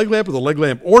you got the leg lamp or the leg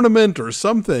lamp ornament or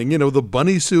something, the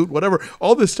bunny suit, whatever.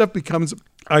 All this stuff becomes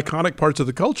iconic parts of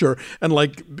the culture, and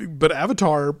but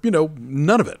Avatar,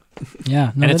 none of it.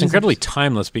 Yeah, and it's incredibly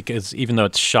timeless because even though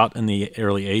it's shot in the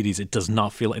early 80s, it does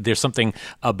not feel like there's something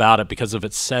about it because of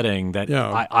its setting that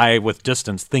I with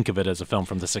distance think of it as a film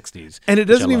from the 60s. And it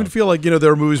doesn't even feel like,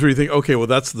 there are movies where you think, okay, well,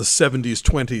 that's the 70s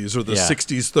 20s or the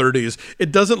 60s 30s.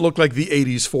 It doesn't look like the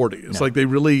 80s 40s. Like, they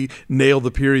really nail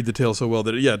the period detail so well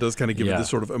that it does kind of give it this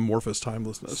sort of amorphous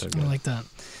timelessness. I like that.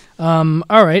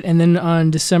 All right, and then on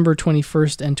December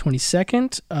 21st and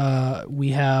 22nd, we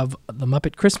have The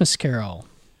Muppet Christmas Carol.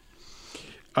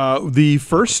 The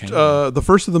first of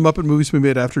the Muppet movies we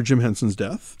made after Jim Henson's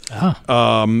death.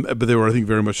 But they were, I think,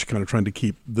 very much kind of trying to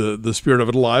keep the spirit of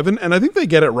it alive, and I think they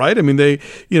get it right. I mean, they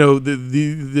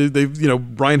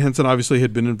Brian Henson obviously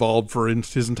had been involved for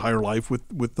his entire life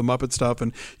with the Muppet stuff,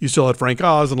 and you still had Frank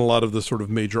Oz and a lot of the sort of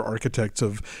major architects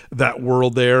of that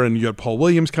world there, and you had Paul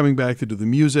Williams coming back to do the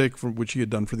music, from which he had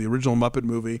done for the original Muppet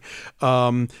movie.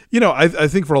 I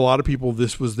think for a lot of people,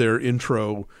 this was their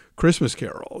intro Christmas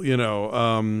Carol.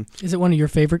 Is it one of your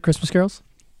favorite Christmas carols?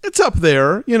 It's up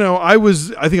there. I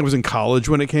think I was in college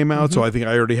when it came out, so I think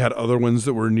I already had other ones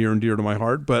that were near and dear to my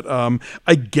heart. But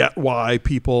I get why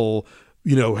people,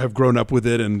 have grown up with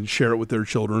it and share it with their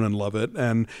children and love it.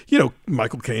 And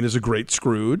Michael Caine is a great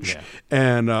Scrooge,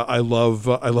 and I love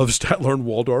Statler and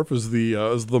Waldorf as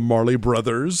the Marley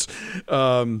Brothers.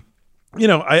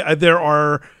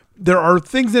 There are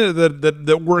things in it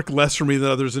that work less for me than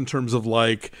others in terms of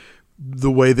like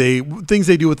the way things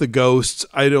they do with the ghosts.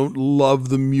 I don't love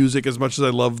the music as much as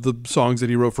I love the songs that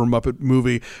he wrote for Muppet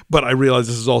Movie, but I realize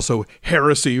this is also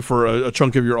heresy for a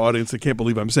chunk of your audience that can't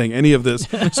believe I'm saying any of this.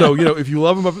 So, if you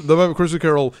love the Muppet Christmas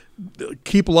Carol,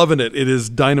 keep loving it. It is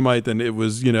dynamite, and it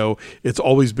was, it's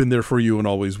always been there for you and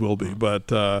always will be. But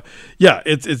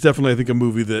it's definitely, I think, a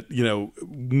movie that,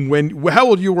 how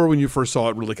old you were when you first saw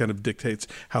it really kind of dictates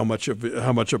how much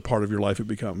a part of your life it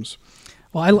becomes.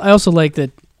 Well, I also like that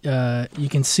you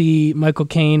can see Michael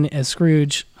Caine as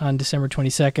Scrooge on December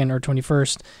 22nd or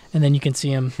 21st, and then you can see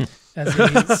him as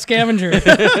a scavenger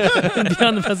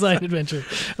Beyond the Best Line Adventure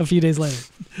a few days later.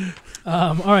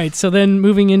 All right, so then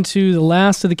moving into the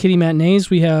last of the kiddie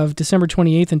matinees, we have December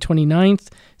 28th and 29th,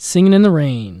 Singing in the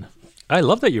Rain. I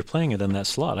love that you're playing it in that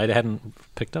slot. I hadn't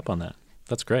picked up on that.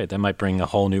 That's great. That might bring a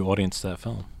whole new audience to that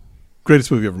film.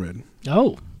 Greatest movie ever made.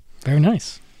 Oh, very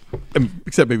nice.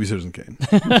 Except maybe Citizen Kane.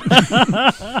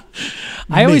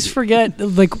 I always forget,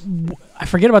 I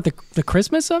forget about the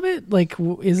Christmas of it. Like,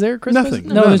 is there a Christmas? Nothing.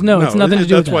 No, it's nothing to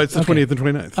do with that. That's why it's the 28th and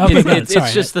 29th. Okay,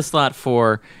 it's just the slot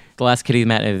for the last Kiddie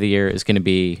Matinee of the year is going to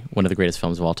be one of the greatest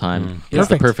films of all time. It's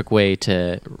the perfect way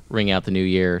to ring out the new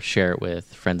year, share it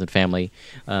with friends and family.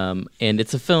 And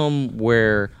it's a film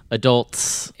where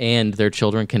adults and their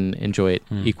children can enjoy it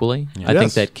equally. I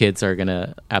think that kids are going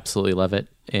to absolutely love it,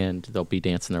 and they'll be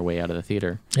dancing their way out of the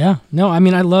theater. Yeah. No, I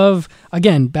mean, I love,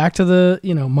 again, back to the,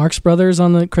 Marx Brothers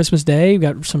on the Christmas Day. We've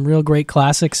got some real great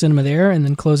classic cinema there, and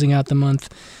then closing out the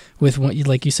month with,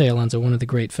 like you say, Alonzo, one of the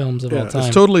great films of all time.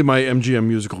 It's totally my MGM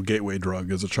musical gateway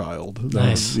drug as a child.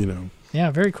 Nice. Yeah,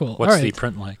 very cool. What's all right. the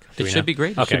print like? It should be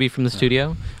great. It should be from the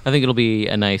studio. I think it'll be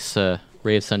a nice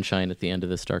ray of sunshine at the end of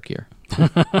this dark year.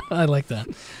 I like that.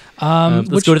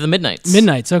 Let's go to the Midnights.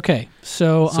 Midnights, okay.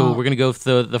 So we're going to go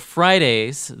for the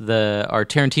Fridays, our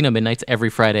Tarantino Midnights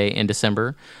every Friday in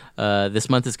December.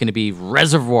 This month is going to be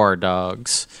Reservoir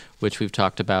Dogs, which we've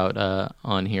talked about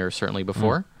on here certainly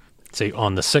before. So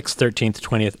on the 6th, 13th,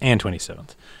 20th, and 27th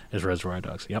is Reservoir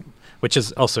Dogs. Yep. Which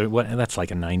is also, that's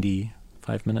like a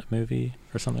 95-minute movie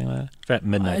or something like that? At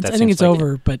midnight. I think it's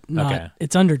over, but not.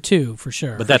 It's under 2 for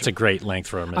sure. But that's a great length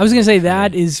for a midnight. I was going to say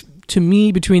that is, to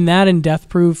me, between that and Death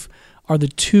Proof, are the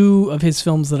two of his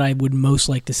films that I would most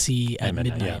like to see at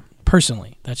midnight. Yeah.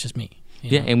 Personally, that's just me.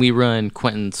 Yeah, and we run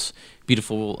Quentin's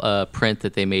beautiful print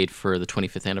that they made for the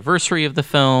 25th anniversary of the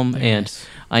film. Very and nice.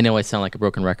 I know I sound like a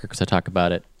broken record because I talk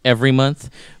about it every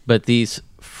month, but these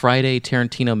Friday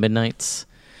Tarantino Midnights,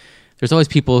 there's always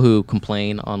people who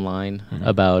complain online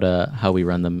about how we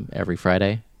run them every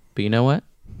Friday. But you know what?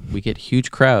 We get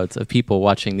huge crowds of people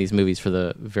watching these movies for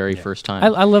the very first time.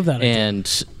 I love that idea.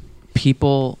 And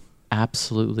people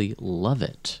absolutely love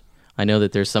it. I know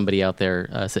that there's somebody out there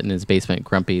sitting in his basement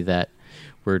grumpy that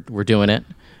we're doing it,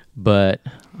 but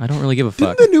I don't really give a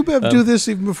fuck. Didn't the New Bev do this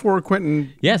even before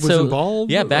Quentin was involved?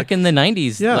 Yeah, back in the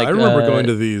 90s. Yeah, I remember going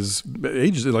to these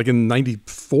ages, like in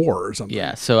 94 or something.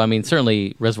 Yeah, so I mean,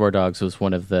 certainly Reservoir Dogs was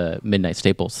one of the midnight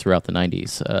staples throughout the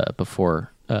 90s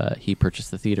before he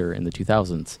purchased the theater in the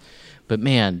 2000s. But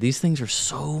man, these things are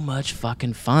so much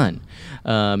fucking fun.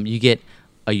 You get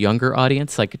a younger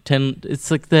audience,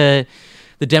 it's like the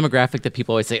demographic that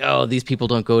people always say, oh, these people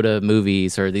don't go to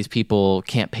movies, or these people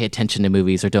can't pay attention to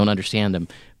movies or don't understand them.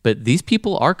 But these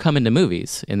people are coming to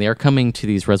movies, and they are coming to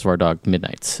these Reservoir Dog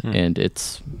Midnights, and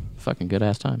it's fucking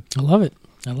good-ass time. I love it.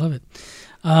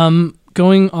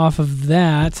 Going off of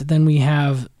that, then we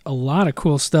have a lot of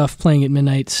cool stuff playing at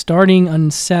midnight, starting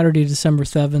on Saturday, December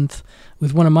 7th,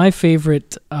 with one of my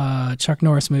favorite Chuck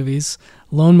Norris movies,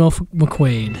 Lone Wolf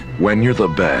McQuade. When you're the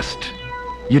best,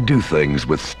 you do things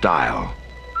with style.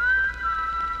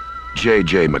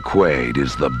 J.J. McQuaid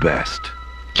is the best.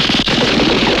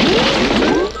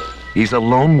 He's a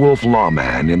lone wolf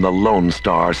lawman in the Lone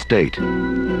Star State.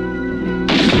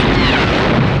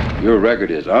 Your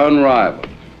record is unrivaled,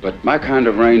 but my kind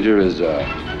of ranger is a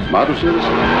model citizen,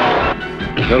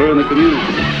 pillar in the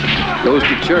community, goes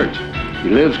to church, he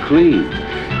lives clean,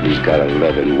 he's got a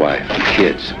loving wife and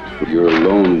kids. Your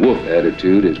lone wolf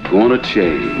attitude is gonna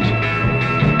change.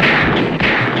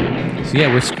 So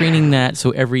yeah, we're screening that.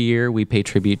 So every year we pay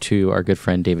tribute to our good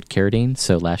friend David Carradine.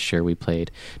 So last year we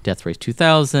played Death Race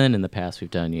 2000. In the past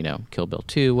we've done, Kill Bill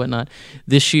 2, whatnot.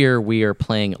 This year we are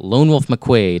playing Lone Wolf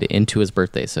McQuade into his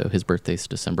birthday. So his birthday's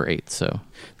December 8th. So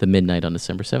the midnight on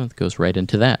December 7th goes right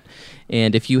into that.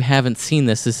 And if you haven't seen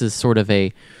this is sort of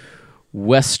a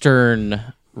Western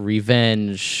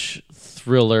revenge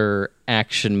thriller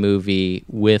action movie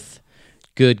with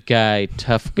good guy,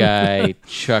 tough guy,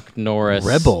 Chuck Norris.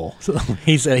 Rebel.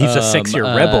 he's a 6-year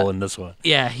rebel in this one.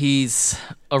 Yeah, he's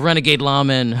a renegade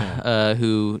lawman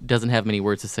who doesn't have many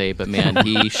words to say, but man,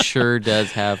 he sure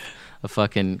does have a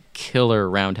fucking killer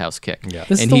roundhouse kick. Yeah.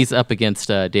 And he's up against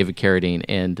David Carradine,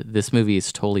 and this movie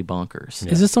is totally bonkers.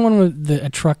 Is this the one where a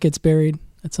truck gets buried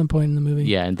at some point in the movie?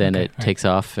 Yeah, and then it takes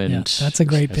off. And that's a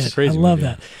great bit. I love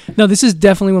movie. that. No, this is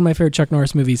definitely one of my favorite Chuck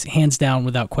Norris movies, hands down,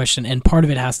 without question. And part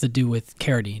of it has to do with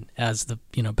Carradine as the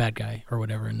bad guy or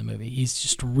whatever in the movie. He's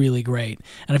just really great.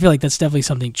 And I feel like that's definitely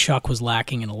something Chuck was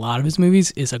lacking in a lot of his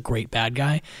movies, is a great bad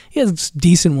guy. He has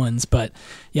decent ones, but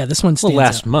yeah, this one stands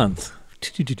last out. month,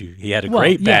 he had a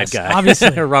great bad guy. Obviously.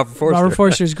 Robert Forster. Robert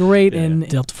Forster's great in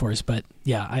Delta Force, but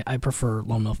yeah, I prefer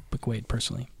Lone Wolf McQuade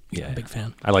personally. Yeah, I'm a big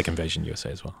fan. I like Invasion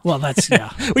USA as well. Well, that's we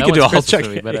could do a whole Chuck.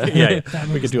 Movie, but,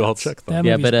 we could do a whole Chuck.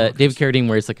 Yeah, but David Carradine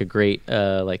wears like a great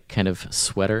kind of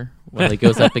sweater while he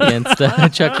goes up against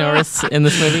Chuck Norris in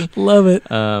this movie. Love it.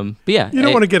 But yeah, you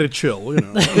don't want to get a chill,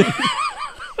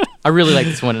 I really like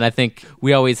this one, and I think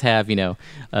we always have, David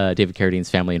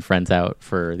Carradine's family and friends out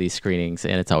for these screenings,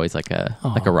 and it's always like a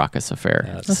raucous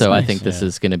affair. So nice. I think this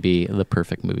is going to be the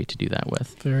perfect movie to do that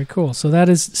with. Very cool. So that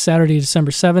is Saturday, December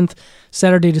 7th.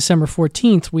 Saturday, December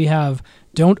 14th, we have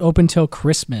Don't Open Till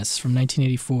Christmas from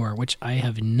 1984, which I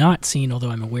have not seen,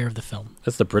 although I'm aware of the film.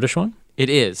 That's the British one? It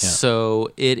is. Yeah. So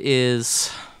it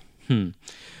is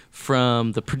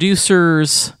from the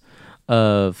producers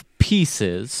of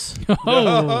Pieces.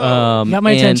 Got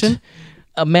my attention.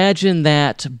 Imagine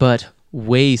that, but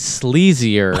way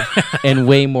sleazier and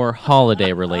way more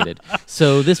holiday related.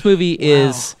 So this movie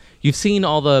is, you've seen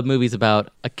all the movies about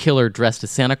a killer dressed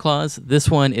as Santa Claus. This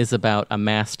one is about a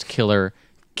masked killer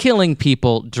killing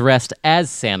people dressed as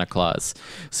Santa Claus.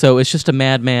 So it's just a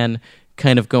madman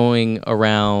kind of going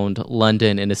around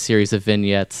London in a series of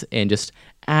vignettes and just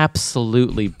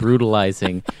absolutely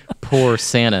brutalizing poor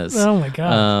Santas. Oh my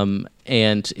god!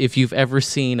 And if you've ever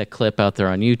seen a clip out there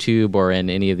on YouTube or in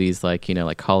any of these like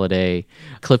holiday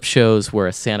clip shows where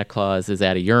a Santa Claus is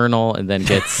at a urinal and then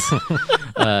gets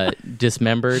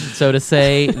dismembered, so to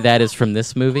say, that is from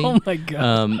this movie. Oh my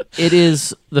god! It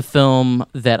is the film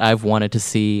that I've wanted to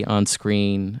see on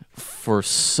screen for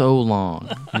so long,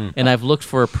 and I've looked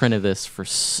for a print of this for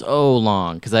so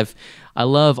long because I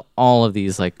love all of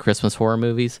these like Christmas horror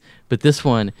movies, but this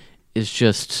one is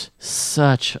just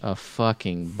such a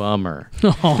fucking bummer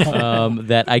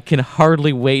that I can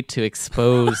hardly wait to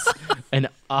expose an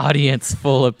audience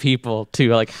full of people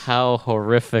to like how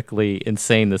horrifically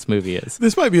insane this movie is.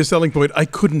 This might be a selling point. I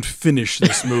couldn't finish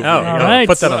this movie. All right.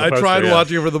 Put that on the poster, I tried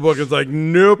watching it for the book. It's like,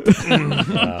 nope.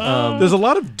 There's a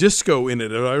lot of disco in it.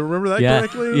 Do I remember that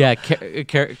correctly? Yeah,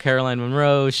 Caroline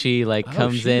Munro, she like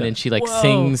comes in and she like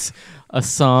sings a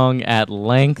song at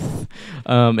length,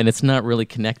 and it's not really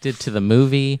connected to the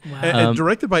movie. Wow. And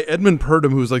directed by Edmund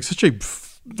Purdom, who's like such a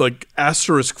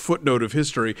asterisk footnote of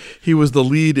history. He was the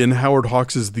lead in Howard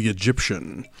Hawks' The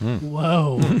Egyptian.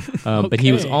 Whoa. But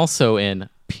he was also in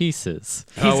Pieces.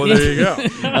 Oh, well, there you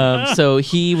go. So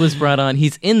he was brought on.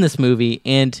 He's in this movie,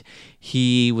 and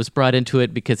he was brought into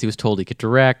it because he was told he could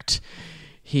direct.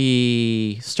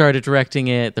 He started directing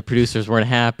it. The producers weren't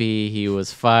happy. He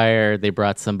was fired. They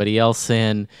brought somebody else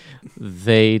in.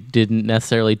 They didn't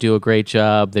necessarily do a great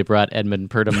job. They brought Edmund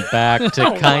Purdom back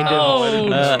to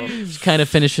kind of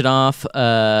finish it off.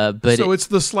 But so it's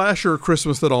the slasher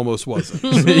Christmas that almost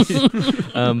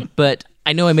wasn't. But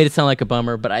I know I made it sound like a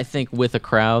bummer, but I think with a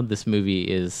crowd, this movie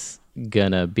is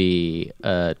gonna be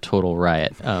a total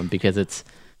riot because it's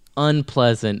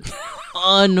unpleasant,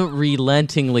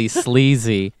 unrelentingly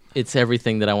sleazy, It's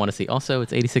everything that I want to see. Also,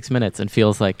 it's 86 minutes and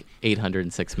feels like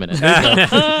 806 minutes.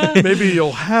 Maybe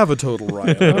you'll have a total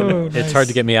riot. It's hard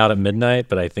to get me out at midnight,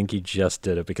 but I think he just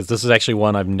did it because this is actually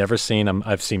one I've never seen.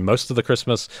 I've seen most of the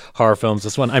Christmas horror films.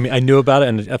 This one, I mean, I knew about it,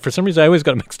 and for some reason, I always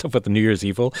got it mixed up with the New Year's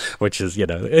Evil, which is, it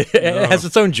has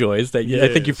its own joys. I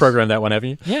think you programmed that one, haven't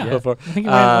you? Yeah. Before? I think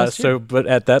last year. But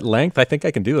at that length, I think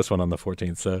I can do this one on the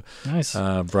 14th. So, nice.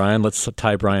 Brian, let's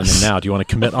tie Brian in now. Do you want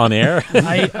to commit on air?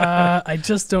 I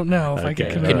just don't know if I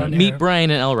can commit on meet air.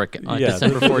 Brian and Elric on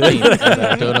December 14th.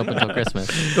 And, don't open until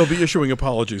Christmas. They'll be issuing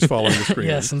apologies following the screening.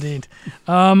 Yes, indeed.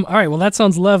 All right, well, that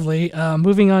sounds lovely.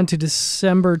 Moving on to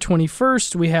December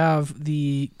 21st, we have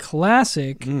the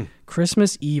classic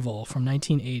Christmas Evil from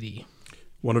 1980.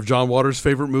 One of John Waters'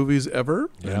 favorite movies ever.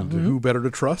 Yeah. And who better to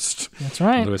trust? That's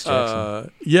right. Louis Jackson.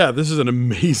 This is an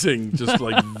amazing, just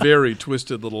like very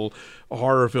twisted little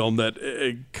horror film that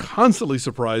constantly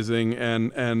surprising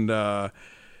and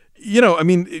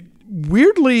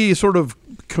weirdly sort of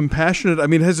compassionate. I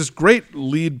mean, it has this great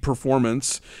lead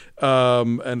performance,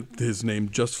 and his name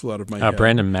just flew out of my head.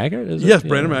 Brandon Maggart, is it? Yes,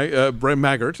 Brandon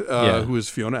Maggart, who is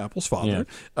Fiona Apple's father,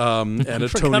 and a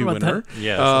Tony winner,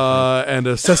 and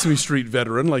a Sesame Street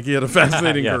veteran. Like, he had a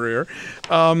fascinating career.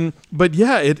 But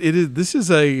yeah, it is.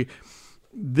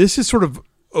 This is sort of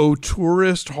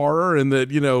tourist horror, in that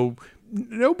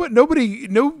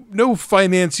no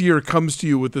financier comes to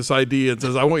you with this idea and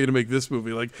says, I want you to make this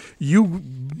movie. Like, you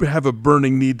have a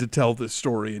burning need to tell this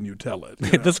story, and you tell it.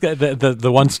 This guy,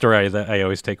 the one story that I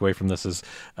always take away from this is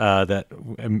that,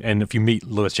 and if you meet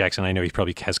Louis Jackson, I know he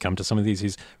probably has come to some of these.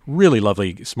 He's really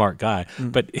lovely, smart guy,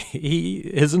 but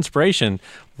his inspiration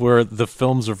were the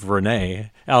films of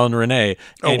Alan Rene,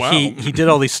 and he did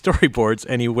all these storyboards,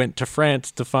 and he went to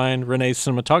France to find Rene's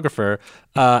cinematographer,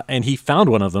 and he found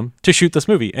one of them to shoot this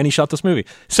movie, and he shot this movie.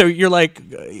 So you're like,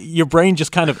 your brain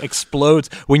just kind of explodes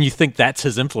when you think that's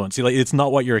his influence. It's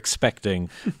not what you're expecting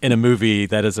in a movie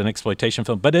that is an exploitation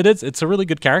film, but it's a really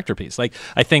good character piece. Like,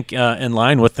 I think in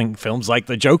line with films like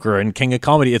The Joker and King of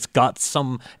Comedy, it's got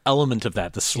some element of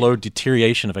that, the slow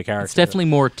deterioration of a character. It's definitely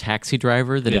more Taxi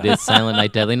Driver than it is Silent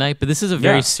Night, Deadly Night, but this is a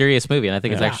very serious movie, and I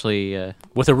think it's actually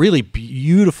with a really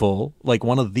beautiful, like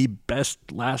one of the best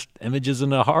last images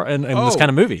in a horror in this kind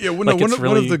of movie. Yeah, one of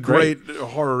the great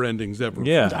horror endings ever.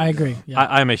 Yeah, I agree. Yeah.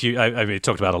 I'm a huge. I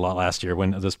talked about it a lot last year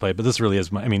when this played, but this really is.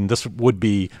 This would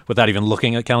be, without even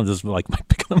looking at calendar, this is like my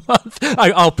pick of the month.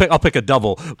 I'll pick a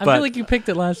double. I feel like you picked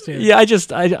it last year. Yeah, I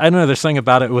don't know. There's something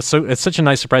about it. It's such a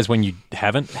nice surprise when you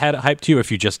haven't had it hyped to you.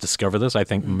 If you just discover this, I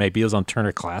think maybe it was on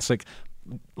Turner Classic,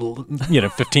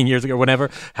 15 years ago, whenever,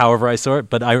 however I saw it.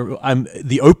 But I'm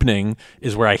the opening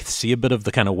is where I see a bit of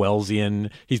the kind of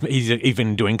Wellesian. He's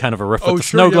even doing kind of a riff with the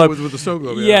snow globe. With the snow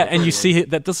globe. Yeah, and you see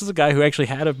that this is a guy who actually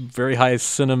had a very high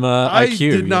cinema IQ.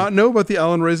 I did not know about the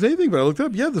Alan Ray's anything, but I looked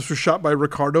up. Yeah, this was shot by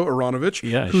Ricardo Aronovich,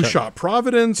 who shot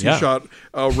Providence. He shot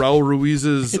Raul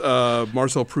Ruiz's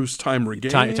Marcel Proust's Time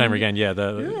Regained. Time Regained. Yeah,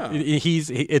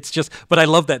 it's just. But I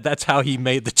love that. That's how he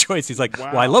made the choice. He's like,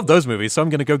 well, I love those movies, so I'm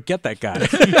going to go get that guy.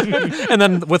 And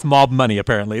then with mob money,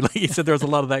 apparently, like he said, there was a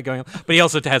lot of that going on. But he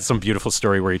also had some beautiful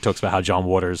story where he talks about how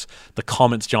the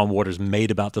comments John Waters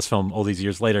made about this film all these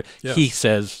years later, he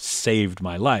says saved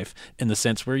my life, in the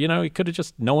sense where, he could have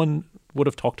just, no one would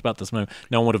have talked about this movie,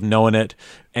 no one would have known it,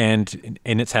 and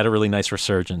it's had a really nice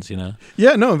resurgence.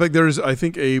 Yeah, no, in fact, there's, I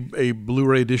think, a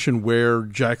Blu-ray edition where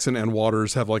Jackson and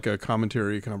Waters have like a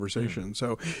commentary conversation.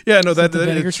 So yeah, no, that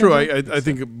it's true. I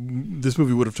think this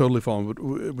movie would have totally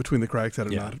fallen between the cracks had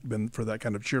it not been for that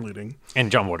kind of cheerleading.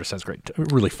 And John Waters has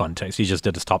really fun taste. He just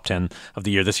did his top 10 of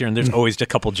the year this year, and there's always a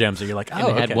couple gems that you're like, and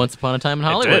they had Once Upon a Time in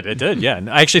Hollywood. It did, yeah. And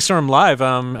I actually saw him live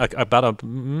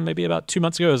maybe about 2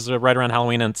 months ago. It was right around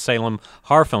Halloween in Salem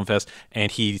Horror Film Fest,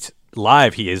 and he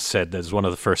has said that was one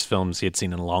of the first films he had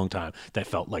seen in a long time that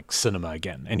felt like cinema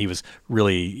again. And he was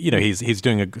really, he's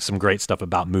doing some great stuff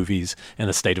about movies and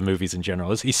the state of movies in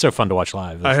general. He's so fun to watch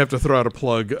live. I have to throw out a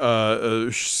plug.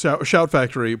 Shout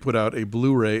Factory put out a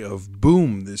Blu-ray of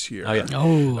Boom this year. Oh,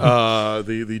 yeah.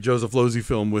 The Joseph Losey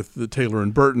film with the Taylor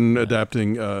and Burton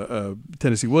adapting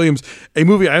Tennessee Williams, a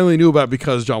movie I only knew about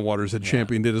because John Waters had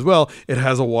championed it as well. It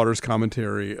has a Waters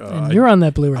commentary. And you're on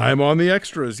that Blu-ray. I'm on the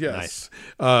extras, yes.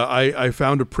 Nice. I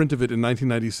found a print of it in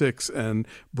 1996 and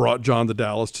brought John to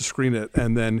Dallas to screen it,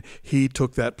 and then he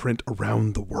took that print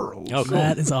around the world. Oh, cool.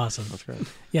 That is awesome. That's great.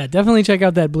 Yeah, definitely check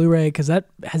out that Blu-ray, because that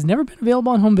has never been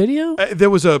available on home video. There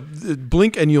was a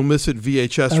Blink and You'll Miss It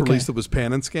VHS release that was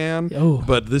pan and scan,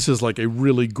 but this is like a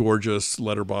really gorgeous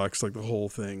letterbox, like the whole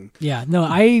thing. Yeah, no,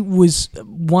 I was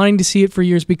wanting to see it for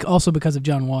years, also because of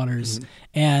John Waters,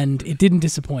 and it didn't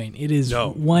disappoint. It is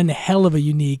one hell of a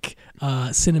unique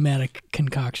cinematic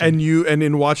concoction. And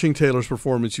in watching Taylor's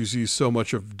performance, you see so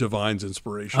much of Divine's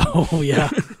inspiration. Oh yeah,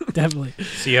 definitely.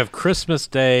 So you have Christmas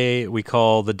Day, we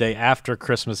call the day after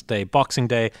Christmas Day Boxing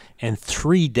Day, and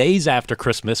 3 days after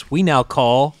Christmas we now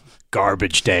call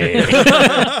Garbage Day.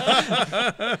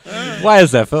 Why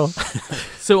is that, Phil?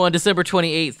 So on December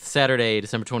 28th, Saturday,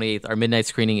 December 28th, our midnight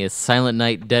screening is Silent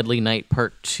Night, Deadly Night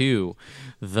Part 2,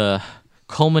 the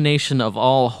culmination of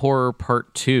all horror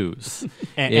Part 2s.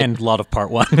 and a lot of Part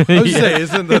 1. I was going to say,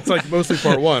 isn't that's like mostly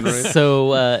Part 1, right?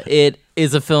 So it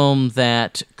is a film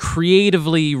that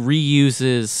creatively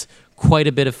reuses quite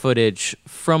a bit of footage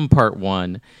from Part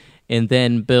 1 and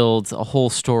then builds a whole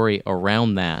story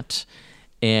around that.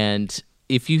 And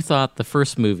if you thought the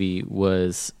first movie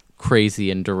was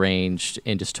crazy and deranged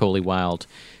and just totally wild,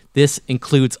 this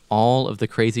includes all of the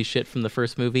crazy shit from the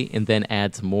first movie and then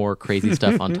adds more crazy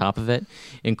stuff on top of it,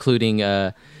 including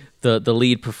the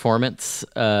lead performance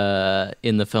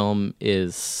in the film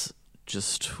is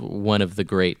just one of the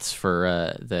greats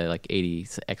for the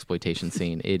 80s exploitation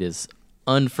scene. It is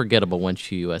unforgettable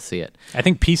once you see it. I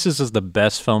think Pieces is the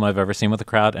best film I've ever seen with a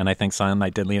crowd, and I think Silent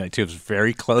Night, Deadly Night 2 is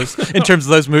very close in terms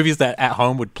of those movies that at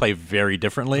home would play very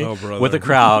differently. With a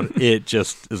crowd, it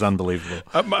just is unbelievable.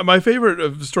 My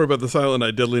favorite story about the Silent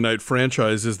Night, Deadly Night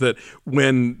franchise is that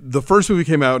when the first movie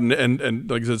came out and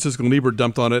like I said, Siskel and Ebert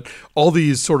dumped on it, all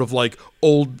these sort of like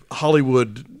old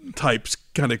Hollywood types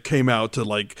kind of came out to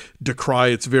like decry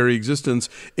its very existence,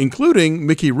 including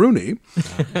Mickey Rooney,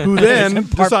 who then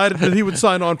decided that he would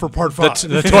sign on for Part 5.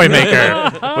 The Toy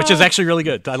Maker, which is actually really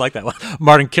good. I like that one.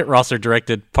 Martin Kittrosser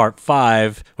directed Part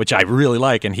 5, which I really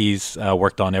like, and he's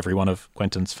worked on every one of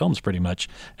Quentin's films pretty much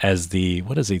as the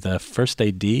first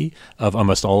AD of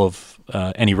almost all of,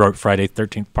 and he wrote Friday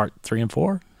 13th Part 3 and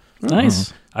 4. Nice.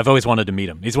 Mm-hmm. I've always wanted to meet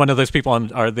him. He's one of those people on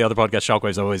the other podcast,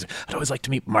 Shockwaves. I'd always like to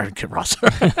meet Martin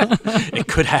Kittrosser. It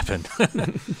could happen.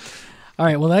 All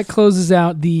right, well, that closes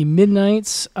out the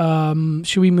midnights.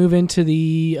 Should we move into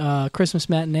the Christmas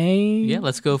matinee? Yeah,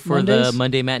 let's go for the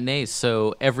Monday matinees.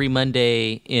 So every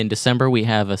Monday in December, we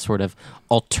have a sort of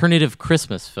alternative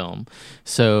Christmas film.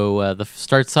 So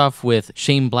starts off with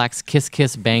Shane Black's Kiss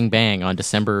Kiss Bang Bang on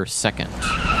December 2nd.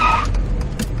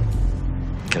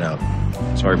 Get out.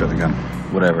 Sorry about the gun.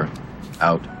 Whatever.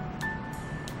 Out.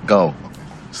 Go.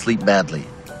 Sleep badly.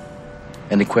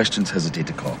 Any questions, hesitate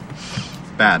to call.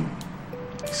 Bad.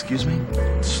 Excuse me?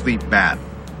 Sleep bad.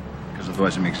 Because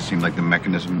otherwise it makes it seem like the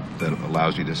mechanism that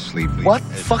allows you to sleep. What?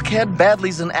 Fuckhead?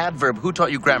 Badly's an adverb. Who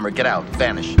taught you grammar? Get out.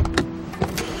 Vanish.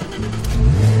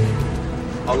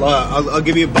 I'll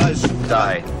give you a buzz.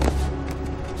 Die.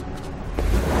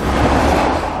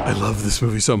 I love this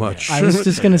movie so much. I was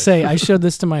just going to say, I showed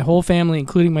this to my whole family,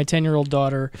 including my 10-year-old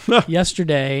daughter,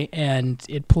 yesterday, and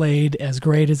it played as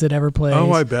great as it ever plays.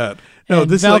 Oh, I bet. No,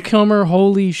 and this Val Kilmer,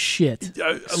 holy shit.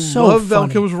 I so love Val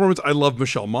funny. Kilmer's performance. I love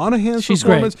Michelle Monaghan's She's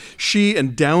performance. great. She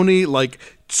and Downey, like,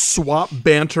 swap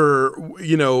banter,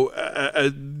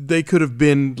 they could have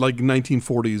been like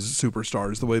 1940s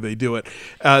superstars the way they do it.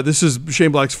 This is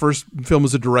Shane Black's first film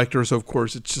as a director, so of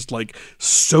course it's just like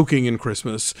soaking in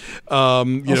Christmas.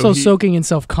 Soaking in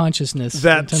self-consciousness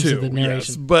that in terms too, of the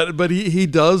narration. yes. But he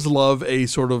does love a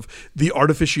sort of the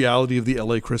artificiality of the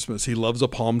LA Christmas. He loves a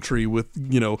palm tree with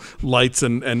lights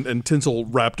and tinsel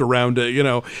wrapped around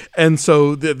it, and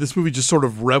so this movie just sort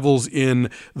of revels in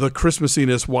the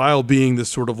Christmassiness while being this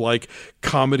sort of like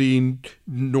comedy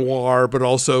noir, but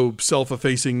also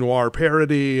self-effacing noir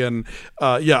parody. And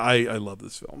I love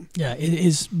this film. Yeah, it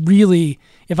is really,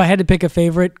 if I had to pick a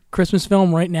favorite Christmas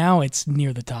film right now, it's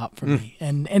near the top for me.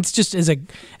 And it's just as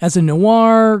a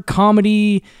noir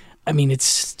comedy, I mean,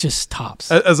 it's just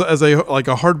tops. As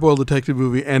a hard-boiled detective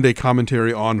movie and a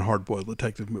commentary on hard-boiled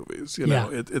detective movies.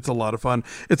 It's a lot of fun.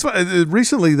 It's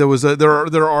recently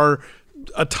there are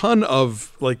a ton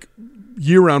of like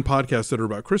year-round podcasts that are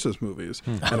about Christmas movies,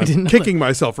 and I'm kicking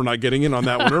myself for not getting in on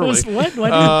that one early. What?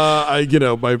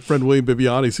 My friend William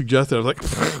Bibiani suggested. I was like,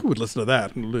 who would listen to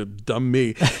that? Dumb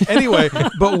me. Anyway,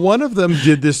 but one of them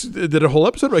did a whole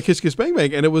episode about Kiss Kiss Bang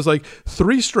Bang, and it was like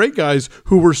three straight guys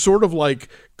who were sort of like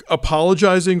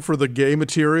apologizing for the gay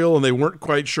material, and they weren't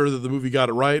quite sure that the movie got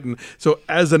it right. And so,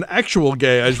 as an actual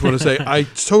gay, I just want to say I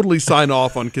totally sign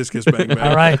off on Kiss Kiss Bang Bang.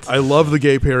 All right. I love the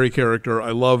Gay Perry character.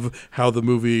 I love how the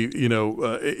movie,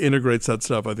 integrates that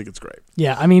stuff. I think it's great.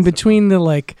 Yeah, I mean, between the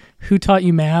like, who taught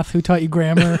you math, who taught you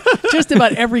grammar, just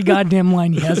about every goddamn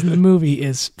line he has in the movie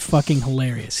is fucking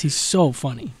hilarious. He's so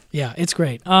funny. Yeah, it's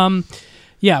great.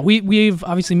 Yeah, we've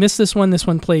obviously missed this one. This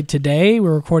one played today.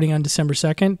 We're recording on December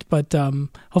 2nd, but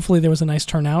hopefully there was a nice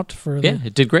turnout for Yeah,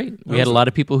 it did great. We had a lot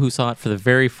of people who saw it for the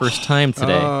very first time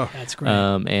today. That's great.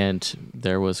 And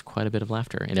there was quite a bit of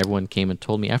laughter, and everyone came and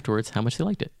told me afterwards how much they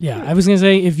liked it. Yeah, I was going to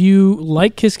say, if you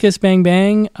like Kiss Kiss Bang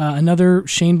Bang, another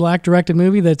Shane Black directed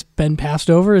movie that's been passed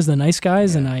over is The Nice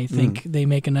Guys, and I think they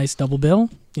make a nice double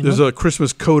bill. There's a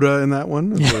Christmas coda in that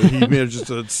one. He managed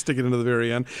to stick it into the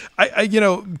very end.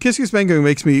 Kiss Kiss Bang Bang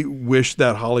makes me wish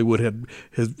that Hollywood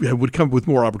would come up with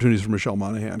more opportunities for Michelle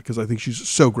Monaghan, because I think she's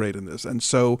so great in this, and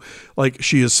so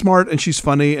she is smart and she's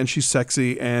funny and she's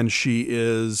sexy and she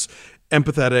is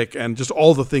empathetic and just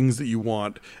all the things that you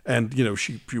want. And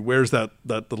she wears that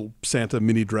little Santa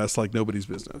mini dress like nobody's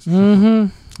business.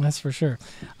 Mm-hmm. That's for sure.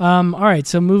 All right,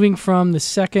 so moving from the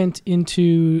 2nd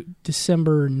into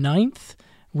December 9th.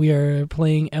 We are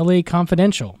playing L.A.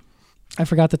 Confidential. I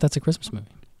forgot that that's a Christmas movie.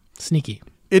 Sneaky.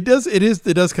 It does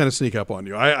kind of sneak up on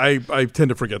you. I tend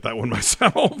to forget that one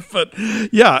myself, but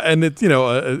yeah, and it's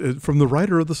from the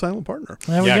writer of The Silent Partner.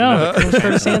 There we go. The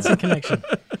Curtis Hanson connection.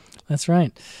 That's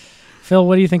right. Phil,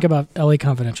 what do you think about L.A.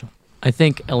 Confidential? I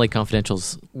think L.A.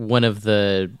 Confidential's one of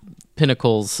the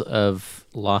pinnacles of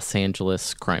Los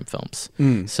Angeles crime films.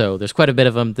 So there's quite a bit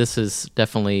of them. This is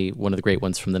definitely one of the great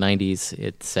ones from the 90s.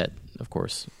 It's set, of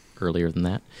course, earlier than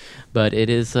that, but it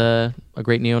is a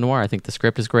great neo-noir. I think the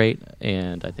script is great,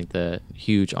 and I think the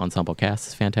huge ensemble cast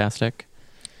is fantastic.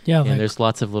 Yeah, and there's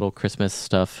lots of little Christmas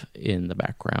stuff in the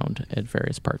background at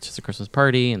various parts. There's a Christmas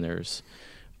party, and there's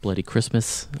Bloody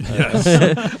Christmas.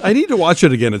 Yes. I need to watch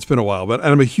it again. It's been a while, and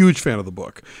I'm a huge fan of the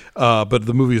book, but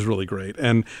the movie is really great.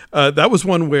 And that was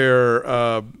one where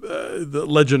the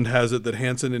legend has it that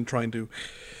Hanson, in trying to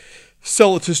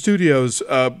sell it to studios,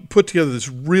 put together this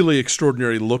really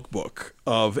extraordinary lookbook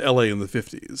of LA in the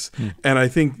 50s. And I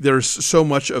think there's so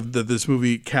much of this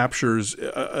movie captures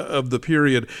of the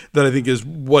period that I think is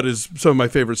what is some of my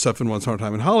favorite stuff in Once Upon a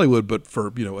Time in Hollywood, but for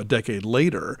a decade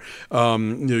later.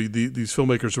 These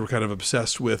filmmakers were kind of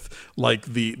obsessed with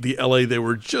the LA they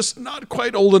were just not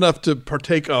quite old enough to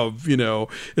partake of.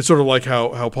 It's sort of like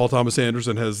how Paul Thomas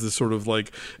Anderson has this sort of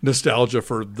nostalgia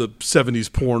for the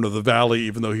 70s porn of the Valley,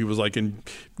 even though he was in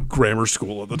grammar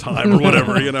school at the time or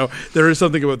whatever. There is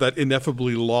something about that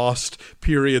ineffably lost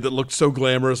period that looked so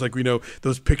glamorous,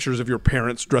 those pictures of your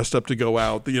parents dressed up to go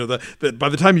out. That by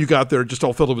the time you got there, it just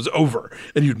all felt it was over,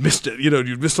 and you'd missed it.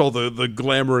 You'd missed all the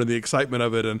glamour and the excitement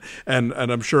of it, and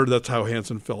I'm sure that's how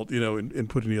Hanson felt, in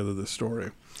putting together this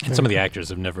story. And some of the actors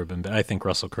have never been. I think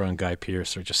Russell Crowe and Guy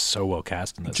Pearce are just so well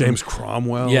cast in this. James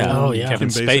Cromwell, Kevin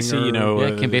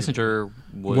Spacey. Kim Basinger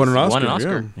won an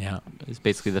Oscar. Yeah, it's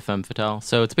basically the femme fatale.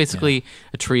 So it's basically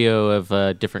a trio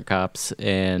of different cops,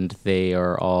 and they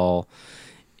are all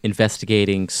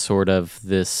investigating sort of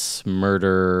this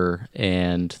murder,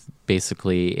 and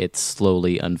basically it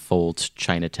slowly unfolds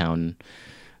Chinatown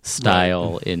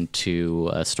style into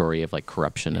a story of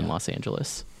corruption in Los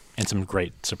Angeles. And some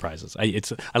great surprises. I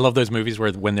love those movies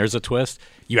where when there's a twist,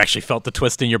 you actually felt the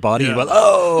twist in your body. Yeah.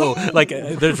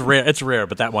 There's rare. It's rare,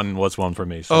 but that one was one for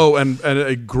me. So. Oh, and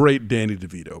a great Danny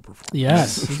DeVito performance.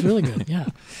 Yes, he's really good. Yeah.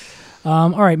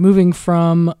 All right, moving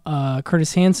from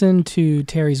Curtis Hanson to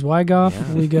Terry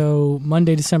Zwigoff, we go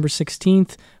Monday, December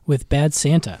 16th with Bad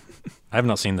Santa. I have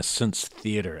not seen this since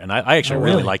theater, and I actually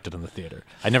really liked it in the theater.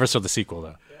 I never saw the sequel,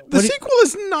 though. The sequel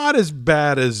is not as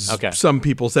bad as some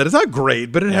people said. It's not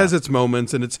great, but it has its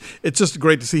moments, and it's just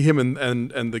great to see him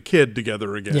and the kid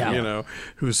together again.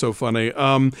 Who's so funny.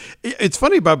 It's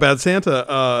funny about Bad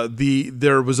Santa.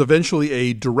 There was eventually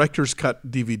a director's cut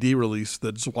DVD release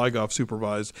that Zwigoff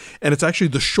supervised, and it's actually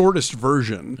the shortest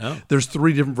version. There's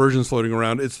 3 different versions floating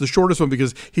around. It's the shortest one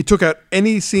because he took out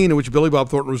any scene in which Billy Bob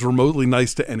Thornton was remotely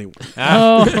nice to anyone.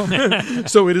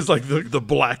 So it is the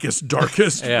blackest,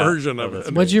 darkest version of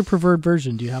it. What's your preferred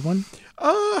version? Do you have one?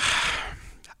 I'm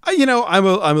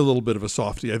a little bit of a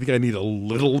softie. I think I need a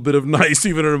little bit of nice,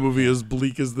 even in a movie as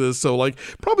bleak as this. So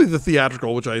probably the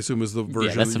theatrical, which I assume is the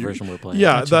version. Yeah, that's the version we're playing.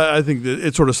 Yeah, I think that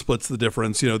it sort of splits the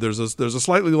difference. There's a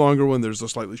slightly longer one, there's a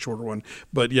slightly shorter one,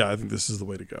 but yeah, I think this is the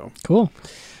way to go. Cool.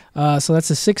 So that's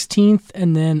the 16th,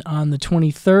 and then on the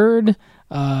 23rd.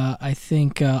 I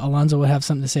think Alonzo would have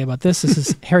something to say about this. This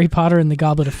is Harry Potter and the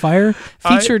Goblet of Fire,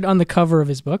 featured on the cover of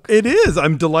his book. It is.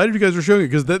 I'm delighted you guys are showing it,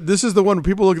 because this is the one where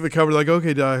people look at the cover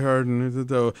okay, Die Hard,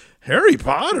 and Harry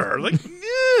Potter,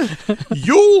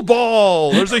 Yule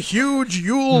Ball. There's a huge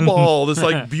Yule Ball. This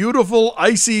beautiful,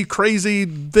 icy, crazy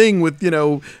thing with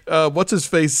what's his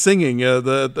face singing yeah,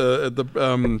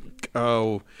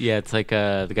 it's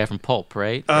the guy from Pulp,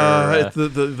 right?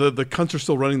 The cunts are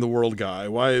still running the world guy.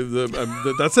 Why?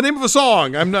 That's the name of a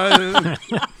song. I'm not.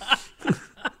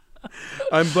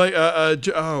 I'm like,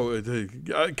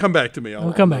 come back to me.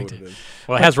 We'll come back to it.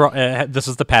 Well, it has this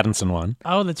is the Pattinson one.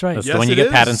 Oh, that's right. That's the one you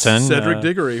get Pattinson. Cedric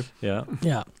Diggory. Yeah.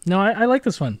 Yeah. No, I like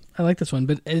this one.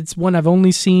 But it's one I've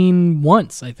only seen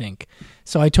once, I think.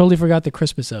 So I totally forgot the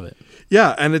Christmas of it.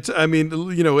 Yeah, and it's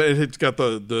got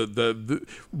the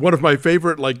one of my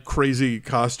favorite like crazy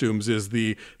costumes is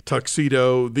the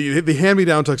tuxedo, the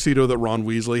hand-me-down tuxedo that Ron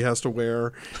Weasley has to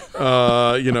wear.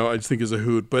 I just think is a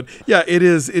hoot. But yeah, it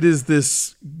is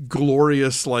this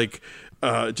glorious like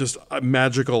just a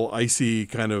magical, icy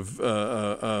kind of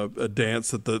a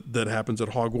dance that happens at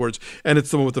Hogwarts, and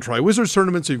it's the one with the Triwizards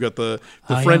Tournament. So you've got the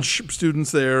French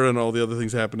students there, and all the other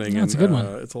things happening. Yeah, it's a good one.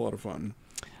 It's a lot of fun.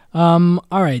 All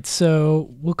right, so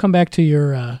we'll come back to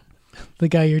your the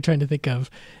guy you're trying to think of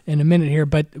in a minute here,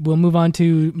 but we'll move on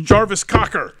to Jarvis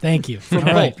Cocker. Thank you. From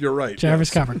Pulp, you're right.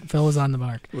 Jarvis Cocker. Phil is on the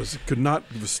mark. It was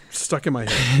stuck in my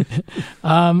head.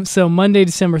 So Monday,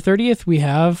 December 30th, we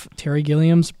have Terry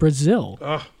Gilliam's Brazil.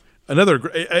 Another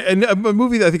and a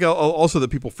movie that I think also that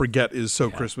people forget is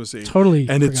so Christmassy. Totally,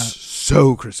 and forgot. It's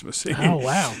so Christmassy. Oh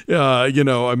wow!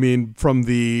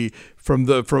 From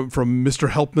Mr.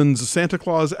 Helpman's Santa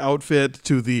Claus outfit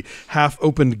to the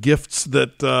half-opened gifts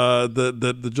that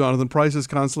the Jonathan Pryce is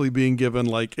constantly being given,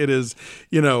 like it is,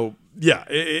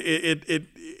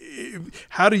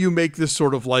 how do you make this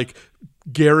sort of like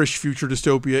garish future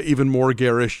dystopia even more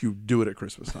garish? You do it at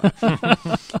Christmas time.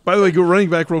 By the way, running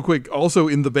back real quick, also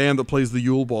in the band that plays the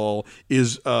Yule Ball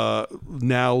is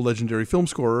now legendary film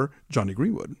scorer Johnny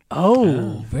Greenwood.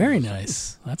 Oh, very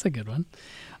nice. That's a good one.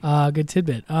 Good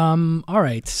tidbit. All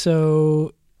right,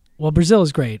 so Brazil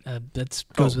is great. That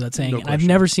goes without saying. No and I've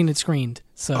never seen it screened.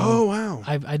 So wow.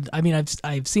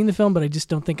 I've seen the film, but I just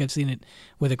don't think I've seen it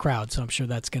with a crowd. So I'm sure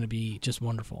that's going to be just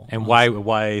wonderful. And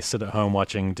why sit at home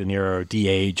watching De Niro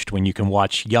de-aged when you can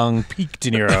watch young peak De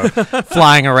Niro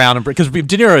flying around? Because De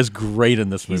Niro is great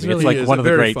in this movie. Really it's like one of the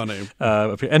very great.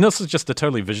 funny. And this is just a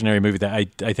totally visionary movie that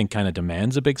I think kind of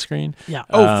demands a big screen. Yeah.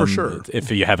 For sure. If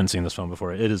you haven't seen this film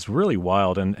before, it is really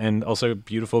wild and also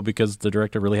beautiful because the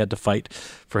director really had to fight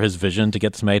for his vision to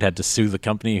get this made. Had to sue the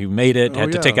company who made it.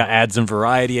 Had to take out ads and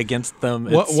Variety against them.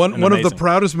 One of the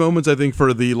proudest moments, I think,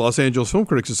 for the Los Angeles Film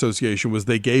Critics Association was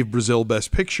they gave Brazil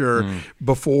Best Picture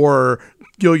before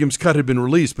Gilliam's cut had been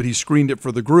released, but he screened it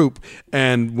for the group.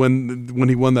 And when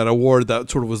he won that award, that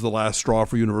sort of was the last straw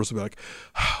for Universal to be like,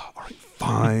 all right,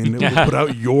 fine, we'll put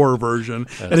out your version.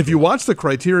 And if you watch the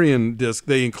Criterion disc,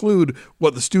 they include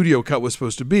what the studio cut was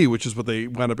supposed to be, which is what they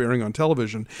wound up airing on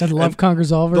television. The Love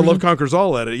Conquers All version? The Love Conquers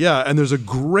All edit, yeah. And there's a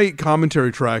great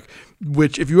commentary track,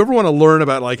 which if you ever want to learn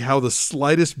about like how the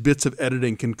slightest bits of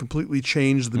editing can completely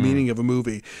change the meaning of a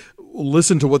movie,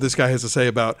 listen to what this guy has to say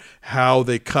about how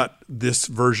they cut this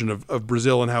version of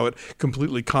Brazil and how it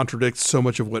completely contradicts so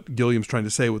much of what Gilliam's trying to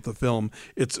say with the film.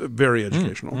 It's very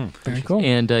educational. Very cool.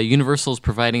 And Universal's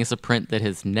providing us a print that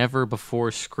has never before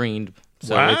screened.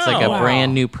 So it's like a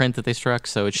brand new print that they struck,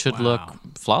 so it should look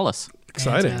flawless.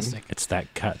 Exciting. Fantastic. It's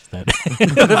that cut that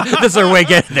this is our way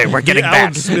we're getting back.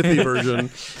 Alan Smithy version.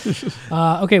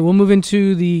 Okay, we'll move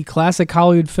into the classic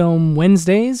Hollywood film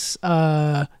Wednesdays,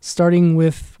 starting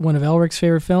with one of Elric's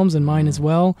favorite films and mine as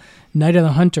well, Night of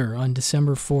the Hunter on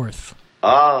December 4th.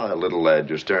 Ah, little lad,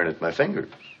 you're staring at my finger.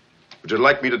 Would you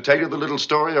like me to tell you the little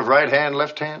story of right hand,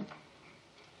 left hand?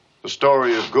 The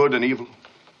story of good and evil?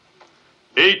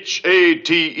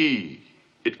 H-A-T-E.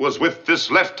 It was with this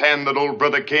left hand that old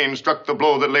brother Cain struck the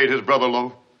blow that laid his brother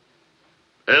low.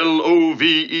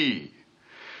 L-O-V-E.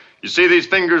 You see these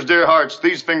fingers, dear hearts,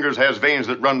 these fingers has veins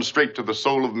that run straight to the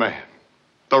soul of man.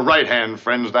 The right hand,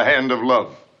 friends, the hand of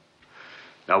love.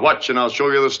 Now watch and I'll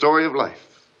show you the story of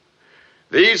life.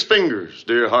 These fingers,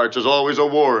 dear hearts, is always a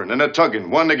warring and a tugging,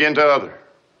 one against the other.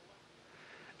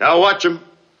 Now watch 'em.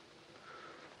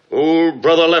 Old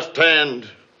brother left hand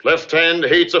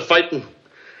hates a fighting.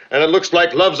 And it looks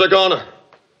like love's a goner.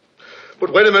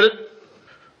 But wait a minute.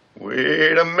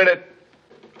 Wait a minute.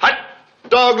 Hot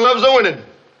dog loves a winning.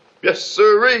 Yes,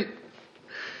 sirree.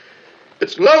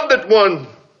 It's love that won.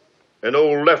 And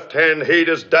old left-hand hate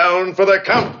is down for the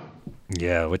count.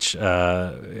 Yeah, which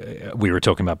we were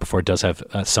talking about before. It does have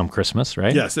some Christmas,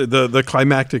 right? Yes, the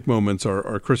climactic moments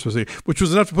are Christmassy, which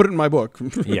was enough to put it in my book.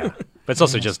 Yeah. But it's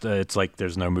also just, it's like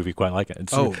there's no movie quite like it.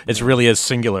 It's yeah. really is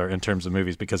singular in terms of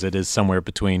movies because it is somewhere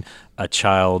between a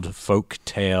child folk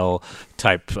tale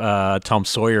type Tom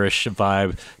Sawyerish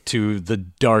vibe to the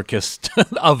darkest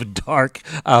of dark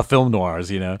film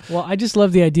noirs, you know? Well, I just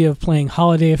love the idea of playing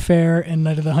Holiday Affair and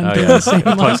Night of the Hunter in the same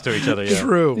Close month. to each other, yeah.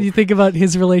 True. You think about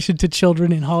his relation to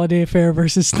children in Holiday Affair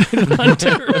versus Night of the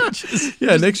Hunter.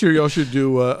 Yeah, next year y'all should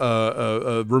do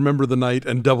Remember the Night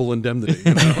and Double Indemnity.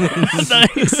 You know?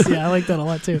 Nice. Yeah, I like that a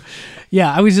lot too.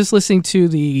 Yeah, I was just listening to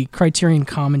the Criterion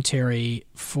commentary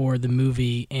for the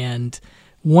movie, and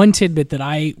one tidbit that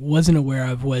I wasn't aware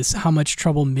of was how much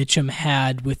trouble Mitchum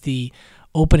had with the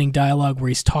opening dialogue where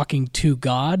he's talking to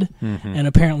God, and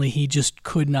apparently he just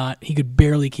could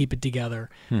barely keep it together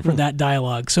for that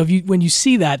dialogue. So when you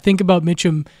see that, think about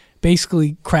Mitchum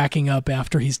basically cracking up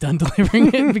after he's done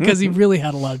delivering it because he really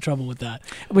had a lot of trouble with that,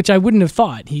 which I wouldn't have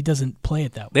thought. He doesn't play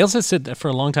it that way. They also said that for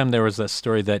a long time there was a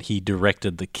story that he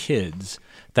directed the kids,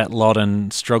 that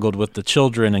Lawton struggled with the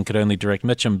children and could only direct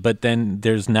Mitchum, but then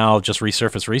there's now just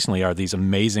resurfaced recently are these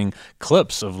amazing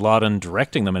clips of Lawton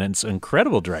directing them, and it's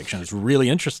incredible direction. It's really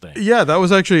interesting. Yeah, that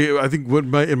was actually, I think,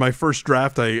 in my first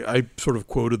draft, I sort of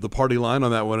quoted the party line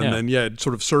on that one, and then, it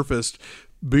sort of surfaced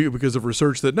because of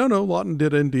research that no, Lawton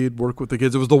did indeed work with the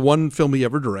kids. It was the one film he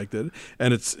ever directed,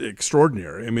 and it's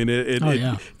extraordinary. I mean, it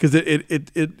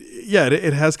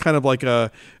has kind of like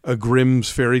a Grimm's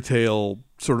fairy tale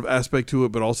sort of aspect to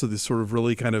it, but also this sort of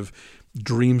really kind of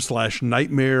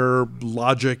dream/nightmare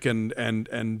logic and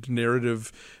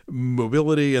narrative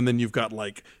mobility. And then you've got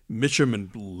like Mitchum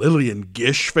and Lillian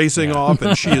Gish facing off,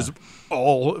 and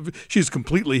she's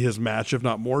completely his match, if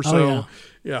not more so.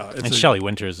 And Shelley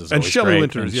Winters is always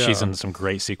great. She's in some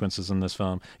great sequences in this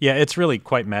film. Yeah, it's really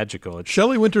quite magical.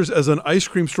 Shelley Winters as an ice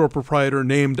cream store proprietor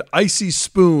named Icy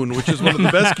Spoon, which is one of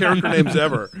the best character names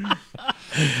ever.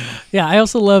 Yeah, I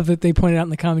also love that they pointed out in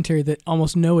the commentary that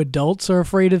almost no adults are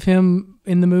afraid of him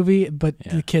in the movie, but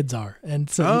the kids are. And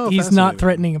so he's not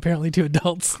threatening, apparently, to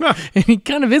adults. And he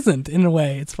kind of isn't, in a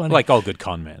way. It's funny. Like all good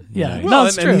con men. Yeah. Well,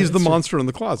 and he's the monster in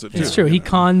the closet, too. It's true. He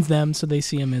cons them so they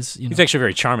see him as, He's actually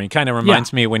very charming. Kind of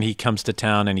reminds me when he comes to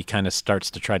town and he kind of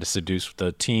starts to try to seduce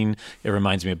the teen. It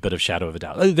reminds me a bit of Shadow of a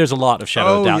Doubt. There's a lot of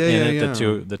Shadow of a Doubt in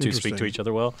it. The two speak to each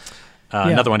other well.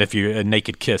 Another one,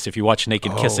 Naked Kiss. If you watch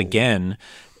Naked Kiss again,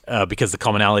 because the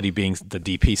commonality being the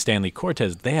DP Stanley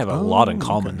Cortez, they have a lot in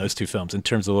common, those two films, in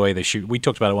terms of the way they shoot. We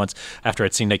talked about it once after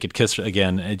I'd seen Naked Kiss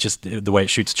again, the way it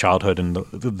shoots childhood and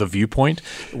the viewpoint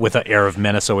with an air of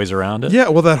menace always around it. Yeah,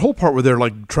 well, that whole part where they're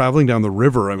like traveling down the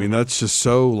river, I mean, that's just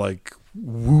so like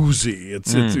woozy.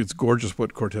 It's gorgeous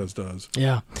what Cortez does.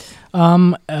 Yeah.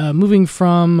 Moving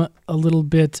from a little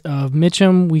bit of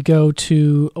Mitchum, we go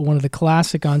to one of the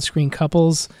classic on-screen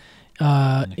couples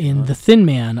in The Thin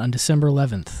Man on December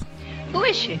 11th. Who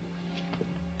is she?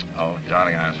 Oh,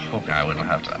 darling, I was hoping I wouldn't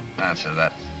have to answer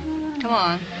that. Come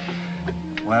on.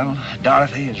 Well,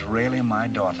 Dorothy is really my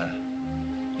daughter.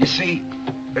 You see,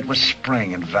 it was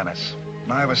spring in Venice,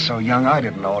 and I was so young I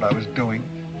didn't know what I was doing.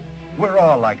 We're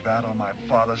all like that on my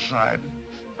father's side.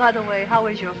 By the way, how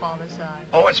is your father's side?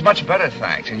 Oh, it's much better,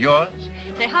 thanks. And yours?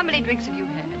 Say, how many drinks have you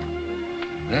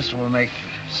had? This will make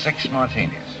 6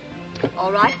 martinis.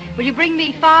 All right. Will you bring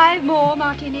me 5 more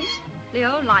martinis?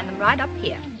 Leo, line them right up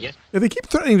here. Yes. Yeah, they keep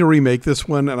threatening to remake this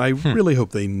one, and I really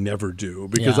hope they never do,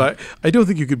 because I don't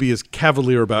think you could be as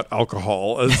cavalier about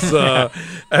alcohol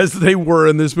as they were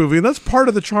in this movie, and that's part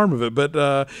of the charm of it. But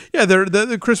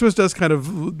the Christmas does kind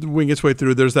of wing its way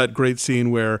through. There's that great scene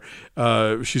where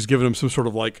she's giving him some sort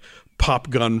of like pop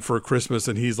gun for Christmas,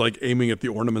 and he's like aiming at the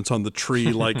ornaments on the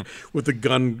tree, like with the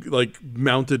gun like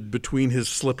mounted between his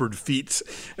slippered feet,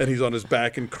 and he's on his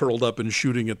back and curled up and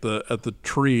shooting at the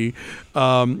tree.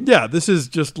 This is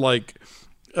just like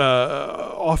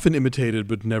often imitated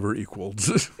but never equaled.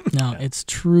 No, it's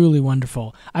truly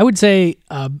wonderful. I would say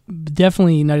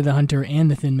definitely Night of the Hunter and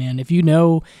The Thin Man. If you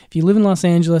live in Los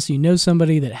Angeles, you know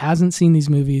somebody that hasn't seen these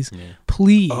movies,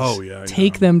 please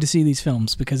take them to see these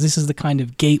films, because this is the kind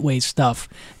of gateway stuff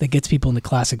that gets people into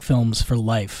classic films for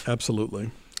life.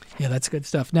 Absolutely. Yeah, that's good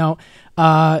stuff. Now,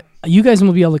 you guys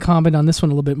will be able to comment on this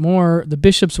one a little bit more. The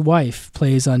Bishop's Wife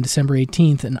plays on December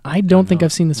 18th, and I don't think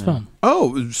I've seen this film.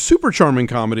 Oh, super charming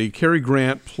comedy. Cary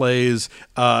Grant plays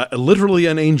literally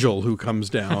an angel who comes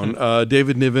down.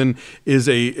 David Niven is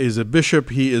a bishop.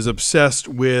 He is obsessed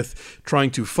with trying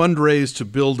to fundraise to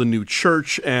build a new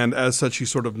church, and as such,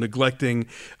 he's sort of neglecting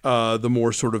the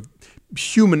more sort of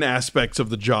human aspects of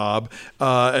the job.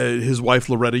 His wife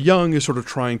Loretta Young is sort of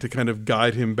trying to kind of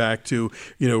guide him back to,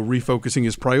 refocusing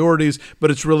his priorities,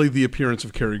 but it's really the appearance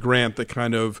of Cary Grant that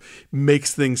kind of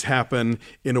makes things happen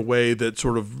in a way that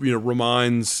sort of,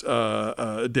 reminds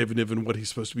David Niven what he's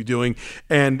supposed to be doing.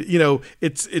 And,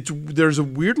 there's a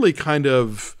weirdly kind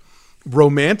of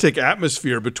romantic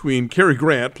atmosphere between Cary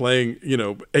Grant playing,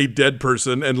 a dead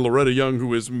person and Loretta Young,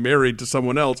 who is married to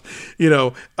someone else,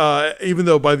 even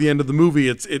though by the end of the movie,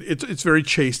 it's very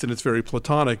chaste and it's very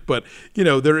platonic, but,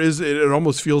 it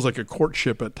almost feels like a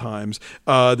courtship at times.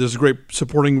 There's a great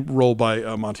supporting role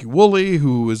by Monty Woolley,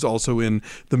 who is also in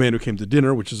The Man Who Came to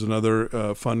Dinner, which is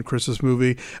another fun Christmas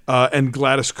movie, and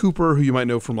Gladys Cooper, who you might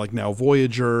know from like Now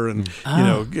Voyager, and,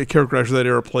 character actor of that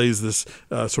era plays this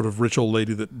sort of rich old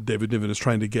lady that David Niven is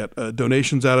trying to get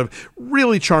donations out of.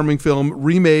 Really charming film,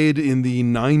 remade in the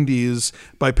 90s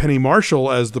by Penny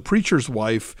Marshall as The Preacher's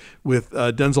Wife with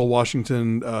Denzel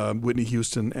Washington, Whitney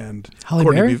Houston, and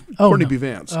Courtney B.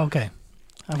 Vance. Oh, okay.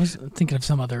 I was thinking of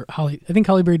some other I think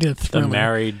Halle Berry did a Thriller. The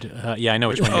Married. I know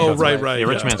which one. Oh, right. Yeah,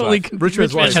 Rich Man's totally Wife. Rich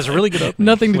Man's Wife has a really good opening.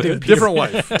 Nothing to do with different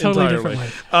wife. Totally entirely. different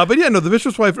wife. But yeah, no, The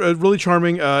Mistress Wife, really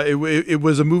charming. It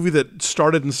was a movie that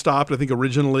started and stopped. I think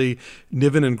originally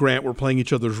Niven and Grant were playing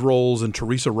each other's roles, and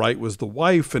Teresa Wright was the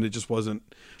wife, and it just wasn't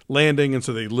landing, and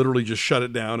so they literally just shut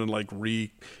it down and like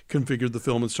reconfigured the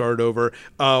film and started over.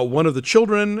 One of the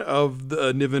children of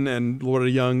Niven and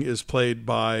Loretta Young is played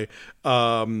by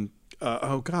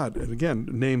oh God, and again,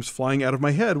 names flying out of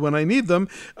my head when I need them,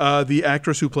 the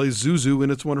actress who plays Zuzu in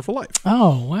It's a Wonderful Life.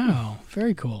 Oh, wow.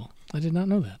 Very cool. I did not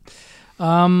know that.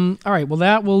 All right, well,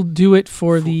 that will do it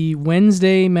for the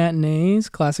Wednesday matinees,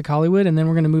 Classic Hollywood, and then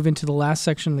we're going to move into the last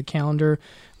section of the calendar,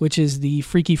 which is the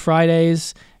Freaky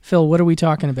Fridays. Phil, what are we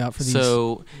talking about for these?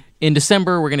 So in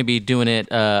December, we're going to be doing it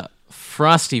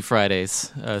Frosty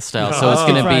Fridays style. So it's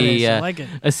going to be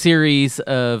a series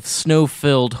of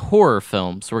snow-filled horror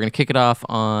films. So we're going to kick it off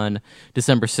on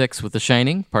December 6th with The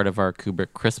Shining, part of our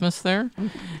Kubrick Christmas there.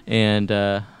 And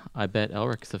I bet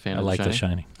Elric's a fan of The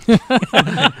Shining. The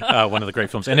Shining. One of the great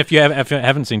films. And if you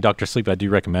haven't seen Dr. Sleep, I do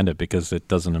recommend it because it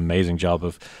does an amazing job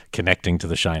of connecting to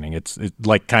The Shining. It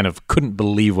like kind of couldn't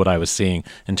believe what I was seeing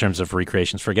in terms of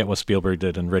recreations. Forget what Spielberg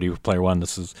did in Ready Player One.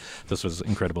 This was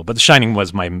incredible. But The Shining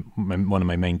was one of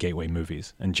my main gateway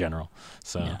movies in general.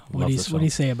 So what do you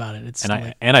say about it? It's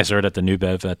I saw it at the New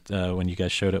Bev when you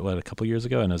guys showed it a couple years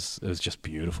ago, and it was just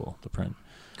beautiful, the print.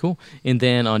 Cool. And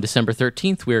then on December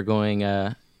 13th, we're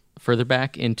going further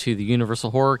back into the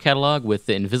Universal Horror catalog with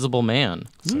The Invisible Man.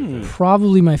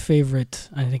 Probably my favorite,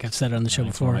 I think I've said it on the show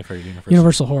before, my favorite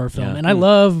Universal horror film. Yeah. And I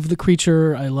love The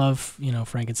Creature, I love,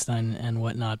 Frankenstein and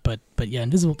whatnot, but yeah,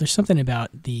 Invisible, there's something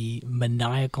about the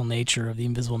maniacal nature of The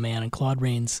Invisible Man and Claude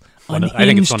Rains' unhinged. I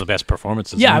think it's one of the best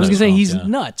performances. Yeah, I was going to say, he's nuts.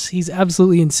 nuts. He's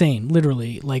absolutely insane,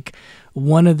 literally. Like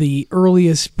one of the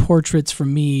earliest portraits for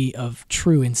me of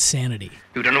true insanity.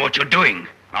 You don't know what you're doing.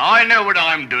 I know what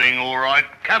I'm doing, all right.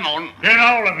 Come on. Get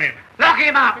hold of him. Lock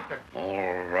him up.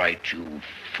 All right, you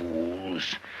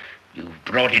fools. You've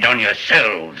brought it on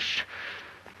yourselves.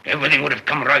 Everything would have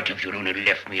come right if you'd only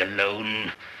left me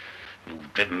alone.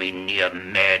 You've driven me near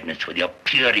madness with your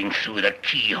peering through the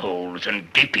keyholes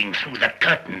and gaping through the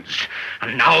curtains.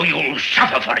 And now you'll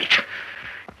suffer for it.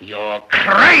 You're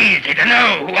crazy to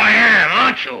know who I am,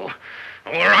 aren't you?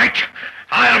 All right,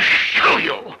 I'll show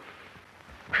you.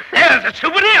 There's a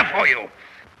souvenir for you.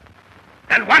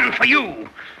 And one for you.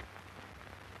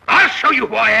 I'll show you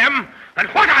who I am and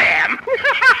what I am.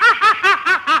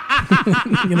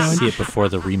 See it before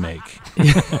the remake.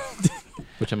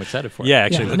 Which I'm excited for. Yeah,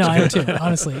 actually. Yeah, no, I am too,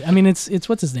 honestly. I mean, it's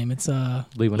what's his name? It's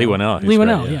Lee Winnell. Lee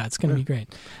Winnell, yeah, it's going to be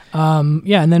great.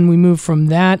 Yeah, and then we move from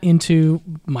that into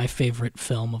my favorite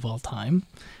film of all time,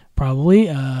 probably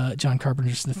John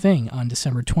Carpenter's The Thing on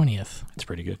December 20th. It's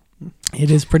pretty good.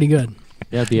 It is pretty good.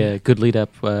 Yeah, it'd be a good lead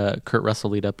up, Kurt Russell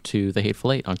lead up to The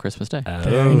Hateful Eight on Christmas Day.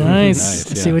 Very nice.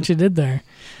 I see what you did there.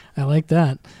 I like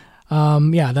that.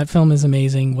 Yeah, that film is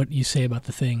amazing. What you say about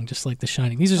The Thing, just like The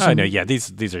Shining. These are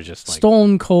these are just like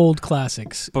stone cold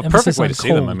classics. But perfect way to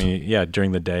see them. I mean, yeah,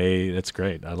 during the day, it's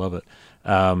great. I love it.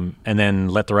 And then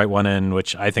Let the Right One In,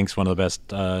 which I think is one of the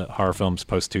best horror films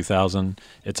post-2000.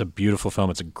 It's a beautiful film.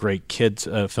 It's a great kids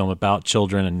film about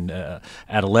children and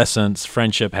adolescence.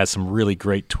 Friendship has some really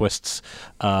great twists,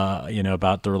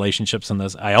 about the relationships in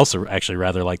this. I also actually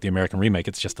rather like the American remake.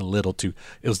 It's just a little too.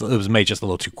 It was made just a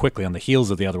little too quickly on the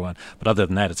heels of the other one. But other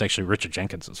than that, it's actually Richard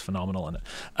Jenkins is phenomenal in it.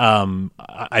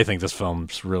 I think this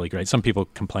film's really great. Some people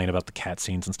complain about the cat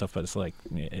scenes and stuff, but it's like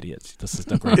idiots. This is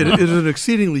no great. It is an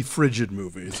exceedingly frigid kid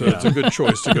movie, so it's a good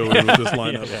choice to go in with this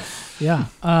lineup. Yeah.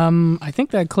 I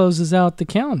think that closes out the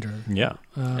calendar. Yeah.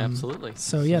 Absolutely.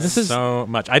 So yeah, this is so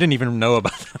much. I didn't even know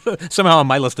about that. Somehow on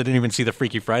my list I didn't even see the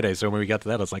Freaky Friday, so when we got to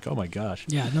that I was like, oh my gosh.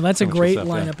 Yeah, no, that's so a great stuff,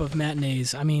 lineup of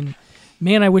matinees. I mean,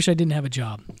 man, I wish I didn't have a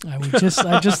job. I'd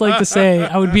just like to say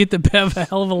I would be at the Bev a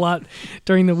hell of a lot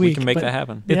during the week. We can make that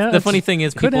happen. The funny thing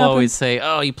is people always say,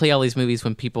 oh, you play all these movies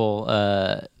when people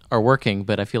are working,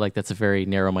 but I feel like that's a very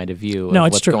narrow-minded view of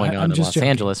what's going on in Los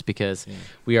Angeles, because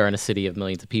we are in a city of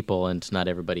millions of people and not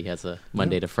everybody has a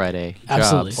Monday to Friday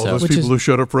job. All those people who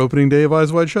showed up for opening day of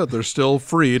Eyes Wide Shut, they're still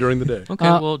free during the day. Okay,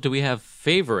 well, do we have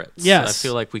favorites? Yes. I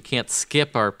feel like we can't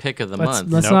skip our pick of the month.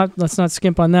 Let's not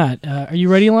skimp on that. Are you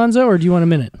ready, Alonzo, or do you want a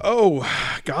minute? Oh,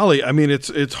 golly. I mean,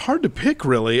 it's hard to pick,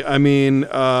 really. I mean,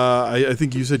 I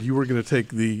think you said you were going to take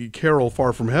the Carol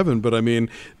Far From Heaven, but I mean,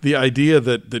 the idea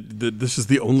that this is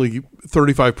the only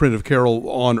 35 print of Carol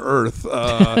on Earth,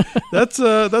 that's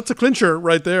a clincher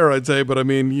right there, I'd say. But I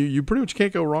mean, you pretty much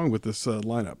can't go wrong with this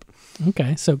lineup.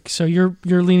 Okay, so you're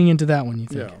leaning into that one, you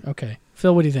think? Yeah. Okay.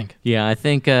 Phil, what do you think? Yeah, I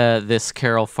think this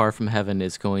Carol Far From Heaven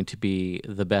is going to be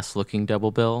the best looking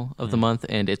double bill of the month,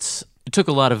 and it took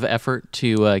a lot of effort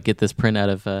to get this print out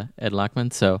of Ed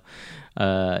Lachman, so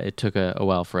it took a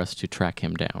while for us to track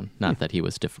him down. Not that he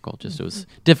was difficult, just it was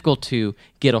difficult to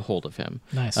get a hold of him.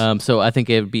 Nice. So I think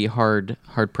it would be hard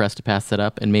pressed to pass that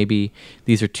up, and maybe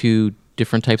these are two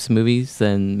different types of movies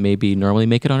than maybe normally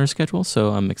make it on our schedule,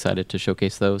 so I'm excited to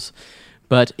showcase those.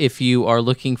 But if you are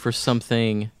looking for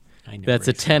something that's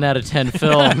a 10 out of 10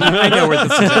 film, I know where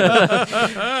this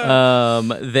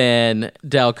is then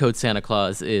Dial Code Santa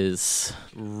Claus is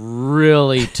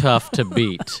really tough to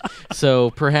beat. So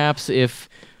perhaps if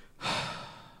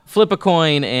flip a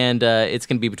coin, and it's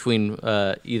going to be between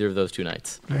either of those two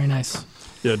nights. Very nice.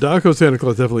 Yeah, Dial Code Santa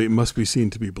Claus definitely must be seen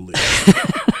to be believed.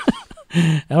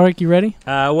 Elric, you ready?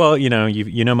 Well, you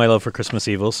know my love for Christmas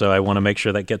Evil, so I want to make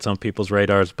sure that gets on people's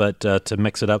radars. But to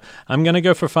mix it up, I'm going to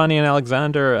go for Fanny and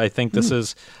Alexander. I think this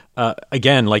is,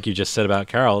 again, like you just said about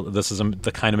Carol, this is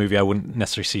the kind of movie I wouldn't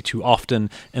necessarily see too often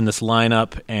in this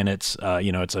lineup, and it's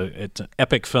it's an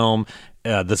epic film.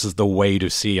 This is the way to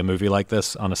see a movie like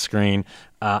this on a screen.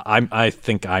 I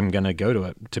think I'm going to go to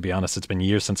it, to be honest. It's been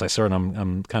years since I saw it, and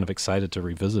I'm kind of excited to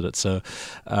revisit it. So,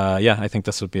 I think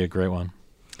this would be a great one.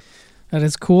 That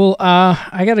is cool.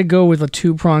 I got to go with a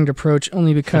two-pronged approach,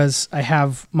 only because I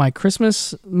have my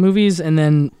Christmas movies and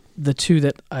then the two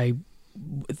that I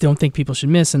don't think people should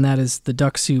miss, and that is the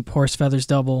Duck Soup Horse Feathers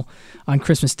double on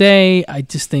Christmas Day. I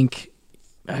just think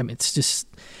it's just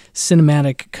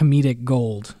cinematic, comedic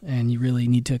gold, and you really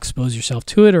need to expose yourself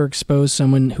to it or expose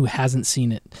someone who hasn't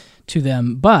seen it to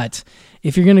them. But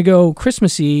if you're going to go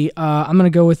Christmassy, I'm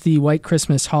going to go with the White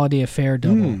Christmas Holiday Affair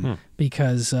double,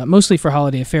 because mostly for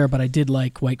Holiday Affair, but I did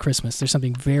like White Christmas. There's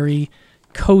something very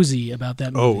cozy about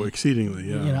that movie. Oh,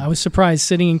 exceedingly, yeah. I was surprised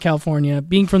sitting in California,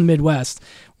 being from the Midwest,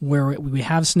 where we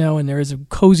have snow and there is a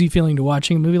cozy feeling to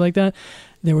watching a movie like that.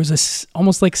 There was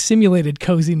almost like simulated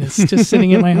coziness just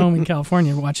sitting at my home in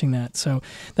California watching that. So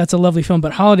that's a lovely film.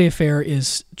 But Holiday Affair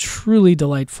is truly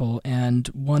delightful and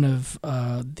one of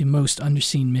the most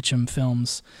underseen Mitchum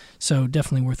films. So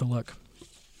definitely worth a look.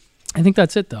 I think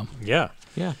that's it, though. Yeah.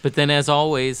 Yeah, but then as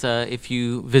always, if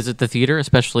you visit the theater,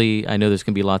 especially, I know there's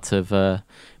going to be lots of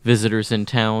visitors in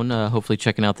town, hopefully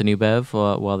checking out the new Bev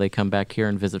while they come back here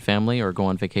and visit family or go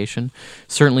on vacation.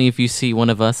 Certainly, if you see one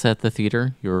of us at the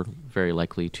theater, you're very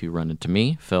likely to run into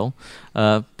me, Phil.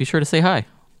 Be sure to say hi.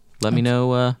 Let me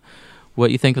know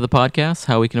what you think of the podcast,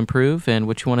 how we can improve, and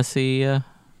what you want to see in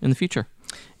the future.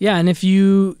 Yeah, and if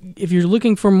you're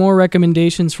looking for more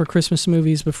recommendations for Christmas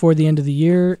movies before the end of the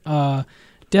year,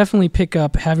 definitely pick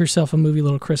up Have Yourself a Movie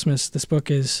Little Christmas. This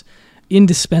book is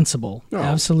indispensable,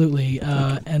 absolutely,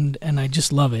 and I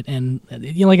just love it. And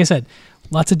like I said,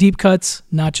 lots of deep cuts,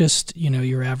 not just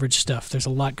your average stuff. There's a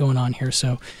lot going on here.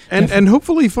 So and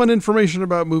hopefully fun information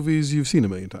about movies you've seen a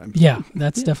million times. Yeah,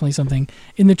 that's definitely something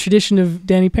in the tradition of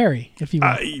Danny Perry, if you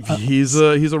will. He's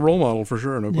a role model for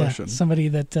sure, no question. Somebody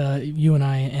that you and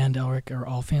I and Elric are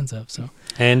all fans of. So.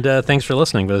 And thanks for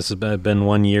listening. This has been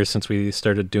 1 year since we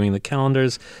started doing the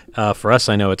calendars. For us,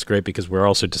 I know it's great because we're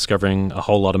also discovering a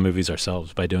whole lot of movies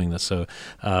ourselves by doing this. So,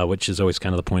 which is always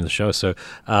kind of the point of the show. So,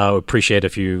 appreciate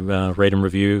if you rate and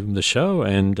review the show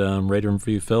and rate and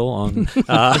review Phil on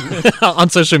on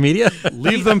social media.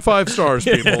 Leave them 5 stars,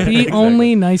 people. Be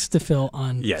only nice to Phil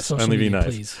on yes, social only media, be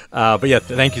nice. Please. But yeah,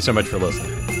 thank you so much for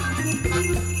listening.